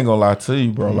 Like, I ain't gonna lie to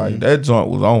you, bro. Like, that joint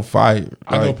was on fire.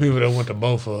 I know Like, people that went to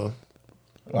both of them.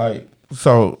 like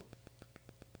so.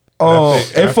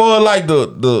 And for like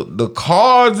the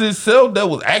cars itself that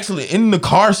was actually in the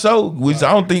car show, which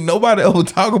I don't think nobody ever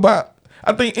talk about.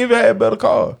 I think Envy had better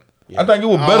car. I think it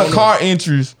was better car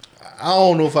entries. I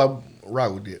don't know if I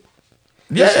rock with it.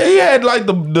 Yeah, he had like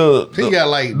the He got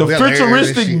like the Bel Airs and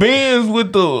futuristic shit. Benz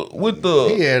with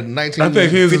the He had 1959 I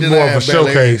think his is more of a Bel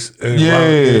Airs. showcase. and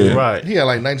Yeah. Right. He had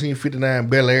like 1959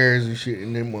 Bel Airs and shit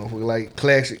in them motherfucker, like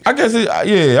classic. I guess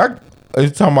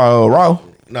it's talking about Raw.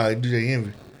 Nah, DJ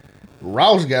Envy.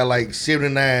 Ross got like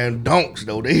 79 donks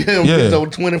though. They had Yeah. over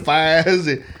 25s,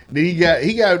 and then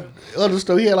he got other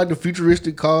stuff. He had like the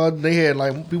futuristic cars. They had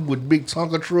like people with big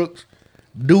Tonka trucks,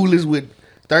 dualies with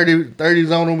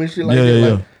 30s on them and shit like Yeah, that. yeah,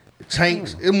 Like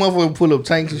tanks. This motherfucker pull up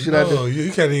tanks and shit out Oh,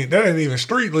 you can't even. That ain't even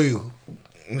street legal.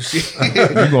 there. Shit.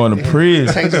 You going to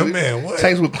prison? tanks, with, Man, what?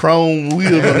 tanks with chrome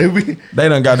wheels on every. They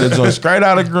done got that joint straight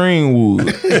out of Greenwood.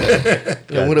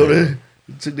 And went over there,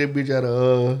 took that bitch out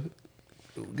of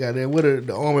got that with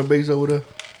the army base over there.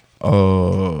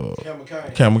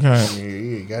 Cameron.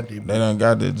 Yeah, got that. They done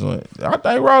got that joint. I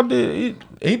think Raw did.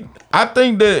 I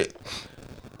think that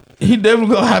he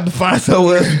definitely gonna have to find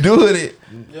somewhere else to do with it.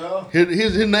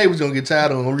 His neighbors gonna get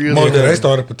tired of him real. Yeah, soon. they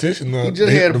started petition He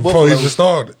just had a before Buffalo. he even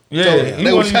started. Yeah, So he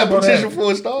they wasn't was trying even to petition that.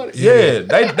 before it started. Yeah,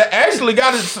 they actually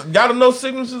got enough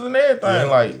signatures and everything.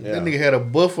 Like, That nigga had a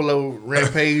buffalo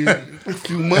rampage a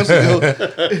few months ago.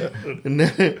 And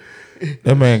then,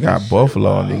 that man got Buffalo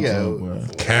on He this got- joint, bro.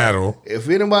 Cattle. if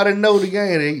anybody know the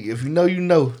game, if you know, you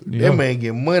know. Yeah. That man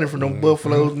get money from them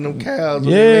buffaloes and them cows.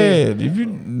 Yeah, if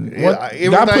you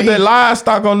gotta put that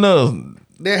livestock on us.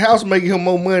 That house making him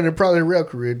more money than probably his rap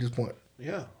career at this point.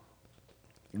 Yeah.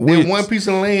 That one piece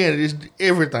of land is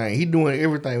everything. He doing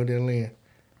everything with that land.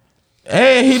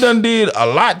 And he done did a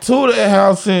lot to that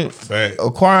house since Fact.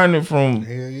 acquiring it from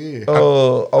Hell yeah.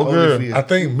 girl. Holyfield. I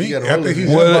think me. He got a I think he Holyfield.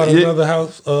 just Well, bought yeah. another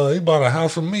house. He bought a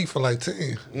house from me for like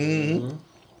 10.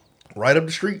 Right up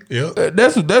the street. Yep.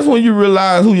 That's when you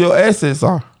realize who your assets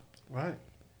are. Right.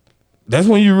 That's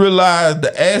when you realize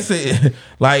the asset.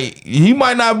 Like, he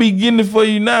might not be getting it for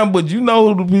you now, but you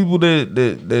know the people that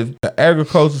the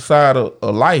agriculture side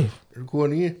of life.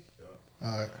 Recording in.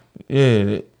 All right.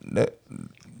 Yeah, that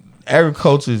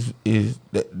agriculture is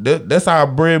that's our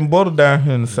bread and butter down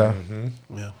here in the South.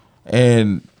 Yeah.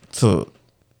 And to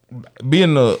be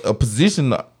in a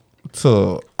position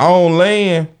to own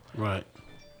land, Right.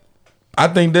 I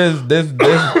think that's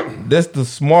the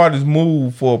smartest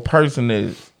move for a person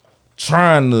that's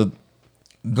trying to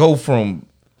go from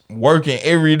working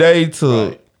every day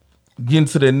to getting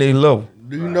to that next level.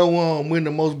 Do you know when the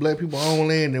most black people own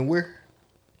land and where?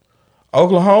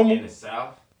 Oklahoma, In the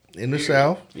South. In the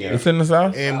South. Yeah. it's in the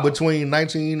South. And between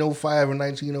 1905 and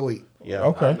 1908. Yeah.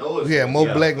 Okay. We had more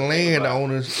black land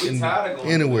owners in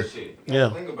anywhere.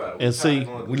 Yeah. Think about it. And see-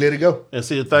 We let it go. And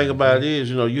see, the thing about it is,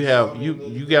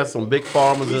 you got some big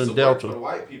farmers We in used the to work for the Delta.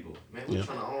 white people. Man, we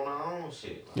trying to own our own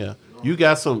shit. Yeah. You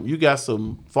got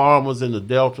some farmers in the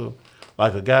Delta,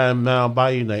 like a guy in Mount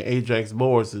Bayou named Ajax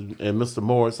Morris, and Mr.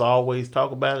 Morris always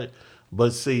talk about it.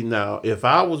 But see, now, if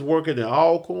I was working in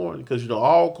Alcorn, because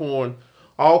Alcorn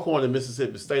and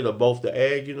Mississippi State are both the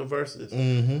ag universities,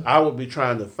 I would be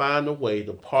trying to find a way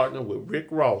to partner with Rick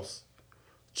Ross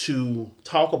to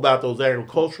talk about those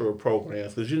agricultural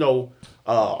programs. Because,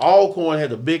 Alcorn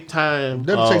had a big time.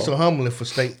 That'll take some humbling for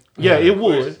state. Yeah, it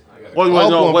would. Well,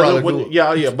 Alcorn probably do it.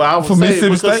 yeah, but I was For saying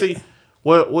Mississippi because State? see,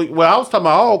 well, I was talking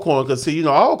about Alcorn because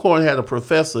Alcorn had a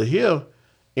professor here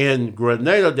in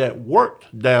Grenada that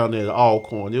worked down at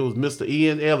Alcorn. It was Mr.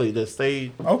 Ian Ellie that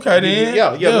stayed. Okay, then.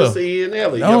 Yeah, Yeah. Mr. Ian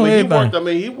Ellie. Oh,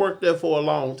 He worked there for a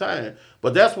long time.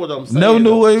 But that's what I'm saying. Never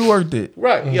knew where he worked at.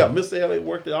 Right? Yeah, Mr. Ellie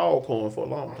worked at Alcorn for a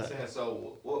long I'm time. saying,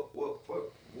 so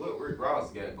what Rick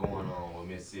Ross got going on with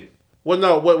Mississippi? Well,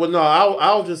 no.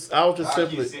 I'll just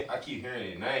simply. I keep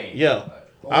hearing his name. Yeah.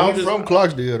 I'm from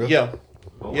Clarksdale, though. Yeah.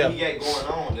 But Yeah. what he got going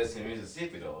on that's in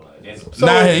Mississippi though? Like that's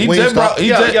Nah, he Wingstop. just brought. He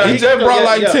just brought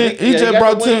like 10. He just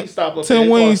brought 10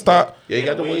 wing stop. Yeah, he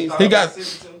got the wings. He got-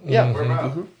 Yeah. Where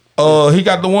about? He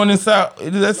got the one in South.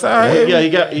 Is that South? Yeah, he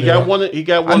got one. He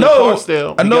got one in know.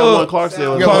 Clarksdale. I He know. got one in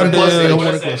Clarksdale. Yeah, one in Clarksdale, Cardell,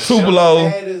 one in Tupelo.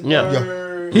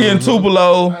 Yeah. He in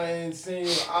Tupelo. I ain't seen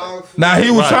Oxford. Now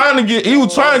he was trying to get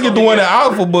the one in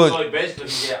Alpha, but So basically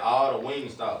he got all the wing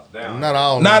stops down. Not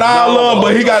all. not all of them.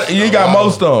 But he got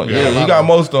most of them. Yeah, he got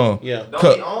most of them. Yeah.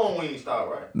 Don't he own wing stop,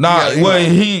 right? Nah, Yeah, well a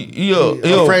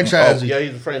franchisee. Yeah,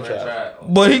 he's a franchise. Franchise.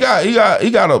 but he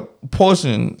got a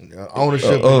portion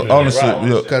Ownership. ownership. Right.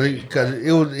 Yeah. Because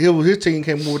it was his team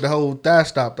came up with the whole thigh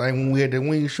stop thing when we had the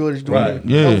wing shortage. Right.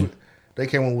 Yeah. they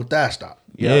came on with Thigh Stop.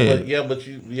 But you.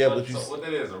 So what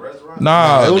that is, a restaurant?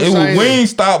 Nah, it was it was same.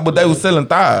 Wingstop, but they was selling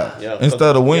thighs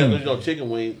instead of wings. There's no chicken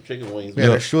wings. We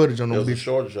had a shortage on them There's a bitches.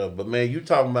 shortage of. But man, you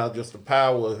talking about just the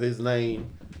power of his name.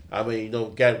 I mean,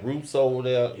 got roots over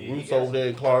there, in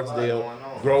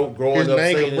Clarksdale, growing His up.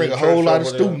 name singing can bring in a whole church lot of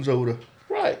over there. students over there.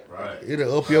 Right.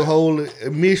 It'll up your whole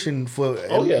admission for.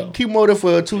 Oh, yeah. Keep them over there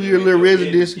for a 2-year little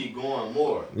residency. Keep going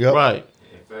more. Yep. Right.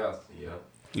 And faster, yeah.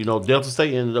 You know, Delta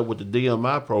State ended up with the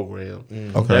DMI program,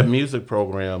 Okay. that music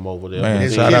program over there. Man,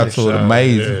 It's shout out killing to it. shit.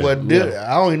 Amazing. Yeah. But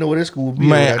I don't even know where this school be.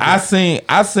 Man, right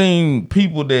I seen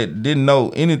people that didn't know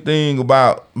anything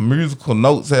about musical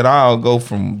notes at all go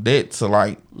from that to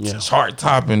like chart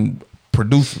topping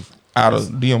producers out of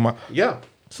DMI. Yeah.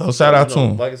 So shout out to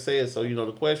them. Like I said, so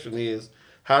the question is,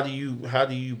 how do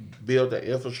you build that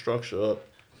infrastructure up?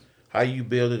 How you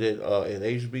build it at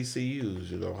HBCUs?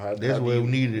 That's how where do we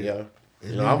need it. Yeah.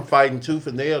 I'm fighting tooth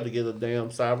and nail to get a damn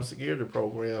cybersecurity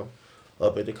program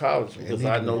up at the college because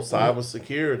I know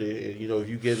cybersecurity. And if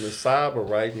you get into cyber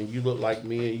right and you look like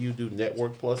me and you do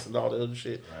Network Plus and all the other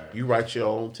shit, you write your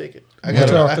own ticket. I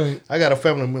got a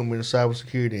family member in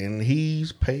cybersecurity and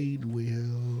he's paid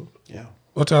well. Yeah.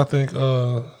 What y'all think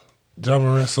John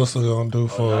Morant's sister gonna do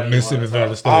for Mississippi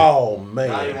Valley State? Oh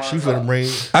man, She finna bring.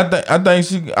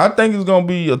 I think it's gonna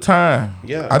be a time.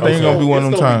 yeah. I think it's gonna be one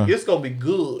of them times. It's gonna be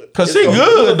good. Cause It's she gonna be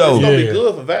good, though. It's gonna be Yeah.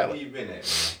 good for Where Valley. you been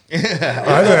at?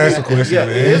 I gotta ask a question, Yeah,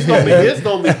 man. it's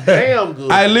gonna be damn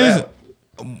good. I for listen,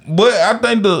 Valley. but I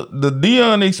think the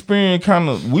Dion experience kind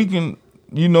of weakened.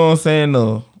 You know what I'm saying?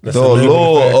 The celebrity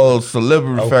allure factor. of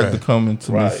celebrity Okay. factor coming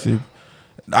to Right. Mississippi.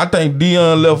 I think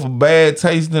Dion left a bad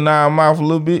taste in our mouth a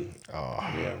little bit.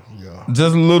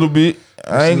 Just a little bit.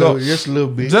 I ain't gonna. Just a little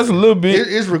bit. Just a little bit.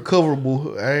 It's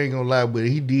recoverable. I ain't gonna lie, but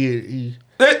he did.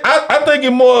 I think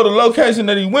it's more of the location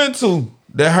that he went to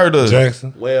that hurt us.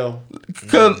 Jackson. Well,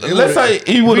 Cause let's say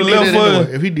he would have left us.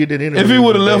 If he did that anyway. If he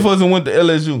would have left us and went to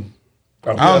LSU,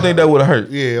 I don't think that would have hurt.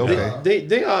 Yeah, okay.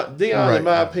 Dion, Right. in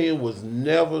my opinion, was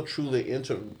never truly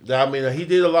into. I mean, he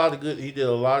did a lot of good. He did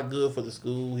a lot of good for the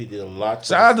school. He did a lot.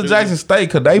 Shout out to Jackson State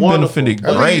because they Wonderful. benefited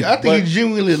I great. I think he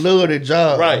genuinely loved that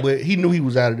job, Right. but he knew he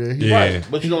was out of there. Yeah. Right,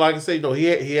 but like I say,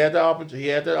 he had the opportunity. He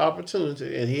had that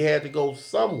opportunity, and he had to go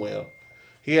somewhere.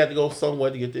 He had to go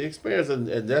somewhere to get the experience, and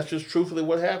that's just truthfully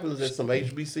what happens at some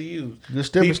HBCUs. Good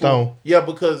stepping stone. Yeah,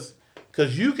 because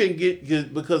you can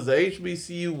because the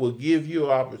HBCU will give you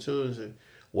an opportunity.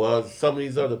 Well, some of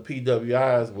these other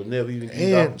PWIs will never even give you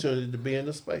the And- opportunity to be in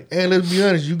the space. And let's be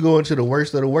honest, you go into the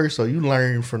worst of the worst, so you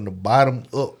learn from the bottom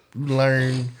up. You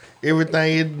learn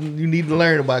everything you need to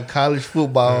learn about college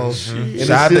football. And the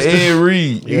Shout out to system. Ed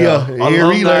Reed. Yeah, Ed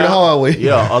Reed learned the hard way.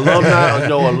 Yeah,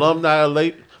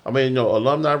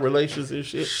 alumni relations and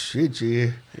shit. Shit,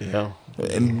 yeah. Yeah.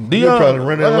 And You're probably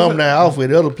running like I alumni off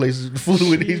at other places fooling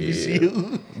with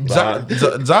HBCU.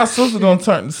 Josh's sister gonna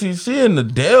turn. See, she in the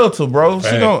Delta, bro.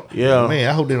 She gonna. Yeah. Man,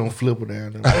 I hope they don't flip her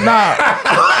down there. Nah,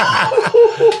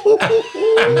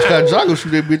 John go shoot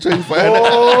that bitch till you find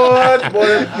out.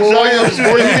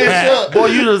 Boy,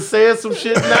 you done said some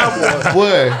shit now, boy.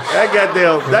 Boy,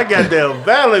 That goddamn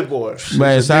Valley boy.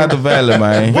 man. Shout out to Valley,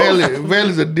 man.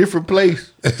 Valley's a different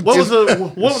place. What was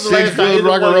the last time either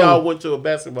rock and one of y'all roll. went to a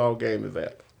basketball game in Valley?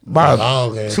 About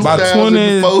Oh, man.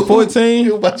 2014.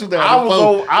 It was about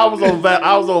 2004.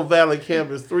 I was on Valley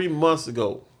campus 3 months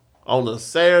ago on a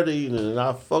Saturday evening, and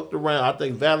I fucked around. I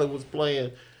think Valley was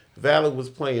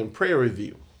playing Prairie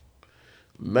View.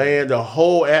 Man, the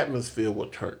whole atmosphere was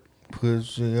turned.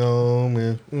 Pussy on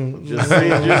me.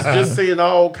 Just seeing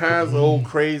all kinds of old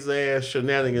crazy ass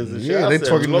shenanigans and shit. Yeah, I they said,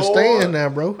 twerking the Lord. stand now,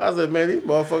 bro. I said, man, these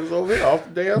motherfuckers over here off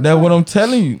the damn. That's what I'm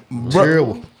telling you, bro.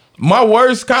 Terrible. My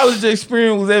worst college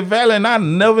experience was at Valley, and I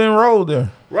never enrolled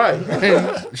there. Right.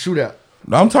 Shootout.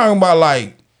 I'm talking about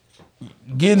like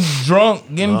getting drunk,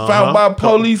 getting found by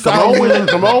police. Come on with it.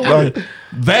 Come on with it.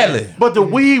 Valley. But the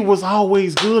weed was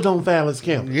always good on Valley's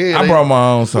campus. Yeah, I brought my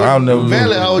own, so I'll never.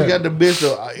 Valley always got the best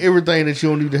of everything that you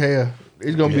don't need to have.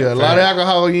 It's gonna be a lot of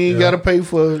alcohol you ain't gotta pay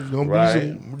for. It's gonna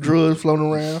be some drugs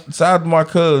floating around. Shout out to my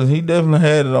cousin. He definitely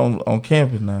had it on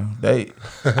campus now.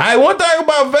 One thing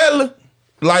about Valley,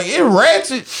 like it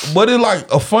ratchet, but it's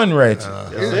like a fun ratchet.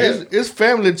 It's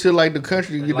family to like the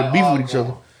country to get the beef with each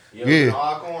other. Yeah.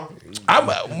 I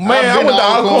went to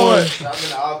Alcorn. I've been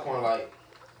to Alcorn like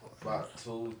about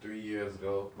 2-3 years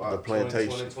ago. About The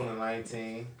plantation.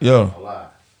 2019. Yeah. A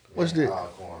lot. What's that?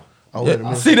 Alcorn. Oh, wait a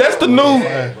minute. See, that's the new.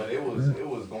 Yeah, but it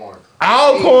was going.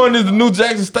 Alcorn is the new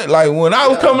Jackson State. Like when I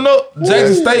was coming up,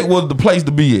 Jackson State was the place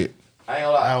to be at. I ain't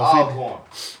gonna lie.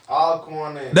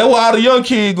 Alcorn and That's where all the young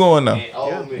kids going now.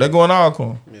 Old Miss. They're going to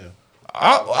Alcorn. Yeah.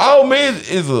 Ole Miss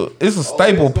is a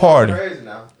staple party. Crazy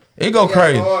now. It go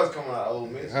crazy. Stars coming out of Ole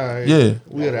Miss. All right. Yeah.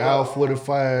 We had an hour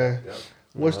 45.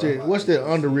 What's that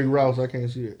under Rick Ross? I can't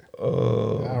see it.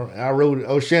 I wrote it.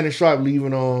 Oh, Shannon Sharp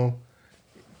leaving on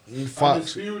Fox.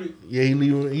 Undisputed. Yeah, he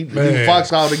leaving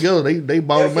Fox altogether. They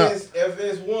bought him out.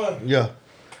 FS1. Yeah.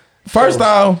 First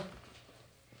off,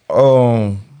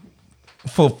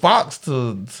 for Fox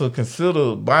to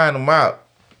consider buying them out,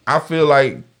 I feel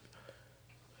like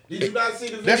Did you not see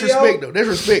the video? That's respect though. That's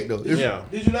respect though. Yeah.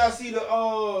 Did you not see the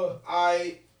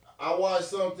I watched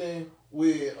something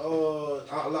with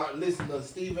I listened to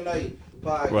Stephen A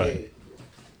podcast. Right.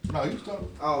 No, you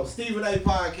talking. Stephen A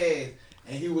podcast,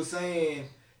 and he was saying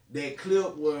that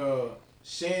clip where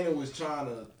Shannon was trying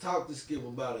to talk to Skip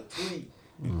about a tweet.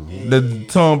 the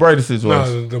Tom Brady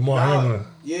situation. No, the Mark Hamlin.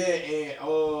 Yeah, and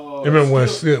You remember when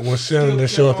Shannon didn't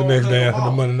show up the next day after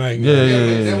the Monday night game?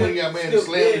 Yeah. That's when he got man to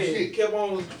slam and shit. kept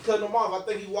on cutting him off. I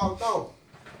think he walked off.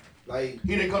 Like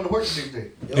He didn't come to work the next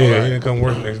day. Yeah, he didn't come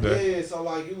work the next day. Yeah, so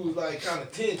like it was like kind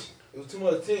of tension. It was too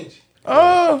much tension.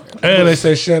 And they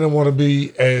say Shannon want to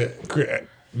be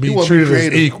wanna treated be as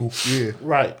creative. equal. Yeah.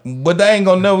 Right. But they ain't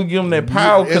gonna never give him that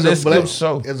power because that's Skip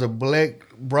show. As a black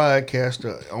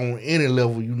broadcaster on any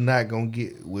level, you're not gonna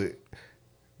get what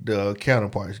the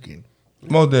counterparts getting.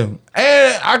 Most definitely.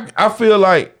 And I feel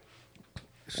like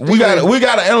we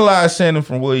gotta analyze Shannon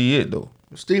from where he at though.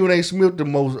 Stephen A. Smith, the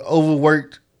most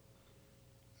overworked,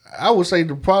 I would say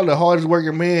probably the hardest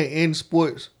working man in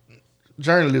sports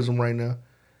journalism right now.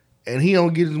 And he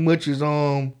don't get as much as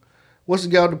what's the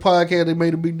guy with the podcast they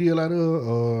made a big deal out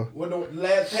of? What the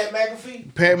last Pat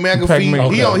McAfee? Pat McAfee.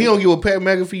 McAfee. He don't get what Pat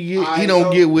McAfee get. Alright, He don't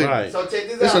so- get what Right. So check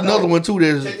this It's out. another though. one too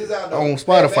that's Check this out though. on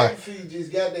Spotify. Pat McAfee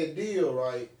just got that deal,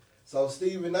 right? So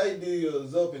Stephen A. deal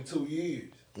is up in 2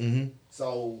 years. Mm-hmm.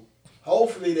 So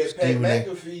hopefully that Stephen A. Pat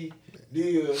McAfee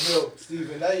deal help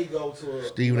Stephen A. go to a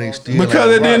Stephen A. still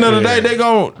Because at the end of the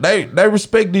Right. day, they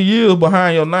respect the years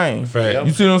behind your name. Fact.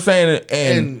 You see what I'm saying?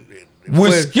 And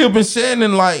with but- Skip and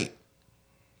Shannon, like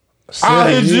all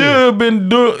his years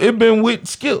been with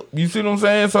Skip. You see what I'm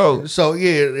saying? So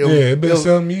It been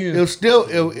some years.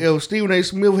 If Stephen A.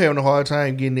 Smith having a hard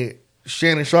time getting it,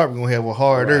 Shannon Sharp gonna have a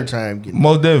harder time getting it.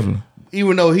 most definitely.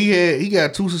 Even though he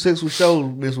got 2 successful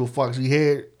shows mixed with Fox. He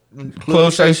had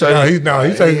Club Shay Shay.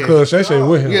 He's taking Club Shay Shay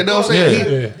with him. Yeah, know what I'm saying?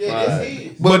 Yeah. Yeah, that's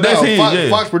his. But that's his, Fox, yeah.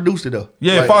 Fox produced it though.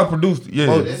 Yeah, Like, Fox produced it.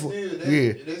 Yeah.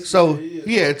 Yeah. So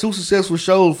he had 2 successful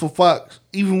shows for Fox.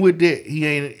 Even with that, he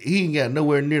ain't got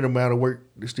nowhere near the amount of work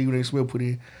that Stephen A. Smith put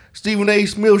in. Stephen A.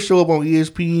 Smith show up on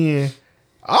ESPN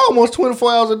almost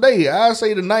 24 hours a day. I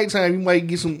say the nighttime you might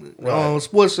get some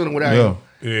Sports Center without him.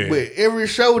 Yeah. But every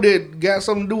show that got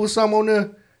something to do with something on there,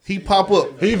 he pop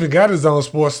up. He even got his own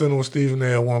Sports Center with Stephen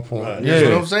A. at one point. That's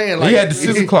what I'm saying. Like, he had the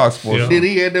 6 o'clock sports. Then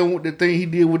he had the thing he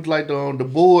did with like the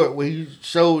board where he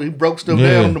broke stuff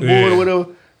down on the board or whatever.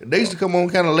 They used to come on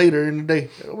kind of later in the day.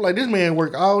 I'm like, this man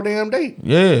work all damn day.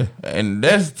 Yeah, and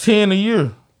that's 10 a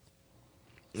year.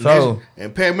 So,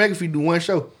 And Pat McAfee do one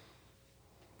show.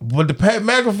 but the Pat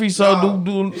McAfee show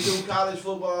do He do college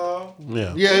football.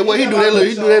 Yeah. Yeah, well he do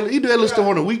that little stuff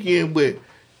on the weekend, but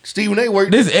Stephen A.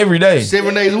 work this every day.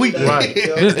 7 days a week. Right.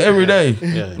 This every day.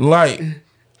 Yeah. Like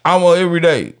I'm on every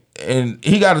day, and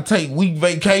he got to take week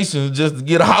vacations just to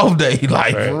get a off day.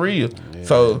 Like for real. Yeah.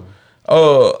 So,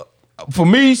 for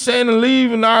me, Shannon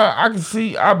leaving, I can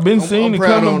see. I've been seeing it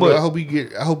coming, but I hope the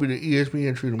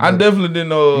ESPN treat him. I better. definitely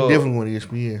didn't. He definitely want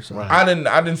ESPN. So. Right.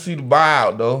 I didn't see the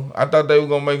buyout though. I thought they were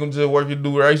gonna make him just work his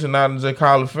duration out and just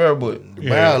call it fair, but The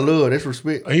buyout love, that's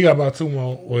respect. He got about 2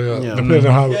 more. Well, Yeah. depending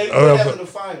on how. Yeah, he went after the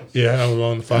finals. I was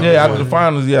on the finals. yeah, after the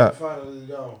finals, yeah. The finals is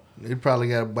gone. They probably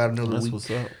got about another That's week.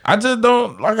 what's up. I just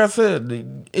don't, like I said,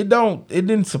 it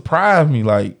didn't surprise me.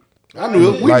 Like I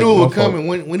knew it. We Like, knew it was motherfucker. coming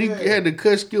when he had the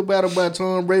cut skill battle by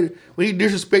Tom Brady. When he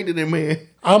disrespected that man,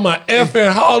 I'm an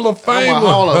effing Hall of Famer. I'm a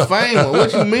Hall of Famer.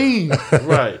 What you mean?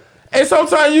 Right. and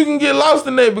sometimes you can get lost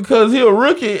in that because he a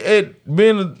rookie at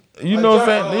being you know what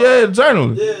I'm saying? Yeah,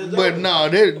 journalist. But no,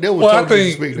 that was Well, I total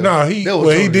think disrespect. no, though. he That was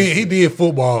well he total did disrespect. he did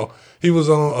football. He was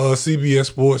on CBS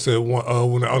Sports at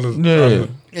one when the other Yeah.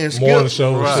 And morning Skip,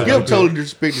 show. Right. Skip totally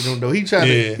disrespected him though. He tried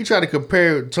Yeah. to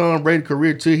compare Tom Brady's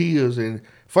career to his, and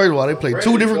first of all, they played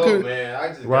two different. Man, I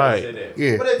just Right. gotta say that.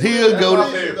 Yeah, But they he'll do- go,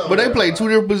 that's my favorite, but they though. played two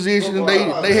different positions.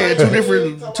 They had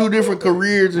two different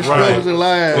careers and struggles in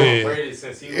lives. Yeah. Brady,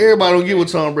 since he was- Everybody don't get what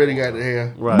Tom Brady got to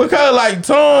have. Right. Because like Tom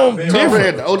Tom Brady different.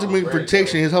 had the ultimate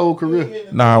protection his whole career.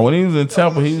 Nah, when he was in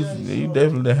Tampa, he definitely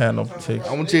didn't have no I'm protection.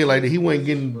 gonna tell you like that. He wasn't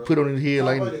getting put on his head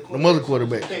like the other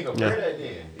quarterback. You can't compare that then.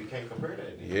 You can't compare that then.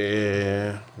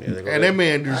 Yeah. And that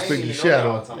man I ain't disrespected even the know shit out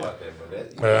y'all of him. talking about that,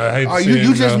 but that, I hate to Are see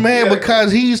you it just now. mad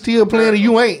because he's still playing and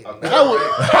you ain't? I would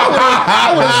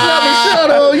slap the shit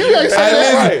out of you. Ain't say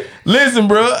that. Listen,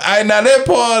 bro. Now that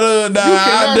part of You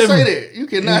cannot say that. You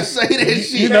cannot say that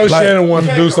shit. You know Shannon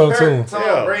wanted to do something compare too.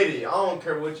 Tom Brady. I don't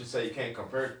care what you say. You can't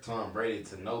compare Tom Brady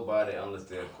to nobody unless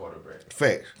they're a quarterback.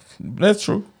 Facts. That's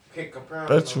true. You can't compare him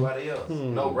That's to nobody else.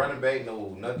 No running back,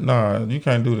 no nothing. Nah, you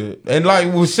can't do that. And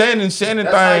like with Shannon That's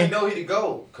how you thing, know he to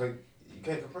go. Cause you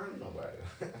can't compare him to nobody.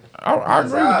 I That's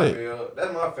agree how with that. feel.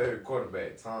 That's my favorite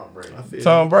quarterback, Tom Brady.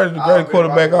 Tom Brady, the I've great been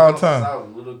quarterback rocking all with him since time. I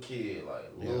was a little kid, like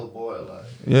little boy, like.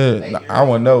 Yeah, I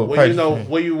want to know. Well, you know,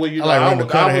 I like Randall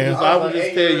Cunningham. I would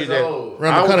just tell you that.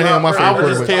 Randall Cunningham, my I would favorite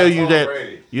just quarterback. tell you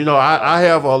that, you know, I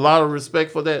have a lot of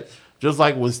respect for that. Just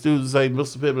like when students say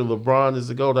Mr. Pittman, LeBron is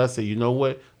the GOAT, I say, you know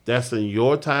what? That's in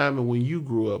your time and when you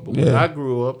grew up. But when I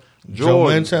grew up,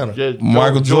 Jordan,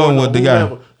 Michael Jordan was the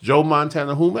guy. Joe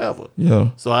Montana, whomever. Yeah.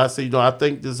 So I say, you know, I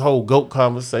think this whole GOAT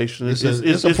conversation is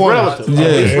it's it's pointless. relative. Yeah.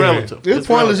 It's relative. It's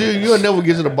pointless. You'll never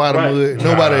get to the bottom of it.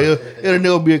 Nobody else. It'll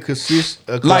never be a consensus.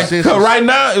 Like, cause right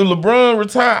now, if LeBron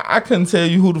retire, I couldn't tell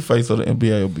you who the face of the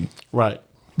NBA will be. Right.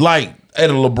 Like,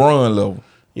 at a LeBron level.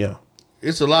 Yeah.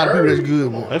 It's a lot of people that's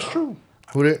good. Man. That's true.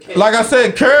 Who that? Like I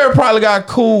said, Curry probably got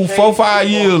cool 4-5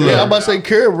 years left. Yeah, I'm about to say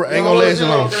Curry ain't gonna last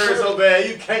long. Curry so bad,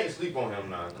 you can't sleep on him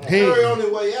now. Curry on the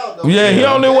way out though. Yeah, he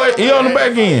on the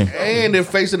back end. And the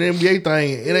face of the NBA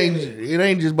thing, it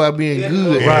ain't just about being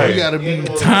good. Right. You gotta be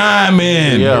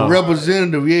Timing. Yeah.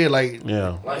 representative. Yeah, like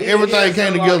everything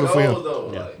came together for him.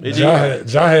 Ja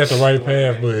had the right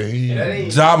path, but he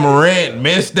Ja Morant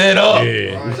messed that up.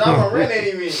 yeah. John Moran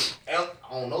ain't even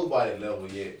on nobody level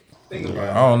yet. Think about it.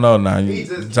 I don't know now. He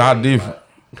just Ja playing, different.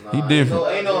 like, He different.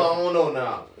 Ain't no, I don't know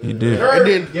now. He different.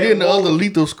 And then the other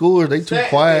lethal scores, they too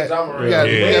quiet. You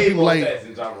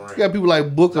got people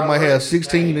like Booker might have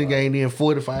 16 in the game, then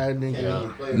 45 in the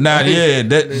game. Now, yeah,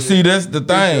 that's the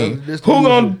thing. That's Who the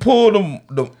gonna pull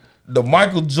the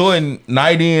Michael Jordan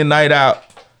night in, night out?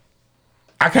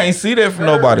 I can't see that from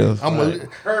nobody else.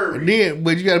 Curry.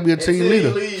 But you gotta be a team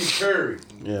leader. Curry.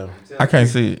 Yeah. I can't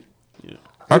see it.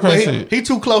 I can't see it. He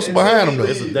too close behind him though.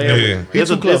 It's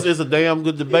a damn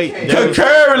good debate. Cause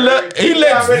Curry, He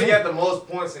already got the most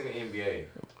points in the NBA.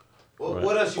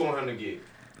 What else you want him to get?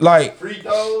 like, Free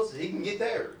throws? He can get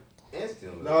there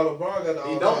instantly. No, LeBron got the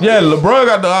He don't. yeah, LeBron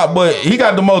got the, but he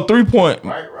got the most 3-point.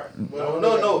 Right.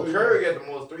 No. Curry got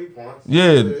the most 3 points.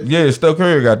 Yeah, Steph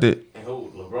Curry got that. And who?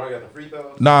 LeBron got the free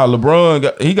throws? Nah,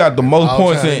 LeBron got the most All-time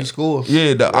points in scores.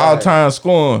 Yeah, the all-time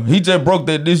scoring. He just broke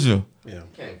that this year. You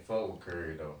can't fuck with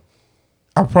Curry though.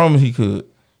 I promise he could.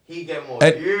 He got more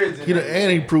And- years than that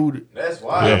And he man. proved it. That's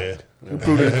why. Yeah. He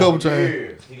proved it a couple times.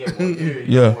 Years. He got more years.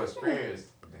 He Yeah. got more experience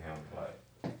than him.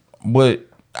 Like,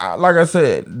 But like I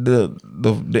said, the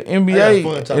I NBA had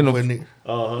fun talking in with a, Nick.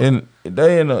 in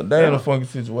they in a funky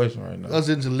situation right now. Us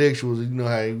intellectuals, you know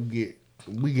how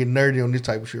we get nerdy on this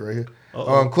type of shit right here.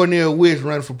 Cornel West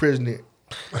running for president.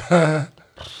 okay.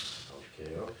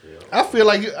 I feel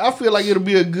like it'll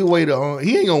be a good way to.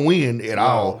 He ain't gonna win at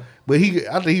all, but I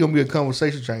think he gonna be a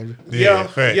conversation changer. Yeah,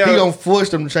 fact. He gonna force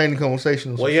them to change the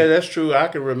conversation. Well, yeah, that's true. I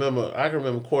can remember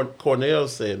Cornell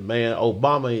said, "Man,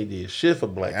 Obama ain't did shit for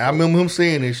black." I remember him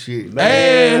saying this shit.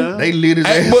 Man, They lit his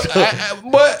ass up.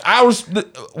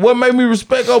 What made me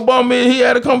respect Obama is he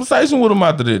had a conversation with him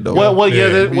after that though.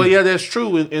 Yeah, that's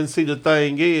true. And see, the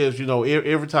thing is, you know,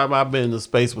 every time I've been in the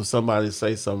space where somebody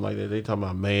say something like that, they talking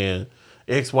about, man,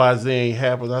 XYZ ain't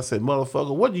happened. I said,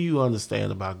 motherfucker, what do you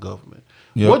understand about government?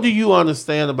 Yep. What do you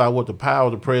understand about what the power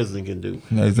of the president can do?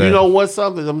 Exactly. You know what?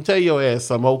 Something. I'm gonna tell your ass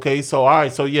something. Okay, so all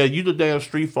right, so yeah, you the damn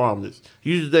street pharmacist.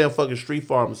 You the damn fucking street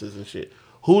pharmacist and shit.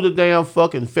 Who the damn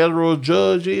fucking federal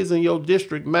judge is in your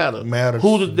district matters.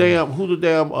 Who the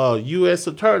damn U.S.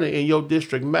 attorney in your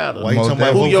district matters. Why you talking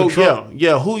about vote for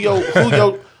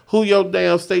Trump? Who your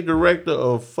damn state director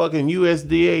of fucking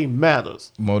USDA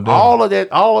matters. Modell. All of that,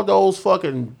 all of those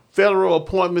fucking federal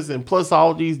appointments and plus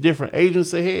all these different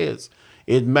agency heads,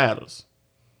 it matters.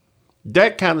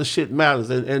 That kind of shit matters,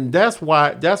 and that's why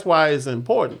it's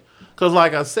important. Because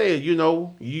like I said, you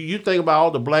know, you think about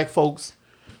all the black folks,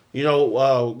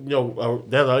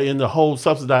 that are in the whole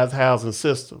subsidized housing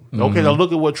system. Mm-hmm. Okay, now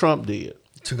look at what Trump did.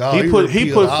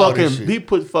 He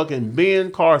put fucking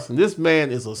Ben Carson. This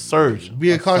man is a surgeon.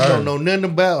 Ben Carson don't know nothing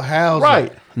about housing.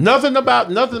 Right. Nothing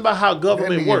about how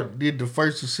government works. Did the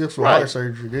first successful heart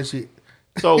surgery. That's it.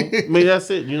 So I mean that's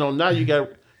it. You know, now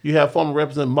you have former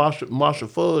Representative Marsha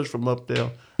Fudge from up there.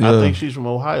 Yeah. I think she's from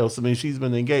Ohio. So I mean she's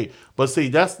been engaged. But see,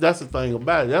 that's the thing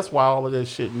about it. That's why all of that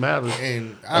shit matters.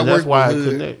 And that's why it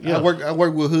connects. Yeah. I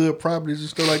work with hood properties and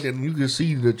stuff like that, and you can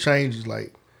see the changes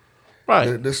like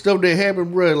Right. The stuff that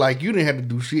happened, bro, like you didn't have to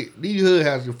do shit. These hood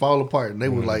houses fall apart, and they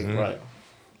was like, Right.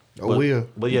 oh well.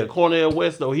 But yeah, Cornel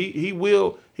West though he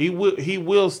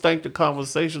will stank the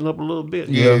conversation up a little bit.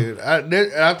 Yeah,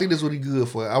 I think that's what he good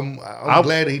for. I'm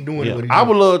glad that he doing it. What he I would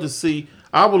doing. love to see.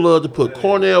 I would love to put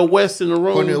Cornel West in the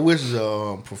room. Cornel West is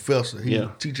a professor. He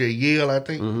teach at Yale, I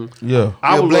think. Yeah.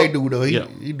 I He a would black love- dude though. yeah.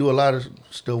 He do a lot of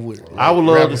stuff with it. I would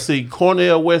love rapping. to see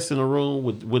Cornel West in the room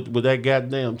with that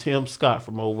goddamn Tim Scott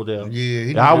from over there.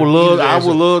 Yeah, I would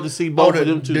love to see both of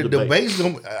them two the debate. debates.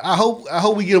 I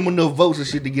hope we get them enough votes and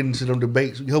shit to get into them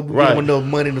debates. We hope we Right. get them enough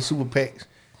money in the super PACs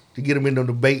to get them in them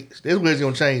debates. That's where it's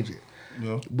gonna change it.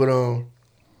 Yeah. But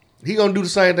he gonna do the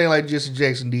same thing like Jesse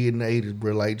Jackson did in the '80s,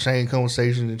 bro. Like change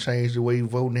conversations and change the way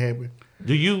voting happened.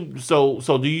 Do you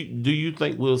do you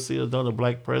think we'll see another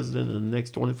black president in the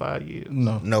next 25 years?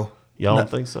 No, Y'all don't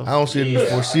think so? I don't see it in the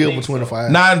foreseeable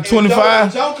 25. Not in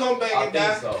 25. Don't come back I and think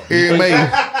die. so. Every May,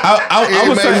 I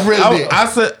would say president.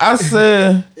 I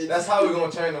said That's how we're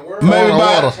gonna change the world. maybe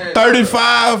Water. about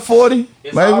 35, 40.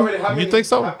 It's Maybe. already, how You many, think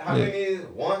so? How many is it?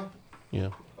 One? Yeah.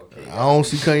 Okay. I don't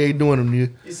see Kanye doing them.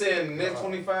 Nigga. You said in the next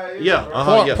 25 years? Yeah.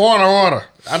 Right? Yeah. Point of order.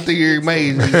 I think Eric May.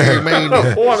 Eric May.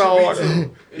 Point of order.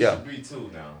 It Yeah. should be two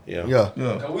now. Yeah.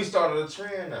 Yeah. Cause we started a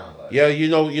trend now. Like, Yeah, you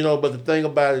know, but the thing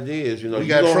about it is, We you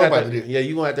got gonna Trump have out to, of there. yeah,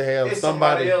 you gonna have to have it's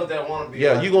somebody. else that want to be.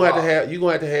 Yeah, like, you gonna have to wow. have you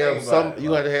Think some about it, you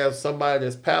gonna have to have somebody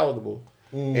that's palatable,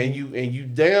 and you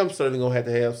damn certainly gonna have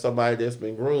to have somebody that's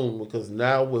been groomed, because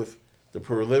now with the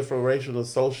proliferation of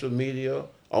social media,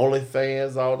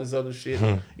 OnlyFans, all this other shit,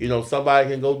 somebody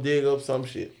can go dig up some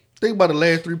shit. Think about the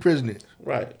last three presidents.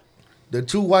 Right. The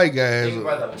two white guys, Think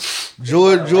about the-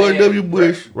 George W.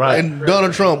 Bush Right. and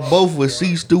Donald Trump, both were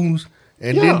C students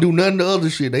and Yeah. didn't do none of the other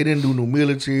shit. They didn't do no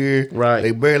military. Right.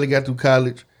 They barely got through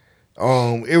college.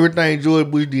 Everything George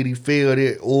Bush did, he failed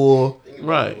at, or think about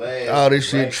Right. the last all this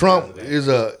shit. black Trump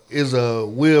president. is a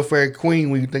welfare queen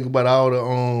when you think about all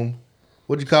the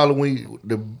what you call it when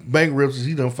the bankruptcies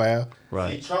he done filed.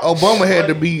 Right. See, Trump Obama had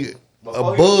to money be before he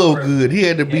was above president. good. He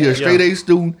had to be Yeah. a straight A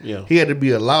student. Yeah. He had to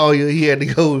be a lawyer. He had to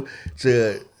go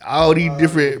to all these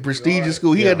different prestigious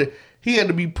schools. He had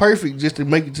to be perfect just to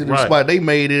make it to the Right. spot they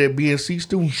made it at being C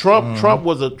student. Trump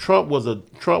was a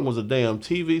damn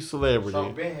TV celebrity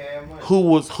Trump been had money. who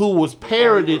was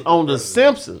parodied on The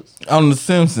Simpsons. On The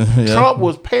Simpsons. Yeah. Trump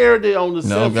was parodied on The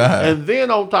Simpsons, God. and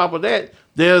then on top of that,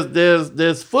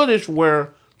 there's footage where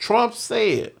Trump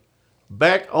said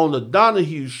back on the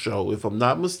Donahue show, if I'm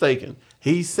not mistaken,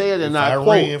 he said, and I I quote,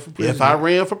 ran for "If president." I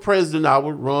ran for president, I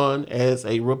would run as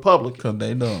a Republican." Cause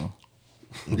they done.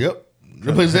 Yep.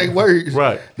 The exact words.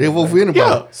 Right. They vote for anybody.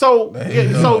 Yeah. So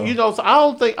so I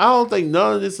don't think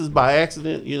none of this is by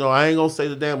accident. I ain't gonna say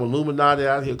the damn Illuminati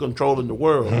out here controlling the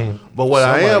world. But what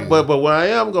I am, but what I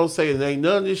am gonna say is ain't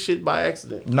none of this shit by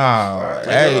accident. Nah, Ain't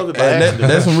hey, none of it by accident.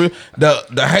 that's some real.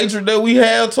 The hatred that we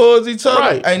have towards each other,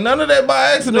 Right. ain't none of that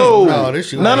by accident. No, this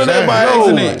shit none of that by No.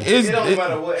 accident. It don't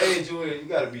matter what age you in, you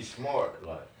gotta be smart.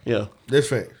 Like, Yeah. That's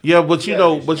fact. Yeah, but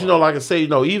like I say,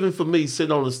 even for me,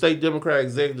 sitting on the state Democrat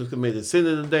Executive Committee,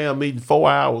 sitting in a damn meeting 4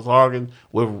 hours arguing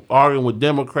with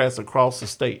Democrats across the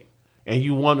state, and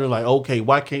you wondering like, okay,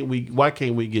 why can't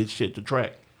we get shit to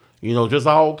track? Just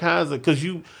all kinds of because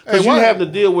you have to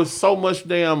deal with so much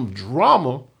damn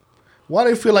drama. Why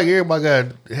they feel like everybody got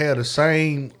to have the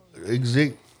same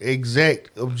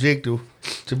exact objective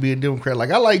to be a Democrat?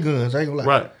 Like I like guns. I ain't gonna lie.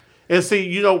 Right. And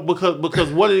see,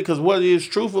 because what it is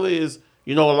truthfully is,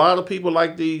 a lot of people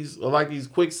like these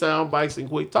quick sound bites and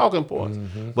quick talking points.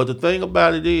 But the thing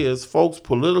about it is, folks'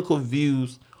 political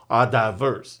views are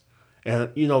diverse. And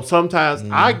sometimes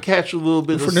I catch a little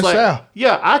bit You're of from the slack. South.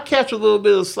 Yeah, I catch a little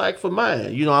bit of slack for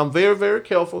mine. I'm very, very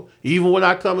careful, even when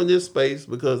I come in this space,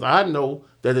 because I know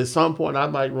that at some point I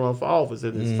might run for office,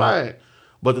 and it's fine.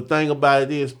 But the thing about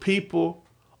it is, people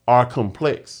are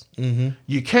complex.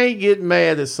 You can't get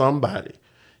mad at somebody.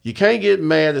 You can't get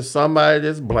mad at somebody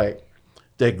that's black,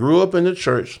 that grew up in the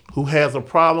church, who has a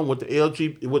problem with the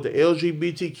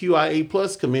LGBTQIA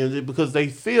plus community, because they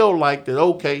feel like that.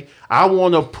 Okay, I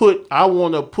want to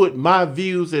put my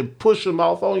views and push them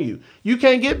off on you. You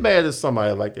can't get mad at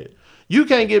somebody like that. You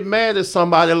can't get mad at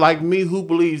somebody like me who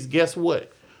believes, guess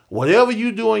what? Whatever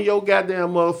you do in your goddamn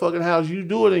motherfucking house, you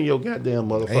do it in your goddamn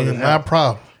motherfucking Ain't house. my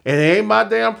problem. And it ain't my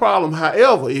damn problem.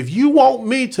 However, if you want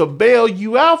me to bail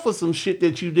you out for some shit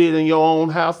that you did in your own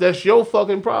house, that's your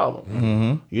fucking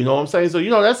problem. You know what I'm saying? So,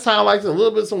 that sounds like a little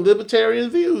bit some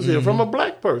libertarian views here from a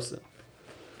black person.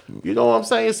 You know what I'm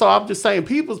saying? So I'm just saying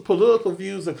people's political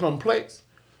views are complex.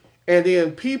 And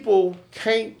then people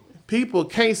can't people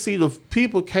can't see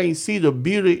the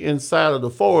beauty inside of the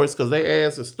forest because their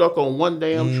ass is stuck on one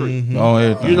damn tree. Oh,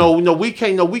 everything. You know, we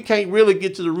can't really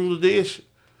get to the root of the issue.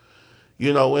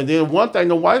 You know, and then one thing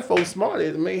the white folks smart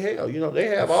is, I mean, hell, you know, they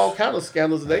have all kind of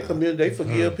scandals that they commit. They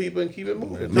forgive people and keep it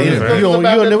moving. You'll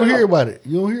never hear about it.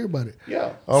 You don't hear about it.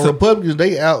 Yeah. Republicans,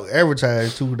 they out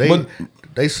advertise too.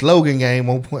 They slogan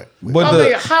game on point. But I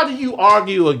mean, how do you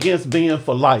argue against being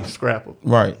for life, Scrapper?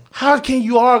 Right. How can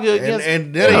you argue against?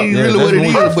 And that ain't really what it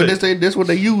is. But that's what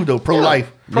they use though. Pro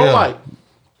life. Pro life.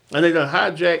 And they done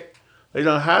hijack. They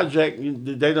done hijack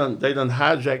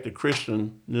the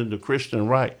Christian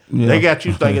right. Yeah. They got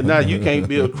you thinking now you can't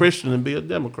be a Christian and be a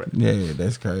Democrat. Yeah,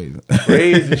 that's crazy.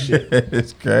 Crazy shit.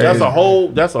 It's crazy. That's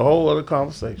a whole other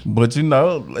conversation. But you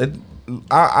know,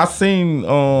 I seen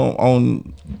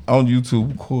on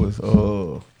YouTube, of course,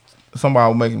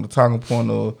 somebody was making the talking point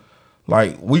of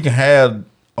like we can have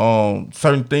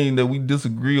certain things that we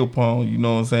disagree upon. You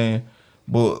know what I'm saying?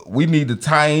 But we need to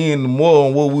tie in more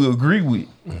on what we agree with.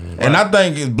 Mm-hmm. And I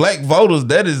think as black voters,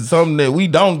 that is something that we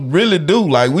don't really do.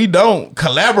 Like, we don't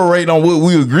collaborate on what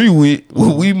we agree with.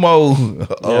 We more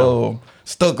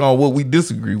stuck on what we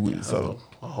disagree with. So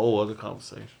a whole other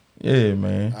conversation. Yeah,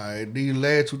 man. All right, these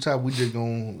last two topics, we just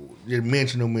gonna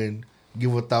mention them and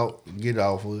give a thought and get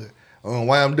off of it.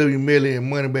 YMW Millie and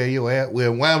Moneybag Yo app.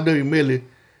 Well, YMW Millie,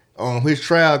 his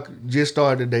trial just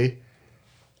started today.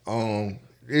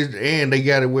 And they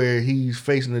got it where he's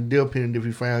facing a death penalty if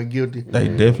he found guilty. They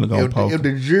definitely gonna post if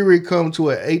the jury come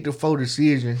to an 8-4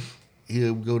 decision,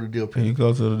 he'll go to death penalty. He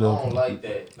go to the death I don't like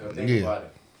that. Now think about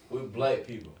it. We're black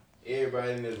people.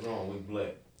 Everybody in this room, we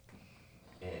black.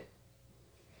 And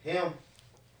him,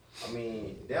 I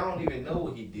mean, they don't even know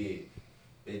what he did.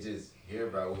 They just hear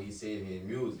about what he said in his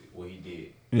music, what he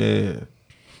did. Yeah.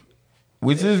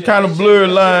 Which is kind of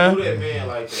blurred line. Do that man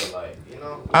like that, like, you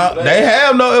know. They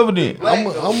have no evidence. I'm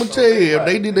gonna tell you, if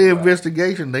they did their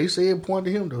investigation, they said point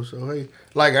to him though. So hey,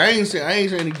 like I ain't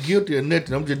saying he's guilty or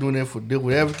nothing. I'm just doing that for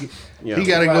devil advocate. Yeah. He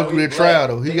gotta go through the trial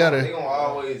though. He gotta. They gonna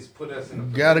always put us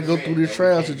in. Gotta go through this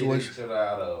trial situation.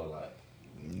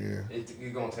 It's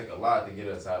gonna take a lot to get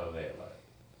us out of that. Like,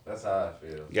 that's how I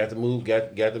feel. Got to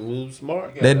move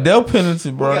smart. That death penalty,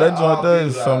 bro. That joint there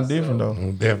is something different though.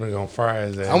 I'm definitely gonna fire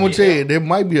his ass. I'm gonna tell you, there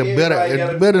might be a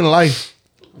better than life.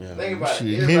 Yeah. Think about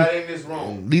it. Everybody in this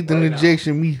room. Lethal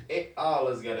injection, me. All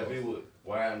us gotta be with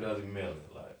YMW Millie.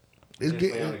 Like, it's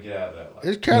get out of that. Like,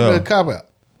 it's kind of a cop out.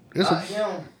 Not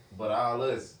him, but all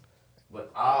us. Like,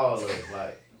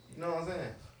 you know what I'm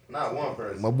saying? Not one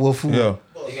person. My boy Fool. Yeah.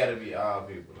 It gotta be all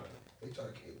people. Like. They try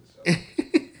to kill this.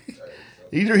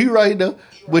 He right though,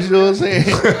 but you know what I'm saying.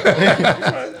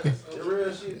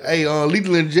 Hey,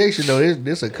 lethal injection though,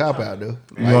 this a cop out though.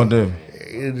 You gonna do?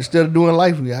 Instead of doing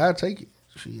life, I'll take it.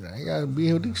 Shit, I ain't gotta be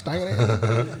here with these stinking ass.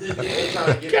 They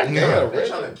trying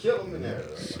to kill him in there.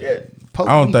 Shit. I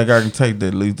don't think I can take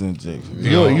that lethal injection.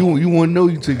 You wouldn't know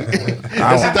you took it.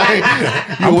 That's the thing.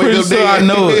 I'm pretty sure I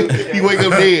know it. You wake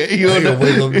up dead. You don't know.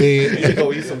 Wake up dead. You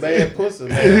go eat some bad pussy,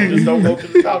 man. Just don't go to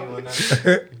the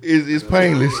doctor. It's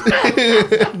painless.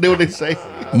 That's what they say.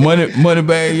 Money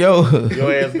bag, yo.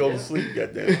 Your ass go to sleep,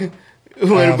 goddamn.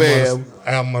 Money bag.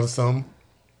 Album or something.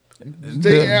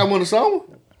 Take album of the summer.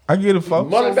 I get it, folks.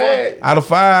 Money bag. Out of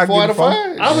 5, I 4 get out it, of folks.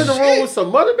 5. I'm in the room with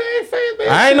some Money Bag fans, man.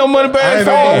 I ain't no Money Bag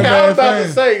fan. I was about to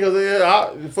say,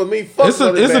 because for me, fuck It's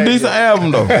a decent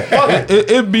album, though.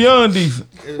 It's beyond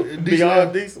decent.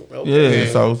 Beyond decent. Okay.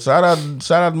 Yeah, so shout out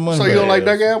to Money So Bag. you don't like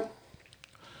that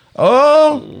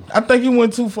album? I think he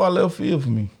went too far left field for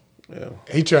me. Yeah.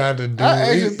 He tried to do. I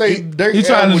actually think Dirk He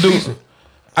trying to was do. decent.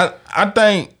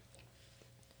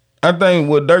 I think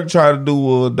what Dirk tried to do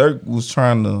was Dirk was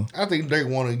trying to. I think Dirk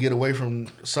wanted to get away from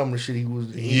some of the shit he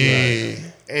was in. Yeah.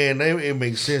 And it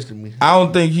makes sense to me. I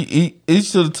don't think he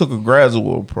should have took a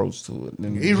gradual approach to it.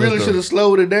 He really should have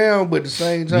slowed it down, but at the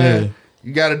same time,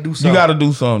 you got to do something. You got to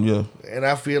do something, yeah. And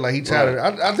I feel like he tired.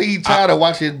 I think he tired of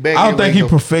watching his back. I don't think he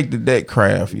perfected that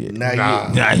craft yet.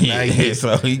 Not yet.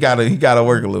 So he gotta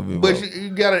work a little bit. But more. you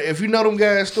gotta, if you know them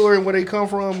guys' story and where they come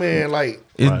from, man, like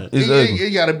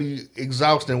it gotta be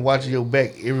exhausting watching your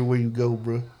back everywhere you go,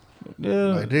 bro.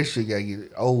 Yeah, like this shit gotta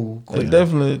get old quick.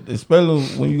 Definitely, especially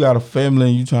when you got a family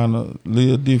and you trying to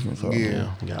live different. So.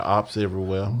 Yeah, you got ops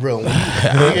everywhere, bro. I'm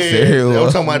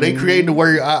talking about they created the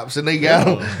word ops and they got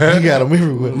them. You got them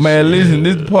everywhere. Man, listen,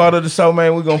 this part of the show,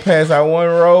 man, we're gonna pass out one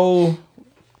rose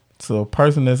to a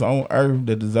person that's on Earth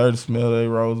that deserves to smell their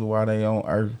roses while they on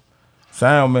Earth.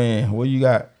 Sound man, what you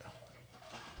got?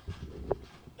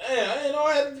 Damn, I didn't know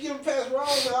I had to give a pass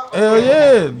rose out. Hell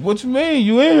yeah! What you mean?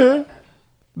 You in here?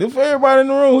 This for everybody in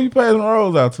the room. Who you passing the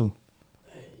rose out to? Man,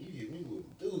 you hit me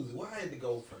with dudes. Why I had to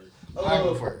go first? I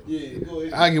go first. Yeah, go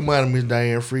ahead. I give mine to Miss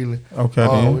Diane Freeland. Okay,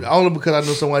 then. Only because I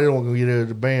know somebody don't want to get her at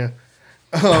the band.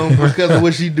 Because of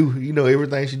what she do. You know,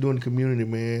 everything she do in the community,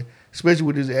 man. Especially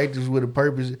with this actors with a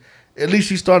purpose. At least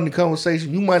she's starting the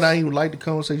conversation. You might not even like the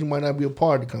conversation. You might not be a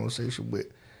part of the conversation. But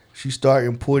she started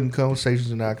important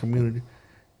conversations in our community.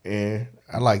 And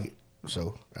I like it.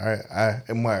 So, I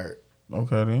admire it.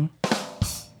 Okay, then.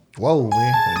 Whoa,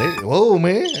 man. Whoa,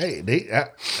 man. Hey,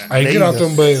 Hey, get off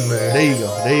them babies, man. There you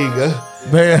go. There you go.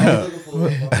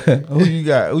 Man, who you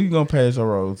got? Who you gonna pass your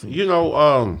role to? You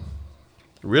know,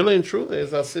 really and truly,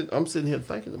 as I'm sitting here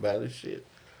thinking about this shit.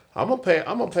 I'm gonna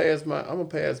pass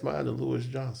mine to Lewis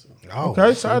Johnson.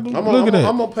 Okay, so look at that.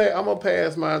 I'm gonna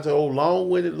pass mine to old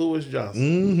long-winded Lewis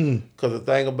Johnson. Because the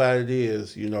thing about it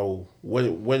is, you know,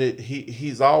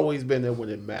 he's always been there when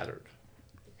it mattered.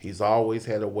 He's always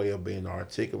had a way of being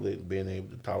articulate, being able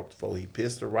to talk to folks. He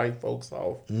pissed the right folks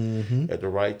off at the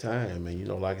right time. And, you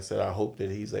know, like I said, I hope that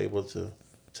he's able to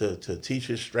teach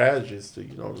his strategies to,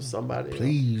 you know, to somebody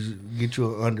Please get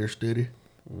you an understudy.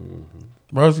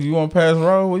 Rosie, you want to pass the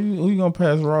roll? Who you gonna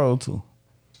pass the roll to?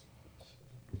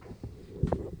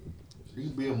 You can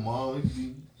be a mom, you can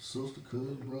be sister,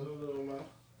 cousin, brother.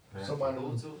 Somebody a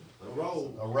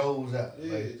rose out.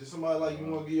 Yeah, Like, just somebody like you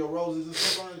want to give your roses to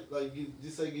somebody. Like you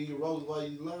just say give your roses while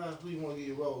you lying. Who you want to give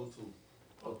your roses to?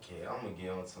 Okay, I'm gonna get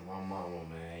on to my mama,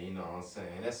 man. You know what I'm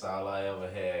saying? That's all I ever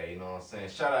had. You know what I'm saying?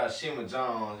 Shout out Shimmer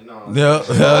Jones. You know what I'm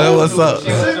saying? Yeah, what's up?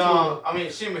 Shimmer Jones. I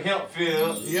mean Shimmer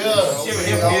Hempfield. yeah. Shimmer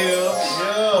Hempfield.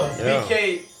 Yeah.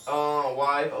 BK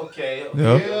wife. Okay.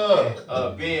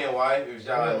 Yeah. Ben wife. If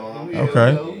y'all know him.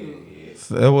 Okay. Yeah.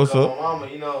 So what's So up? my mama,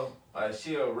 you know, like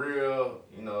she a real,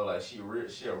 you know, like she a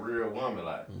real woman.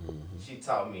 Like she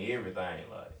taught me everything.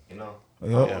 Like you know. I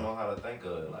don't know how to think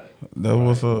of it. Like That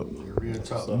what's up? Real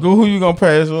talk. Who you gonna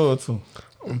pass yours to?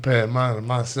 I'm gonna pass mine to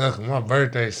myself. My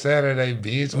birthday Saturday,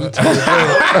 bitch. We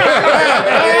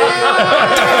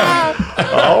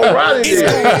All righty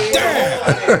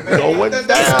then. Going down.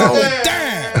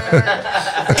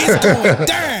 It's going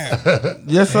down.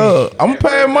 Yes, sir. I'm gonna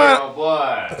pass mine. oh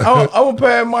boy. I'm gonna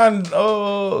pass mine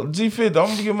G50. I'm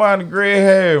gonna get mine the gray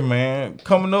hair, man.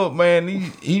 Coming up, man.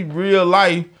 He real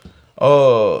life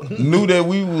knew that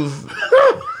we was.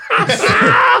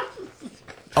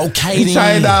 Okay, He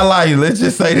changed our life. Let's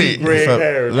just say that. Gray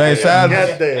hair. Man, shout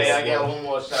out. Hey, I got one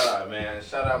more shout out, man.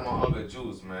 Shout out my Uncle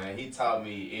Juice, man. He taught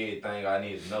me everything I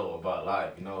need to know about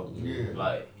life, you know?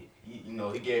 Like,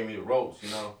 he gave me the ropes, you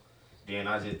know? Then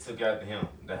I just took after him.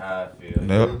 That's how I feel.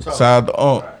 Yep. Shout out to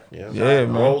Unc. Yeah,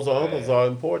 man. Roles of uncles are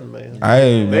important, man.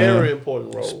 Hey, man. Very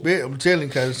important roles. I'm telling you,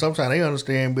 because sometimes they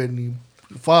understand better than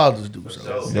fathers do.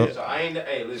 So. So I ain't,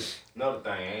 hey, listen, another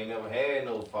thing, I ain't never had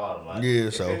no father. Like,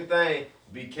 if anything,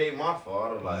 BK my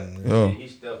father, like, he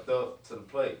stepped up to the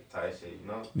plate type shit, you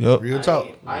know? Yep. Real talk.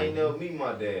 I ain't never meet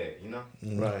my dad, you know?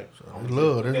 Right. That's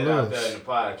love. That's That out love. there in the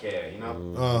podcast, you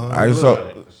know? All right,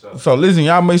 so listen,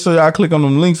 y'all make sure y'all click on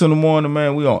them links in the morning,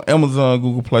 man. We on Amazon,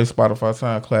 Google Play, Spotify,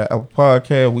 SoundCloud, Apple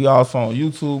Podcast. We also on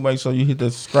YouTube. Make sure you hit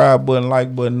that subscribe button,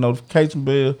 like button, notification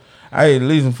bell. Hey,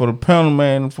 listen, for the panel,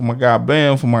 man, for my guy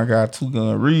Bam, for my guy Two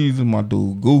Gun Reeves, and my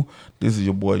dude Goo. This is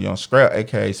your boy Young Scrap,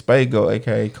 a.k.a. Spago,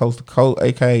 a.k.a. Coast to Coast,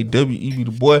 a.k.a. W.E.B.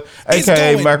 the Boy,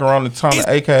 a.k.a. Macaroni Tana,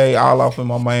 a.k.a. All Off in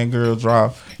My Man Girl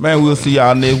Drive. Man, we'll see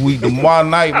y'all next week. Tomorrow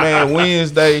night, man,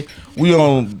 Wednesday, we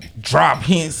on Drop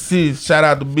Hint 6. Shout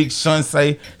out to Big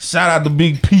Shunsei. Shout out to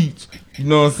Big Peach. You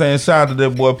know what I'm saying? Shout out to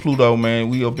that boy Pluto, man.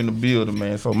 We up in the building,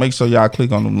 man. So make sure y'all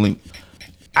click on them links.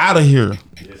 Out of here.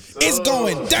 It's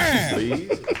going down.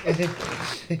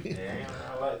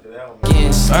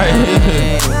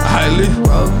 Alright, listen.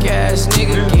 Broke ass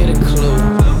nigga, get a clue.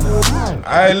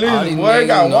 Alright, listen, boy, it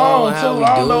got warm too.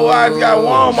 I don't know why it got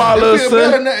warm all of a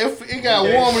sudden. If it got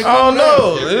warm, I don't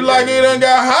know. It like it done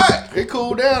got hot. It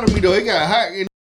cooled down to me though. It got hot.